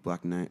put a big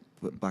black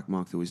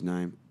mark through his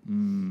name.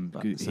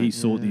 But he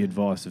sought the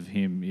advice of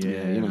him.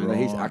 Yeah, you know, right.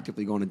 he's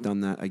actively gone and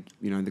done that.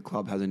 You know, the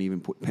club hasn't even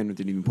Penrith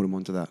didn't even put him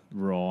onto that.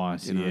 Right,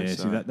 You know, yeah.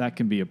 so- See, that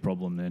can be a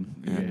problem then.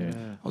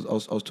 Yeah. I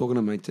was talking to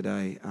a mate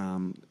today,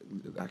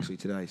 actually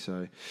today.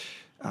 So,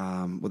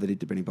 what they did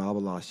to Benny Barber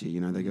last year, you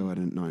know, they go out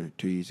and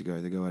 2 years ago,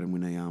 they go out and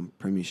win a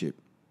premiership.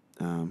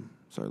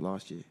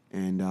 Last year,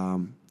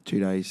 and 2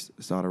 days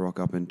started to rock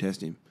up and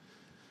test him,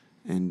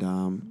 and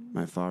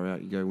mate, far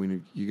out.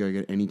 You go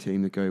get any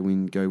team that go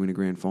win a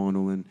grand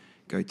final and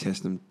go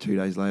test them 2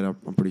 days later.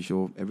 I'm pretty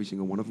sure every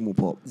single one of them will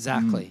pop.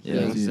 Exactly. Yeah.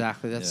 Yeah,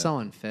 exactly. That's so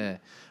unfair.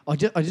 I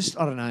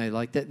don't know.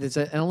 Like there's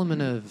an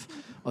element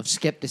of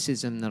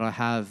skepticism that I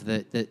have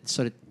that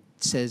sort of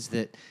says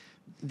that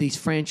these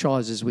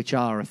franchises, which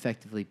are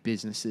effectively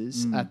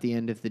businesses at the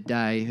end of the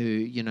day, who,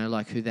 you know,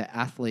 like who their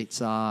athletes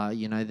are,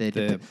 you know,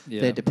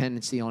 their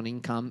dependency on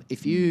income.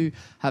 If you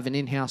have an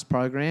in-house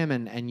program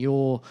and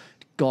your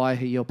guy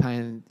who you're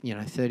paying, you know,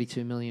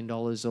 $32 million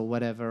or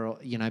whatever, or,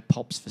 you know,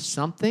 pops for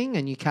something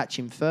and you catch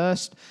him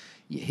first,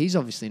 he's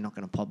obviously not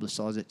going to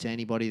publicise it to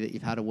anybody that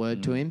you've had a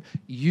word to him.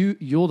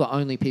 You're the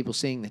only people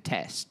seeing the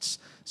tests.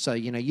 So,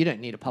 you know, you don't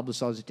need to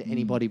publicise it to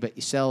anybody but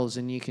yourselves,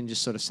 and you can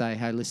just sort of say,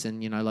 hey,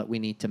 listen, you know, like we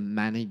need to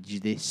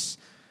manage this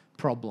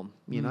problem,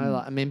 you know?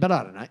 Like, I mean, but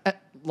I don't know.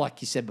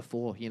 Like you said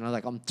before, you know,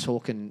 like I'm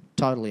talking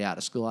totally out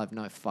of school. I have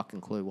no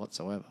fucking clue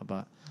whatsoever,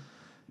 but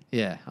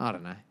yeah, I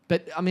don't know.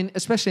 But, I mean,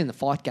 especially in the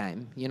fight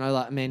game, you know,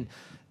 like, I mean,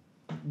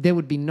 there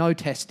would be no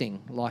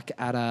testing like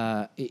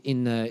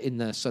in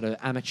the sort of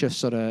amateur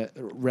sort of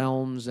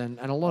realms and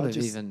a lot of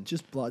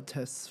just blood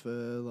tests for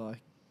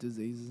like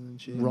diseases and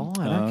shit. Right.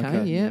 Oh, Okay.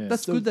 okay. Yeah. Yeah.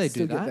 That's Still- good. They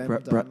still do get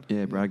that.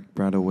 them.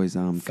 Brad always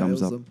comes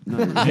Fails up. them. No,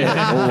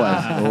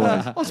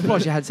 always. I'm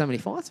surprised you had so many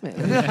fights, man.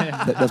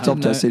 They've top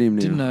tested him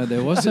now. Didn't know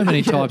there was so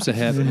many types of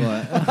heaven.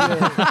 Like,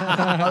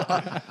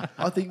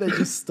 I think they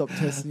just stop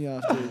testing you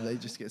after they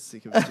just get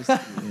sick of it.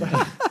 Just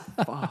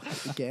fuck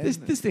again.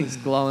 This thing's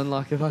glowing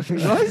like a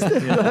fucking roaster.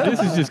 This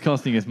is just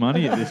costing us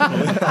money at this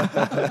point.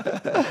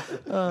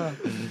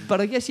 But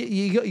I guess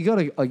you got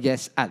to, I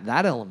guess, at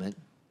that element,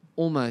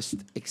 almost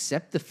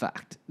accept the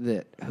fact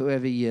that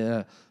whoever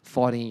you're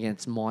fighting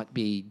against might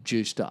be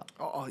juiced up.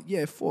 Oh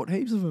yeah, fought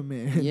heaps of them,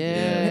 man.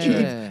 Yeah.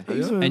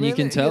 Heaps of them, and you man.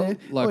 can tell, Yeah.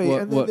 like, Oh,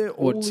 yeah, and they're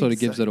all what sort of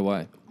gives insane. it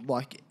away.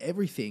 Like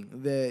everything,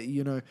 they're,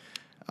 you know,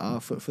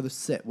 for the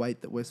set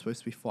weight that we're supposed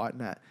to be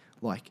fighting at,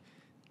 like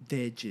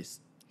they're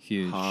just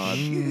Huge. Hard,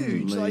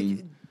 huge, like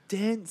lean.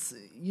 dense.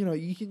 You know,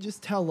 you can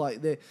just tell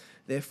like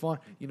they're fine.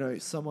 You know,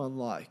 someone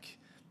like,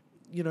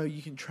 you know,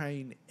 you can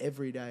train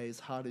every day as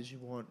hard as you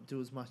want, do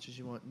as much as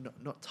you want,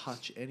 not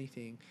touch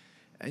anything,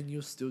 and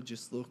you'll still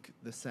just look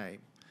the same.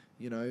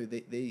 You know,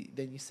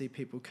 then you see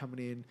people coming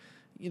in,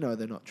 you know,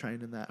 they're not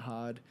training that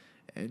hard,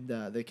 and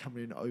they're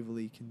coming in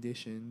overly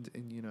conditioned,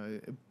 and you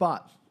know,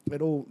 but it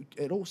all,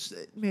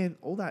 man,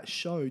 all that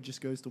show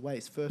just goes to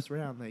waste. First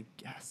round, they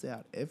gas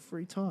out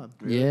every time.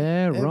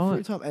 Yeah, Every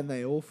right. time, and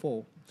they all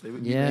fall.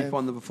 Yeah. You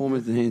find the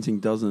performance enhancing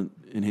doesn't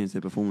enhance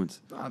their performance.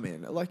 I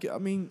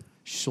mean,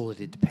 Surely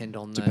it'd depend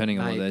on Depending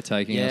on what they're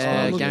taking as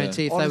Yeah, well. I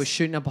guarantee if they were Honest-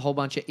 shooting up a whole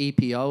bunch of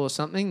EPO or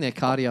something, their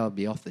cardio would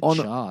be off the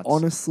charts.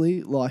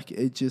 honestly, like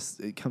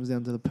it comes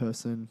down to the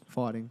person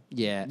fighting.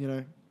 Yeah. You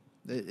know,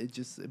 it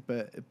just And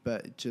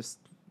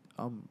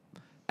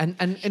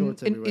Sure,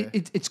 it's everywhere.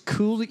 it's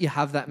cool that you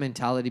have that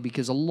mentality,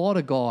 because a lot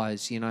of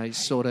guys, you know,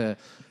 sort of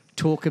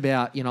talk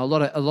about, you know, a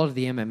lot of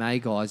the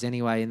MMA guys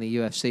anyway in the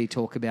UFC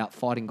talk about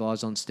fighting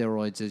guys on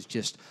steroids as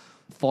just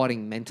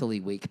fighting mentally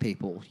weak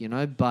people, you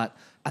know, but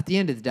at the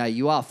end of the day,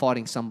 you are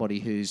fighting somebody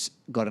who's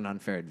got an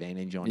unfair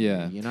advantage on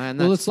Yeah. you, you know. And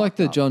Well, that's it's like fucked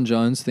the up. John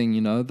Jones thing,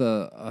 you know.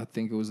 I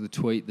think it was the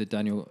tweet that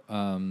Daniel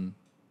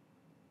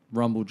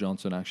Rumble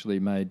Johnson actually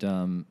made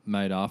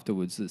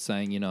afterwards, that's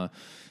saying, you know,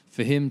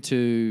 for him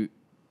to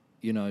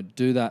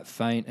do that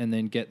feint and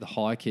then get the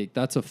high kick.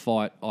 That's a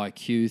fight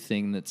IQ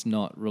thing that's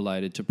not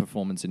related to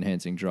performance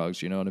enhancing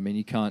drugs. You know what I mean?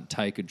 You can't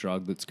take a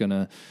drug that's going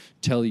to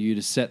tell you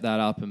to set that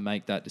up and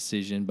make that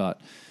decision.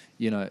 But,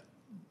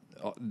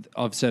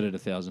 I've said it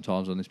 1,000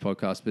 times on this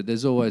podcast, but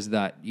there's always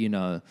that,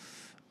 the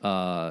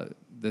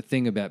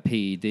thing about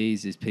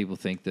PEDs is people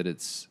think that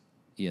it's,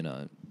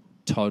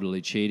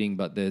 totally cheating,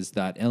 but there's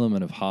that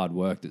element of hard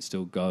work that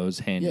still goes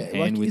hand in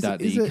hand with that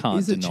you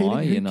can't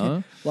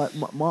deny, Like,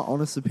 my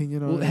honest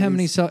opinion on it. How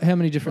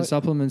many different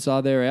supplements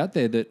are there out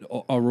there that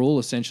are all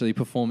essentially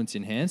performance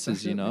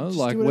enhancers,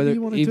 like whether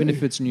even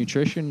if it's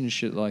nutrition and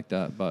shit like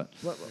that, but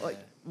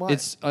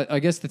it's I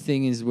guess the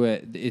thing is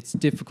where it's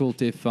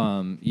difficult if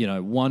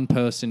one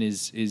person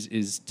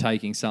is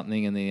taking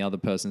something and the other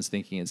person's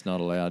thinking it's not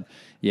allowed.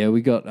 Yeah,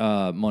 we got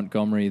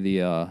Montgomery,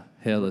 the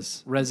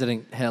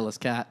resident hairless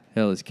cat,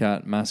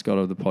 mascot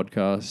of the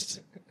podcast.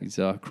 He's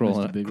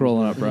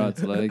crawling up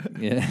Brad's leg.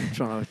 Yeah,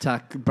 trying to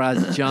attack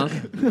Brad's junk.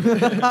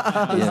 There's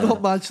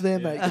not much there,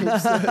 mate. It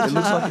looks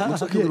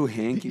like a little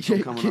hand keeps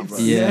on coming up, bro.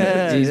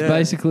 Yeah, he's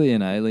basically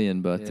an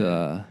alien,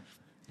 but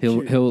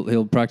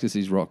he'll practice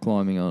his rock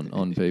climbing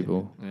on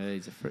people. Yeah,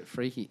 he's a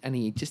freaky, and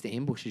he just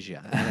ambushes you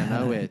out of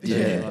nowhere.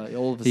 Too. Like,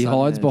 all of a he sudden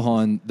hides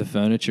behind the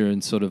furniture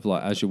and sort of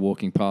like as you're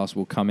walking past,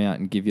 will come out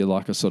and give you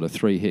like a sort of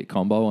 3-hit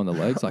combo on the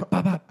legs, like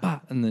ba ba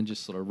ba, and then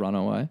just sort of run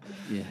away.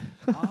 Yeah.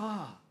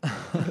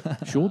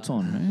 Shorts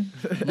on, man.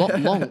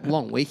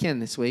 Long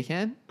weekend this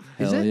weekend.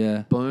 Is Hell it?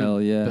 yeah. Boom.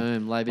 Hell yeah.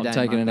 Boom. Labor Day. I'm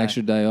taking Monday. an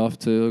extra day off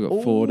too. I've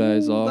got 4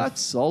 days off.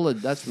 That's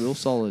solid. That's real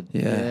solid.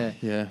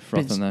 Yeah.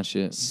 Frothing that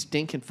shit.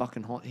 Stinking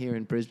fucking hot here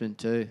in Brisbane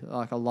too.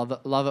 Like I love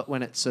it. Love it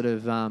when it's sort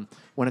of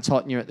when it's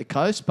hot and you're at the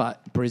coast,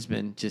 but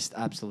Brisbane just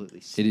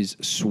absolutely. It is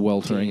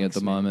sweltering at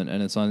the moment,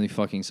 and it's only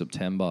fucking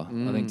September.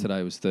 I think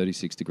today was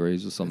 36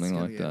 degrees or something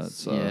like that.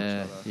 So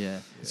yeah.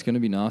 it's going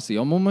to be nasty.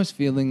 I'm almost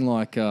feeling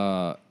like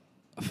I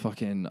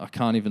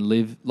can't even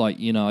live. Like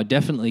I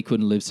definitely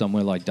couldn't live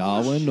somewhere like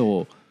Darwin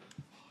or.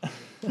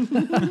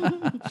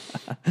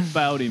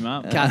 Bailed him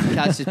up.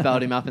 Cat's just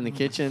bailed him up in the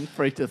kitchen,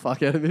 freaked the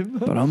fuck out of him.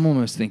 But I'm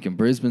almost thinking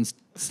Brisbane's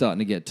starting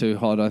to get too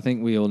hot. I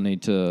think we all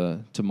need to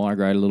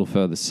migrate a little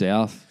further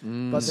south.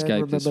 But Escape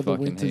then this remember, the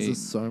fucking winters heat. are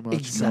so much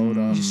Exactly.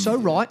 colder. You're so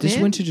right, This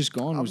man. winter just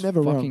gone I'm was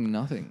never fucking wrong.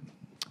 nothing.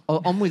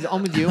 I'm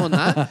with you on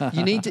that.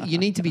 You need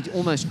to be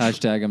almost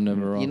Hashtag I'm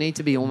never wrong. You need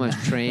to be almost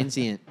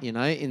transient,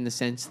 in the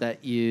sense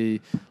that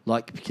you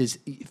like because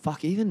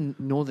even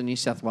northern New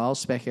South Wales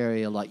spec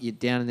area, like you're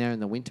down in there in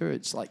the winter,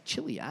 it's like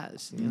chilly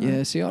as.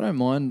 Yeah, see, I don't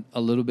mind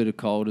a little bit of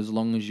cold as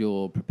long as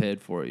you're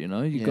prepared for it.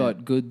 You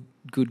got good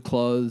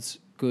clothes,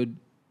 good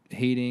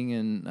heating,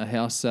 and a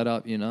house set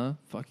up.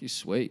 Fuck you,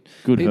 sweet.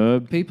 Good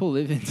herb. People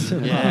live in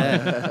some.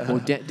 Or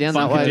down that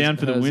Funk way. it down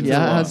for the winter.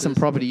 Yeah, I had some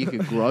property you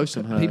could grow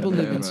some herbs. People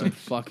live in some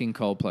fucking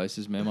cold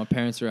places, man. My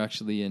parents are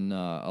actually in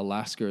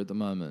Alaska at the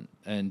moment,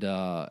 and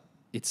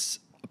it's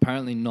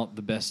apparently not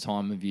the best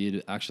time of year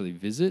to actually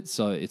visit.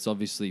 So it's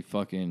obviously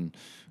fucking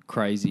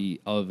crazy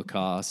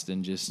overcast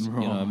and just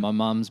my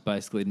mum's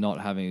basically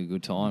not having a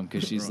good time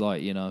because she's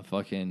like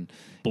fucking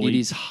Bleak. it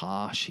is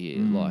harsh here.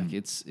 Like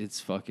it's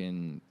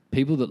fucking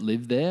people that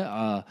live there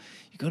are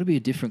you got to be a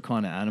different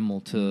kind of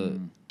animal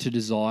to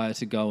desire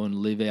to go and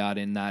live out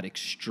in that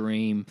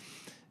extreme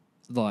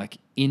like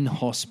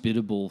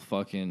inhospitable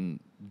fucking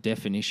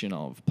definition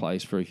of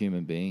place for a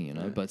human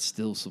being, but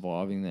still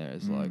surviving there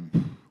is like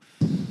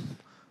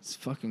it's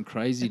fucking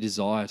crazy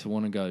desire to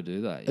want to go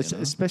do that.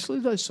 Especially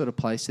those sort of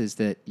places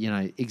that,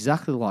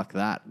 exactly like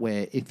that,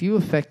 where if you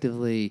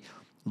effectively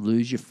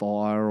lose your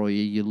fire or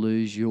you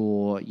lose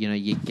your,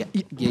 you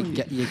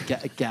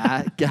get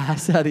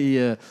gas out of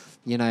your,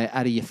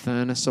 out of your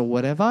furnace or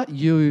whatever,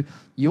 you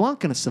aren't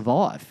going to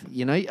survive.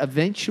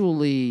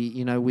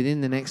 Eventually,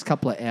 within the next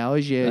couple of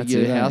hours,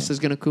 your house is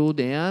going to cool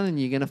down and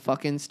you're going to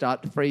fucking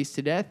start to freeze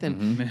to death.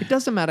 And it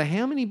doesn't matter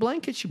how many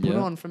blankets you put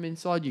on from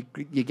inside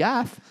your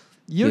gaff.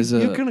 You're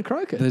going to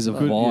croak it. There's a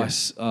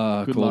vice Good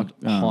called luck.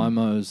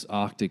 Hymo's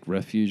Arctic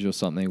Refuge or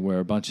something where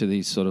a bunch of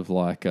these sort of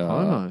like...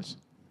 Homos.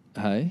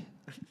 Hey?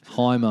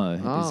 Hymo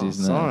is his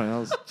name. Sorry, I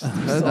was just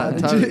heard that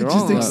totally Just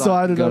wrong.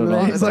 excited Got it over on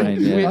there. the He's like,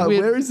 brain, yeah.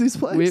 where is this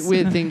place?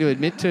 Weird thing to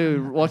admit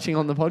to watching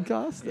on the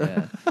podcast.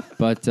 Yeah.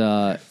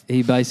 But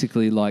he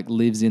basically like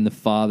lives in the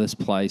farthest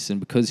place, and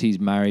because he's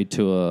married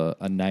to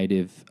a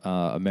Native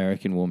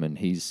American woman,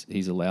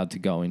 he's allowed to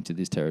go into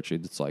this territory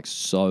that's like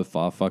so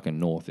far fucking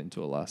north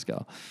into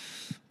Alaska.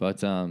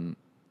 But I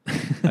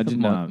didn't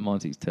know.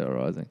 Monty's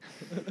terrorizing.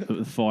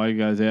 The fire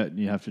goes out and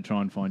you have to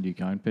try and find your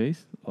cone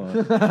piece.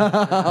 Like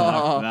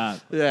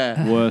that.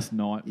 Yeah. Worst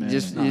nightmare.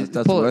 Just- No, You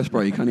that's pull it- worse,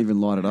 bro. You can't even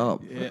light it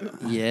up.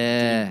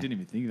 Yeah. Didn't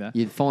even think of that.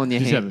 You'd find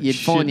your Just have a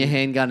shit-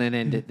 handgun and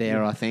end it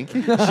there, I think.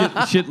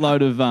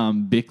 Shitload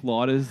of Bic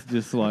lighters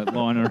just like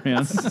lying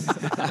around.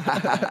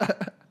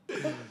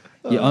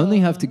 You only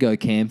have to go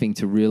camping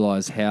to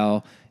realize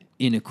how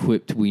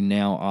inequipped we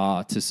now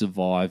are to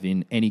survive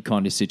in any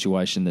kind of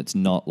situation that's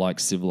not like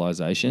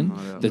civilization,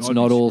 that's I'd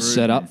not be all screwed,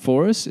 set man. up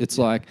for us. It's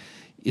like,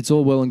 it's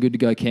all well and good to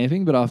go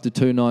camping, but after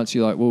 2 nights,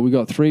 you're like, well, we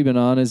got 3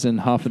 bananas and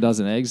half a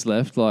dozen eggs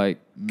left. Like,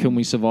 can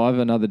we survive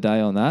another day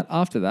on that?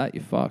 After that,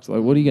 you're fucked.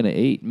 Like, what are you going to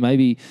eat?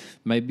 Maybe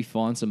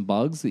find some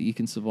bugs that you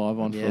can survive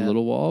on for a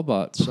little while.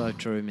 But so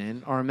true,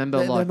 man. I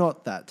remember They're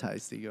not that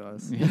tasty,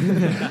 guys.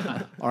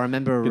 I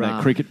remember Get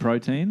that cricket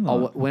protein. I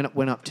Like,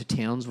 went up to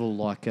Townsville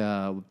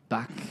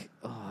back.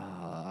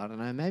 I don't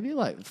know, maybe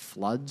like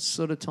floods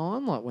sort of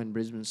time, like when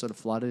Brisbane sort of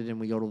flooded and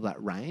we got all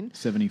that rain.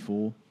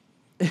 74.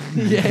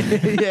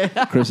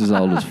 yeah. Chris is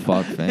old as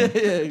fuck, man.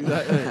 Yeah,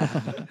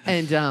 exactly.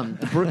 And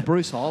the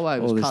Bruce Highway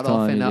was All this cut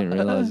off. time, And you didn't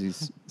realise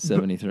he's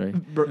 73.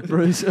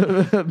 Bruce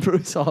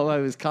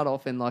Highway was cut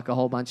off in like a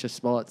whole bunch of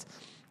spots.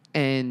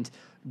 And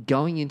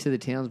going into the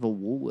Townsville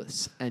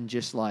Woolworths and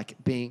just like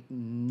being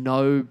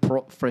no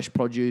fresh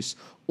produce,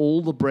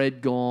 all the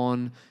bread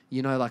gone,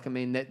 you know, like, I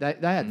mean, they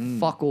had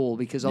fuck all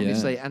because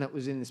obviously, and it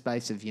was in the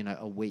space of, you know,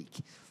 a week.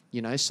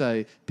 You know,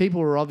 so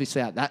people were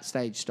obviously at that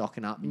stage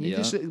stocking up. And you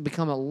just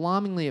become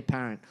alarmingly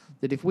apparent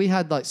that if we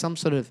had like some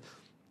sort of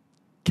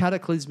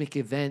cataclysmic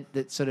event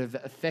that sort of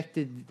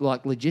affected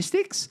like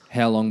logistics.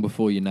 How long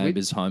before your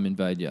neighbour's home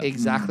invade you?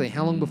 Exactly.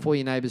 How long before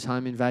your neighbour's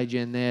home invade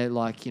you and they're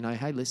like, you know,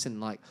 hey, listen,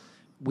 like,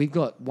 we've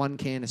got 1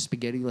 can of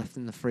spaghetti left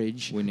in the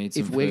fridge. We need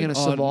some If we're food. going to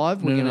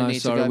survive, we're going to need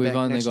to go we've back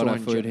only next got door our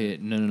and food ju- here.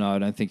 No, I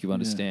don't think you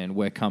understand.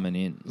 We're coming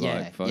in. Yeah,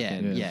 Like,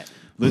 fucking, yeah.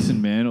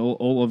 Listen, man,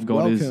 all I've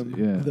got Welcome.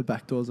 is The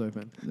back door's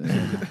open.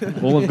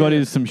 all I've got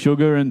is some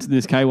sugar and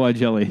this KY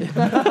jelly.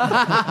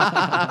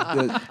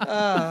 I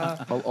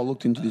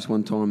looked into this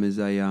one time. There's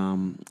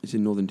it's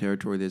in Northern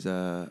Territory. There's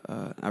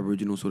a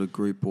Aboriginal sort of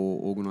group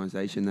or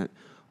organisation that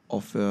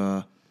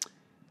offer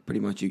pretty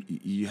much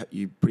you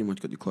pretty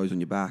much got your clothes on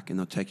your back, and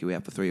they'll take you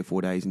out for 3 or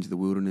 4 days into the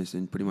wilderness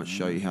and pretty much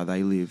show you how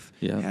they live,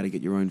 how to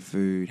get your own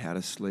food, how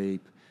to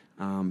sleep,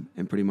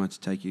 and pretty much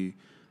take you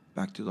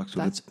back to like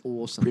That's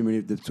awesome.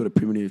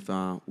 primitive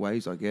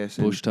ways, I guess.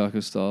 And bush tucker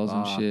styles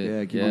and shit.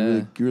 yeah, give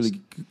you really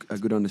a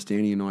good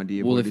understanding and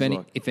idea of Well, what it is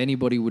like. if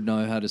anybody would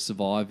know how to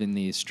survive in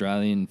the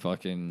Australian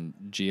fucking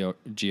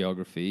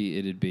geography,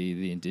 it'd be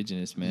the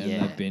Indigenous, man.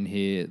 Yeah. They've been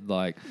here,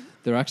 like,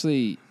 they're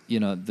actually,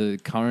 you know, the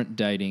current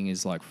dating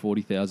is like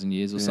 40,000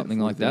 years or something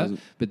like that.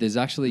 40,000. But there's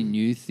actually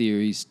new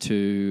theories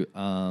to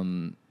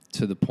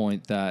the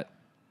point that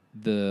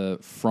the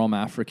from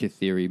Africa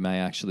theory may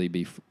actually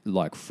be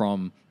like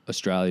from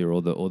Australia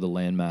or the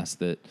landmass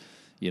that,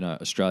 you know,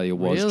 Australia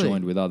was Really?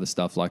 joined with other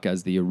stuff, like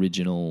as the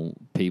original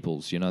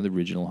peoples, you know, the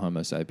original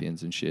Homo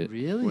sapiens and shit.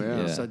 Really?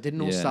 Wow. Yeah. So it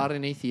didn't all start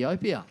in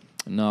Ethiopia?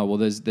 No, well,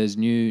 there's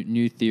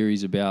new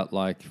theories about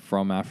like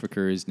from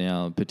Africa is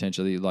now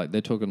potentially like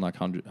they're talking like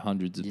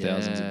hundreds of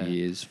thousands of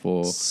years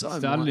for So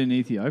Started in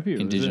Ethiopia.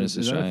 Indigenous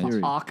is that a Australians.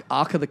 theory?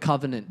 Ark of the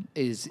Covenant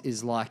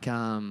is like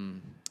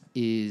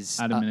is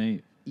Adam and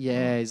Eve.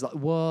 Yeah, he's like,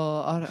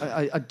 well,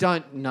 I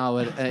don't know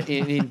it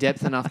in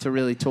depth enough to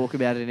really talk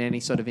about it with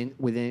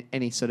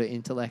any sort of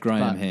intellect.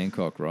 Graham but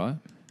Hancock, right?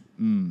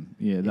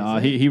 Yeah,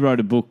 he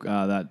wrote a book,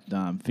 that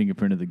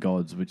Fingerprint of the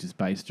Gods, which is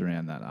based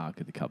around that Ark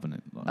of the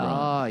Covenant. Like,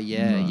 Oh,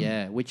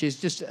 yeah, which is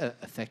just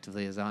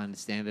effectively, as I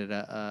understand it,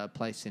 a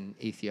place in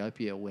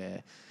Ethiopia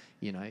where,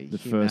 you know, The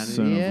first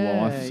son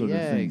of life sort of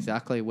yeah, thing.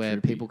 exactly, where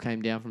Trippy. people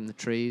came down from the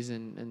trees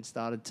and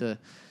started to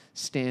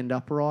stand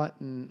upright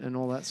and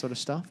all that sort of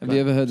stuff. Have you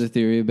ever heard the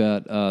theory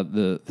about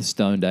the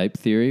stoned ape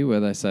theory,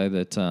 where they say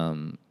that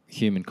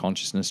human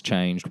consciousness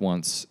changed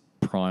once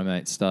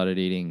primates started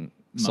eating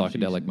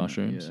psychedelic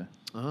mushrooms? Yeah.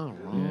 Oh,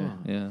 right.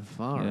 Yeah.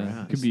 Far Yeah.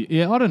 out. Could be.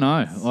 Yeah, I don't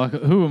know. Like,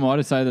 who am I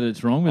to say that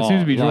it's wrong? But it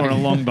seems to be like- drawing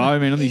a long bow,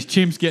 man. On these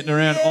chimps getting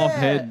around off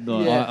head.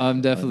 Like,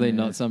 I'm definitely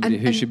not somebody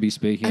who should be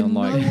speaking on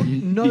like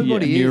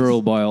nobody is.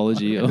 neural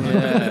biology. Or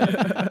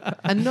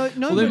And well,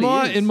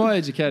 nobody in is. my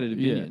educated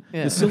opinion.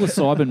 Yeah. The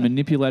psilocybin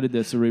manipulated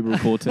their cerebral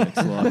cortex.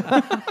 Like,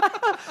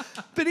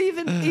 But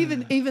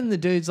even the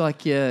dudes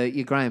like your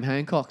Graham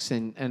Hancocks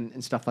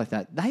and stuff like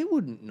that, they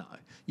wouldn't know.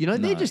 You know,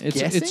 they're just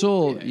guessing. It's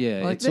all Like,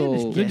 it's they're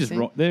all they're just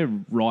guessing. they're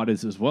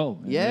writers as well.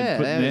 Yeah,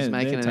 they're just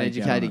making an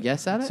educated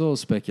guess at it's it. all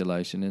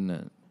speculation, isn't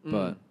it?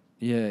 But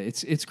yeah,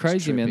 it's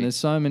crazy, man. trippy. There's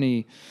so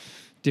many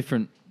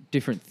different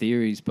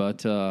theories,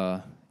 but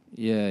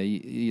yeah,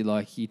 you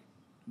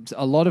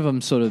a lot of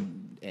them sort of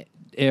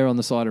err on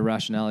the side of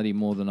rationality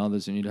more than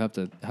others, and you'd have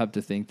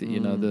to think that you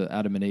know the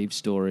Adam and Eve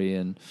story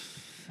and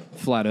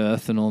flat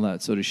Earth and all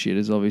that sort of shit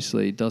is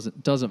obviously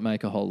doesn't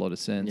make a whole lot of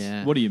sense.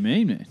 Yeah. What do you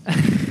mean, man?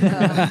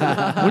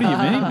 What do you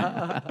mean,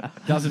 man?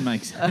 Doesn't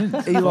make sense.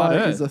 Flat Eli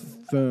Earth. is a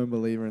firm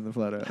believer in the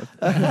flat Earth.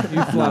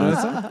 You flat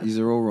earther? These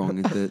are all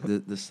wrong.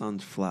 The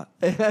sun's flat.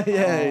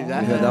 yeah,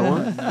 You heard that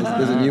one?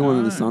 There's a new one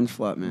that the sun's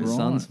flat, man. The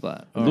sun's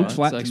flat. It looks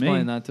flat so to explain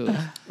me. that to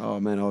us. Oh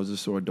man, I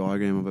just saw a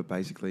diagram of it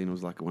basically, and it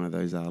was like one of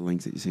those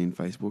links that you see in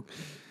Facebook.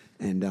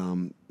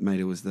 And mate,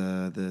 it was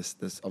the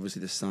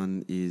obviously the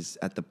sun is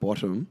at the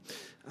bottom,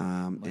 Like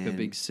a and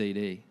big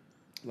CD.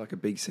 like a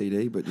big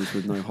CD, but just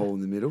with no hole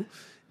in the middle,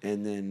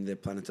 and then the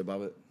planets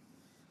above it.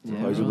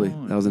 Supposedly,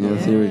 Right. that was another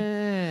theory.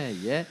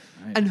 Yeah.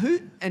 And who?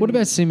 And What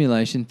about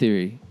simulation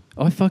theory?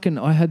 I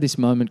had this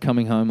moment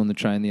coming home on the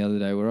train the other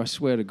day where I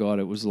swear to God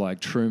it was like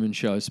Truman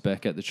Show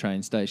spec at the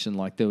train station.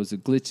 Like there was a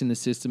glitch in the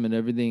system and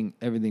everything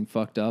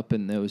fucked up,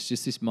 and there was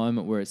just this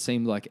moment where it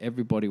seemed like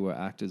everybody were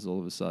actors all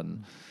of a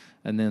sudden,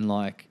 and then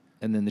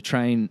the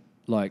train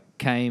like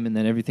came and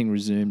then everything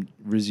resumed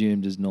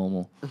as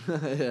normal.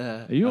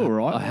 Yeah. Are you all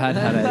right? I had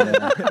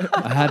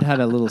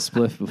a little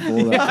spliff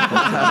before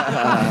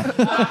that.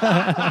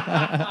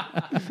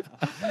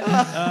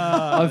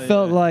 I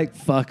felt like,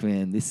 fuck,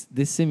 man, this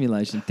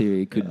simulation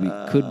theory could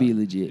be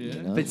legit. Yeah.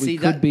 You know? But We see,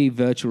 could that- be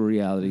virtual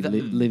reality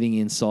living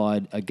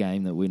inside a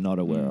game that we're not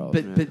aware of.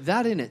 But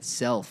that in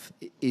itself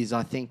is,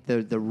 I think,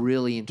 the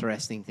really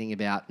interesting thing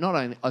about not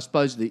only, I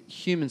suppose, the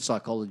human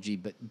psychology,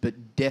 but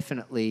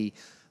definitely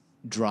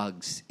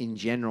drugs in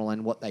general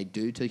and what they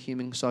do to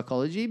human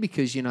psychology.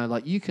 Because, you know,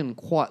 like you can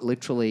quite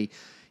literally,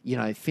 you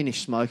know,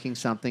 finish smoking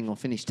something or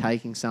finish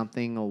taking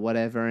something or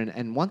whatever,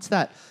 and once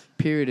that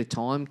period of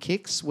time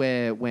kicks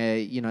where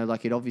you know,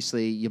 like it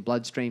obviously your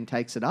bloodstream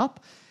takes it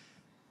up,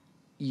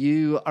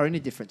 you are in a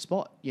different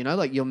spot, you know,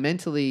 like you're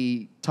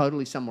mentally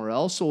totally somewhere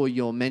else, or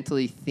you're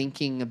mentally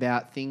thinking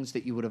about things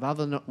that you would have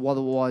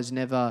otherwise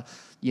never,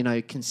 you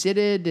know,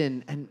 considered,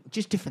 and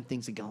just different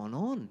things are going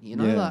on, you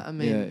know. Like, I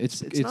mean,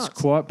 it's nuts.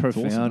 quite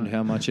profound awesome, mate.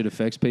 how much it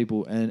affects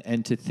people,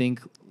 and to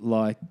think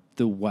like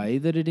the way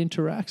that it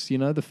interacts, you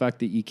know, the fact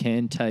that you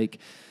can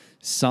take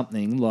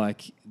something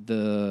like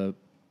the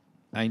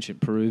ancient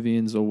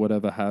Peruvians or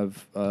whatever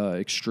have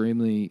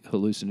extremely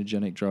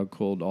hallucinogenic drug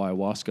called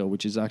ayahuasca,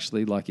 which is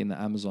actually like in the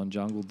Amazon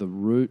jungle, the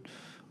root,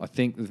 I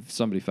think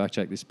somebody fact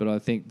check this, but I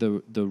think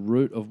the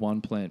root of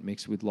one plant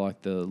mixed with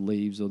like the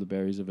leaves or the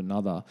berries of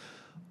another,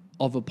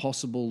 of a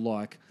possible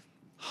like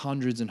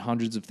hundreds and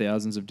hundreds of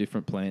thousands of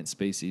different plant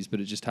species, but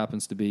it just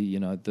happens to be, you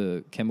know,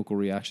 the chemical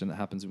reaction that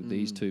happens with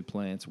these two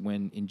plants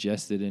when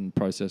ingested and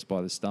processed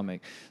by the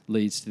stomach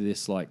leads to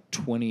this like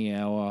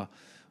 20-hour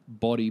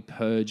body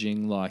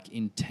purging, like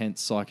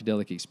intense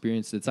psychedelic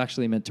experience that's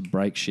actually meant to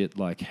break shit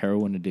like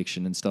heroin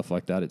addiction and stuff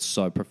like that. It's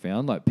so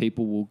profound. Like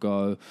people will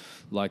go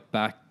like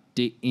back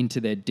into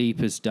their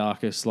deepest,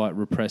 darkest, like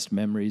repressed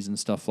memories and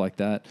stuff like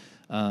that.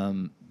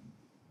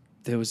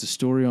 There was a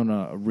story on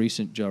a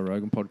recent Joe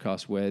Rogan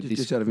podcast where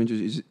Just out of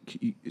interest,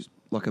 is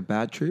like a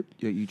bad trip?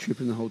 You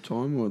tripping the whole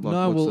time, or like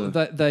no? Well,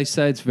 they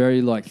say it's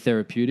very like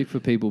therapeutic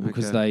for people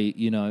because Okay. they,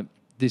 you know,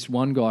 this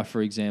one guy,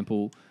 for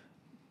example,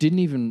 didn't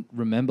even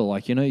remember,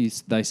 like, you know,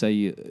 they say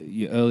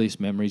your earliest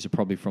memories are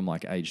probably from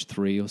like age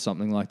 3 or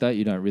something like that.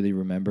 You don't really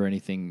remember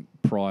anything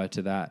prior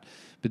to that.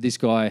 But this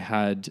guy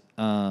had,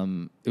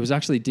 it was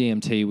actually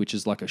DMT, which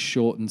is like a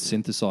shortened,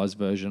 synthesized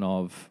version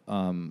of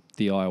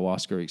the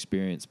ayahuasca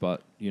experience,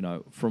 but, you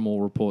know, from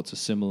all reports, a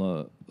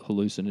similar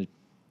hallucinogenic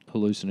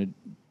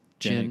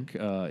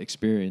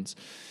experience.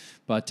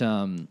 But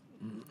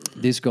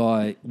this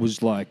guy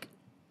was like,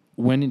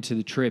 went into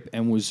the trip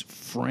and was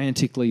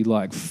frantically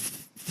like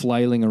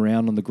flailing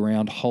around on the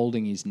ground,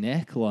 holding his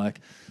neck like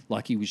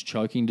he was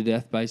choking to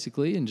death,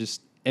 basically, and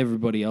just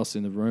everybody else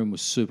in the room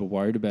was super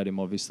worried about him,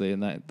 obviously,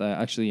 and they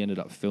actually ended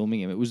up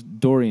filming him. It was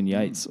Dorian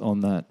Yates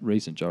on that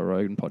recent Joe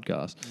Rogan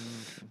podcast,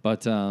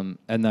 but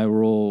and they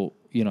were all,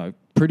 you know,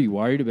 pretty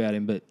worried about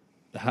him, but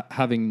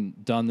having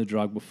done the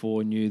drug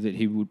before, knew that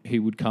he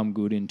would come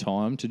good in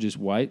time to just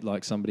wait,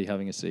 like somebody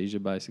having a seizure,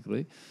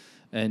 basically,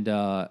 and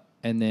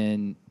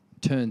then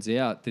turns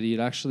out that he had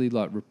actually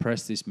like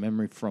repressed this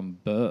memory from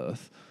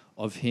birth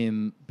of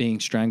him being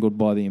strangled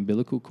by the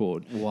umbilical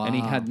cord. Wow. And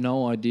he had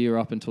no idea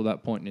up until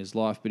that point in his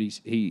life, but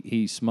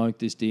he smoked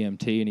this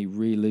DMT and he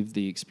relived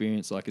the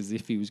experience like as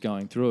if he was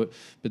going through it.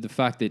 But the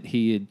fact that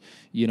he had,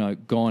 you know,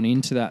 gone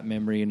into that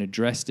memory and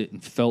addressed it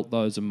and felt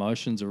those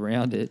emotions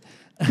around it.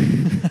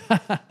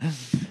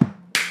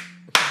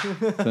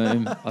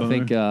 Boom. I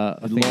think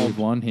we've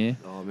won here.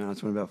 Oh man, I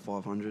just went about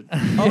 500.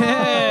 Yeah,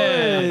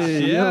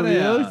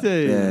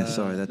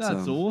 Sorry,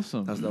 that's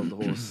awesome. That was the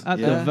horse. At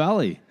the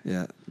Valley.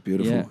 Yeah,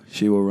 beautiful. Yeah.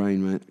 She will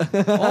rain, mate. Oh,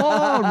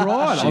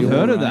 right. I've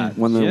heard of that.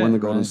 Won the Yeah.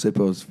 golden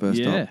slipper was first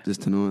Yeah. up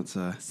just tonight.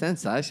 So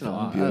Sensational.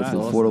 Fuck, That's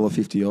beautiful. awesome.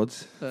 $4.50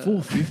 odds.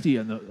 450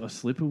 and a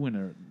slipper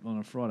winner on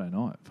a Friday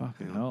night.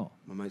 Fucking hell.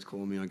 My mate's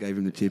calling me. I gave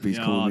him the tip. He's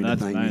Oh, calling me to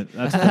that's, thank mate, me.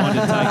 that's fine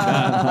to take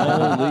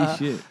that. Holy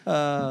shit.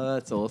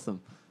 That's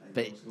awesome.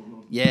 But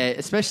yeah,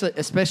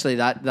 especially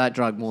that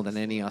drug more than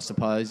any, I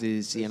suppose,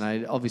 is, you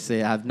know,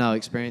 obviously I have no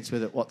experience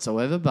with it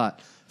whatsoever,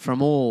 but by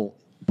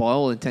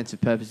all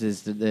intensive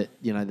purposes, that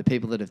you know, the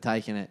people that have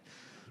taken it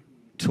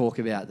talk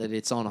about that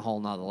it's on a whole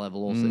nother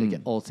level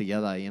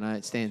altogether. You know,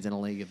 it stands in a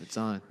league of its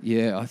own.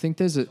 Yeah, I think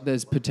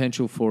there's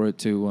potential for it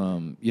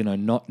to you know,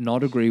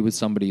 not agree with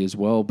somebody as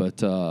well,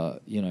 but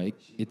you know,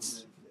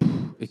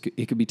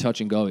 it could be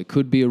touch and go. It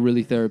could be a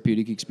really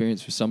therapeutic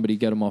experience for somebody,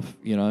 get them off,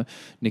 you know,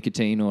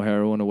 nicotine or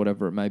heroin or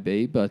whatever it may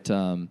be. But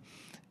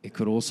it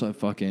could also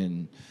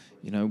fucking,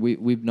 you know,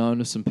 we've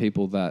known of some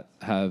people that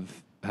have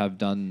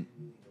done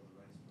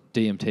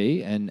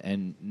DMT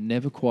and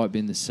never quite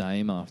been the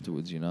same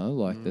afterwards, you know.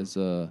 Like there's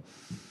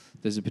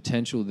there's a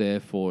potential there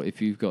for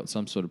if you've got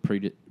some sort of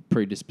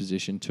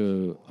predisposition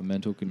to a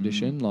mental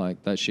condition,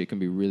 like that shit can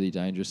be really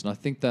dangerous. And I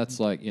think that's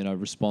like, you know,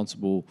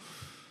 responsible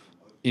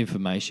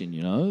information,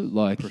 you know,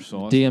 like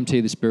Precisely.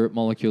 DMT, the spirit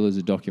molecule, is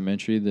a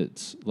documentary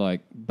that's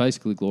like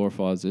basically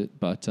glorifies it,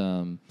 but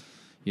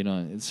you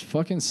know, it's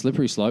fucking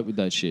slippery slope with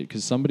that shit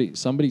because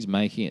somebody's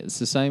making it. It's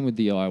the same with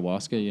the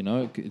ayahuasca, you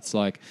know. It's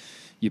like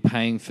you're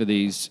paying for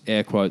these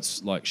air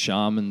quotes like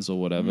shamans or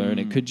whatever, and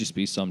it could just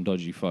be some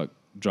dodgy fuck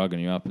drugging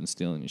you up and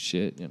stealing your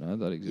shit, you know.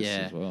 That exists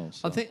as well.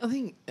 So. I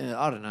think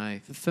I don't know.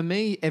 For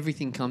me,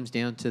 everything comes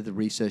down to the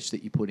research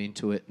that you put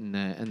into it and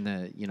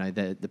the you know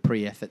the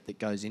pre-effort that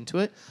goes into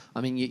it.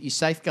 I mean, you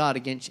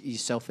safeguard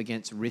yourself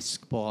against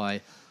risk by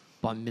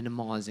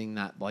minimising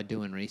that by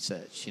doing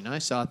research, you know.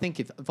 So I think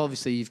if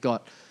obviously you've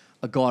got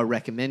a guy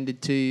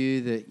recommended to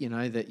you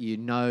that you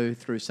know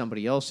through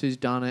somebody else who's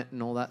done it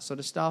and all that sort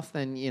of stuff,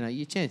 then you know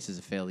your chances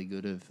are fairly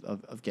good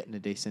of getting a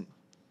decent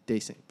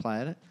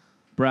play at it.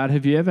 Brad,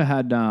 have you ever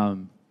had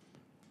an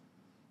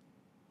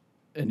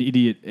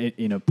idiot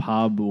in a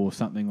pub or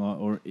something like,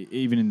 or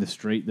even in the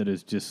street that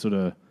has just sort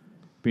of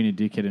been a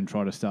dickhead and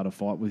tried to start a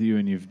fight with you,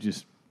 and you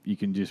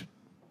can just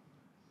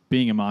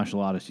being a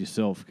martial artist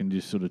yourself can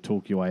just sort of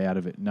talk your way out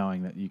of it,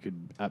 knowing that you could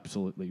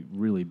absolutely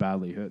really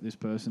badly hurt this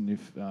person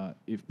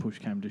if push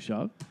came to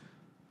shove?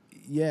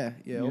 Yeah.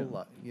 A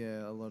lot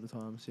of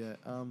times, yeah.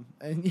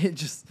 And yeah,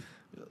 just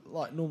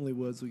like normally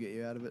words will get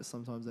you out of it.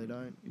 Sometimes they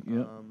don't.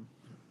 Yep.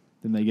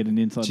 Then they get an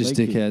inside just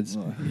leg kick. dickheads.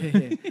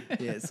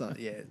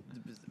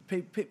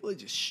 People are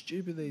just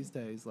stupid these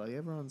days. Like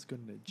everyone's got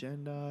an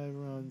agenda.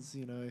 Everyone's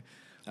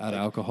Add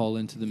alcohol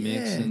into the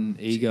mix and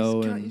geez,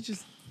 ego can't and you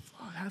just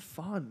have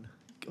fun?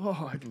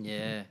 God.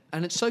 Yeah,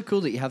 and it's so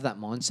cool that you have that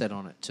mindset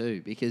on it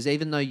too, because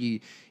even though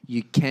you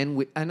can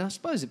whip, and I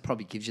suppose it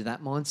probably gives you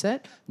that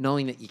mindset,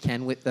 knowing that you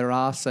can whip their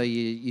ass, so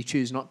you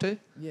choose not to.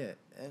 Yeah,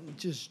 and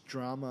just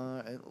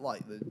drama, and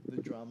like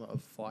the drama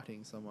of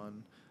fighting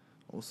someone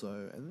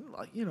also. And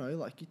like you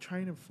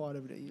train and fight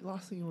every day. The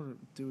last thing you want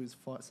to do is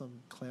fight some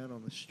clown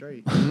on the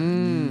street.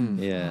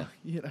 yeah.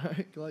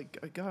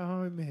 Like go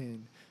home,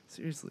 man.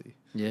 Seriously.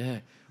 Yeah,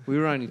 we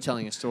were only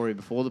telling a story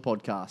before the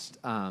podcast.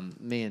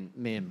 Me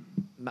and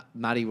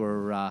Maddie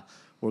were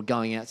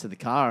going out to the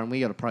car, and we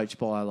got approached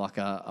by like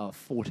a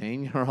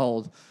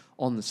 14-year-old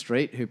on the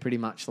street who pretty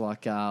much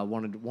like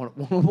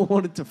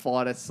wanted to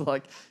fight us.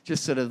 Like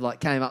just sort of like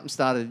came up and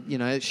started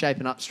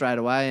shaping up straight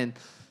away and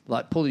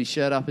like pulled his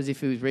shirt up as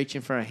if he was reaching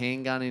for a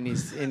handgun in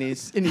his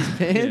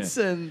pants.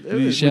 Yeah. And it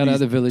was, Shout out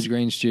the Village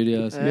Green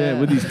Studios. Yeah,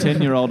 with his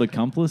 10-year-old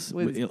accomplice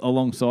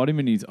alongside him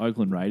in his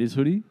Oakland Raiders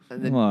hoodie.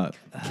 and then Like,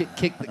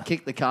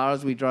 kicked the car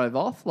as we drove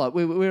off. Like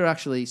we were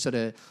actually sort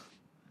of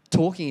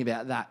talking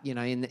about that,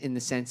 in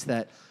the sense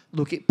that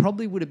look, it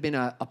probably would have been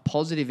a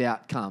positive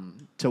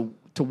outcome to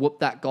whoop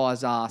that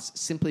guy's ass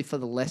simply for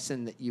the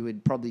lesson that you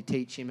would probably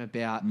teach him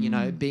about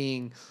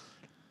being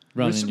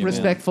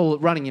respectful,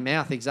 running your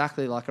mouth,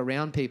 exactly, like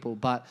around people.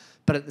 But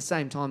at the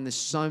same time, there's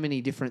so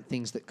many different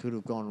things that could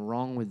have gone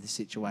wrong with the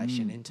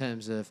situation in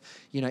terms of,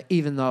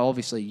 even though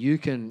obviously you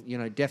can,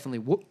 definitely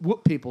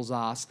whoop people's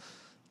ass.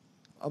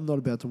 I'm not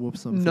about to whoop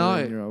some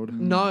 14-year-old.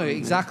 No,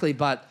 exactly.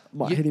 But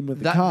might hit him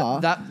with the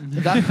car.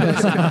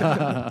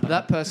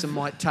 That person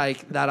might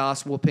take that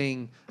ass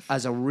whooping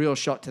as a real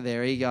shot to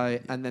their ego,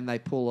 and then they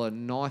pull a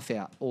knife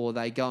out, or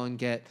they go and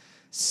get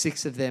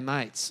 6 of their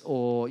mates,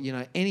 or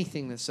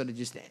anything that sort of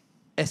just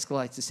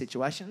escalates the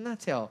situation. And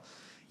that's how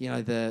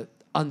the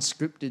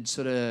unscripted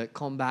sort of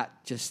combat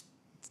just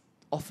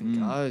often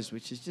goes,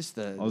 which is just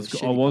I was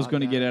going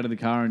to get out of the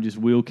car and just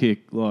wheel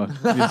kick. Like,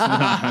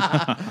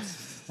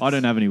 I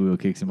don't have any wheel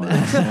kicks in my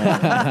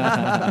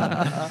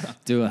life.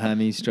 Do a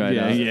hammy straight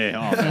up.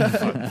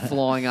 Yeah.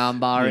 flying arm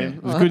bar in.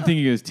 It was a good thing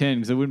he was 10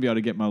 because I wouldn't be able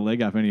to get my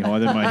leg up any higher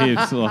than my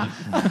hips. Like.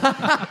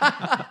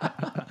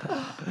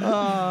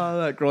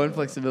 Oh, that groin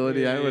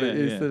flexibility ain't what it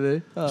used to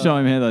do. Show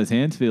him how those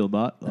hands feel,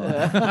 but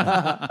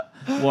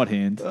what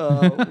hands?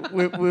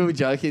 We were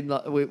joking.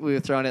 Like, we were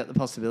throwing out the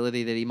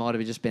possibility that he might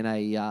have just been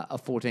a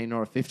 14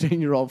 or a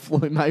 15-year-old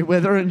Floyd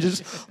Mayweather and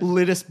just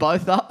lit us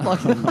both up. Like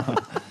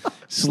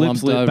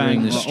Slumped over bang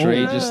in the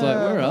street, just like,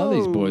 where are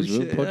these boys? Oh,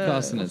 We're shit,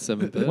 podcasting at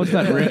 7:30. What's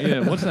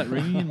that? What's that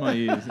ringing in my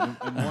ears? And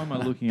why am I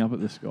looking up at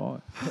the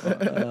sky?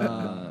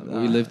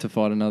 We live to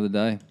fight another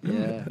day.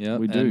 Yeah,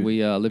 we do. And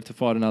we live to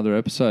fight another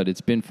episode.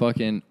 It's been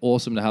fucking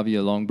awesome to have you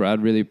along,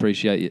 Brad. Really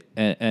appreciate you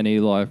and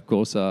Eli, of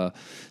course,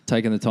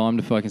 taking the time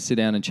to fucking sit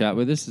down and chat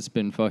with us. It's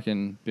been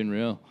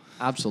real.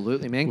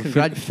 absolutely, man.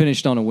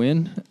 Finished on a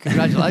win.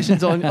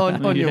 Congratulations on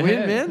your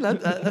win, man.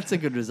 That's a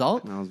good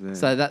result.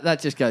 So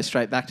that just goes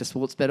straight back to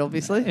Sportsbet,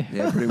 obviously.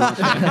 Yeah, pretty much.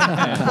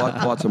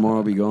 Flight tomorrow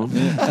will be gone.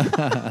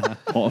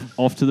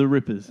 Off to the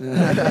Rippers.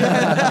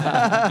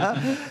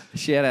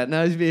 Shout out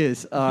Nose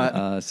Beers. All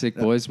right. Sick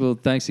boys. Well,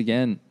 thanks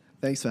again.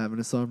 Thanks for having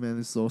us on, man.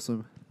 This is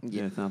awesome.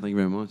 Yeah, thank you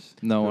very much.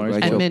 No worries.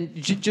 Great And job. then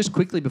just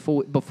quickly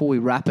before we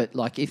wrap it,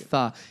 like if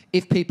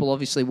people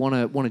obviously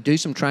want to do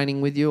some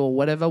training with you or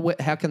whatever,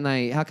 how can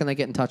they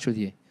get in touch with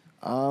you?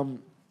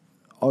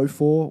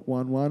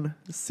 0411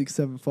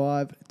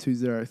 675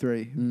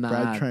 203. Mad.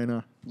 Brad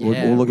Traynor. Or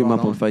look him right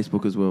up on on.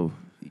 Facebook as well.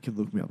 You can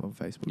look me up on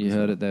Facebook. You as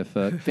heard well. it there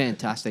first.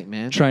 Fantastic,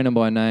 man. Trainer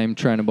by name,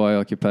 trainer by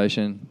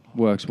occupation.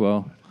 Works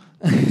well.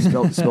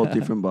 spelled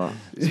different, but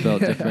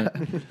Spelled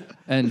different.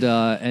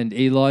 And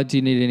Eli, do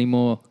you need any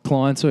more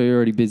clients, or are you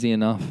already busy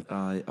enough?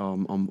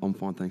 I'm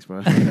fine, thanks,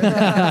 bro.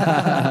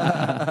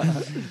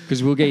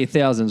 Because we'll get you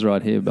thousands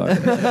right here, bro. All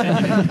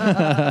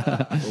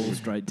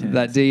straight tens.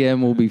 That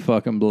DM will be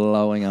fucking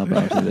blowing up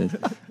after this.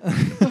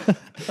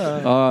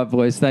 All right,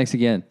 boys. Thanks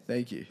again.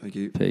 Thank you. Thank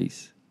you.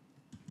 Peace.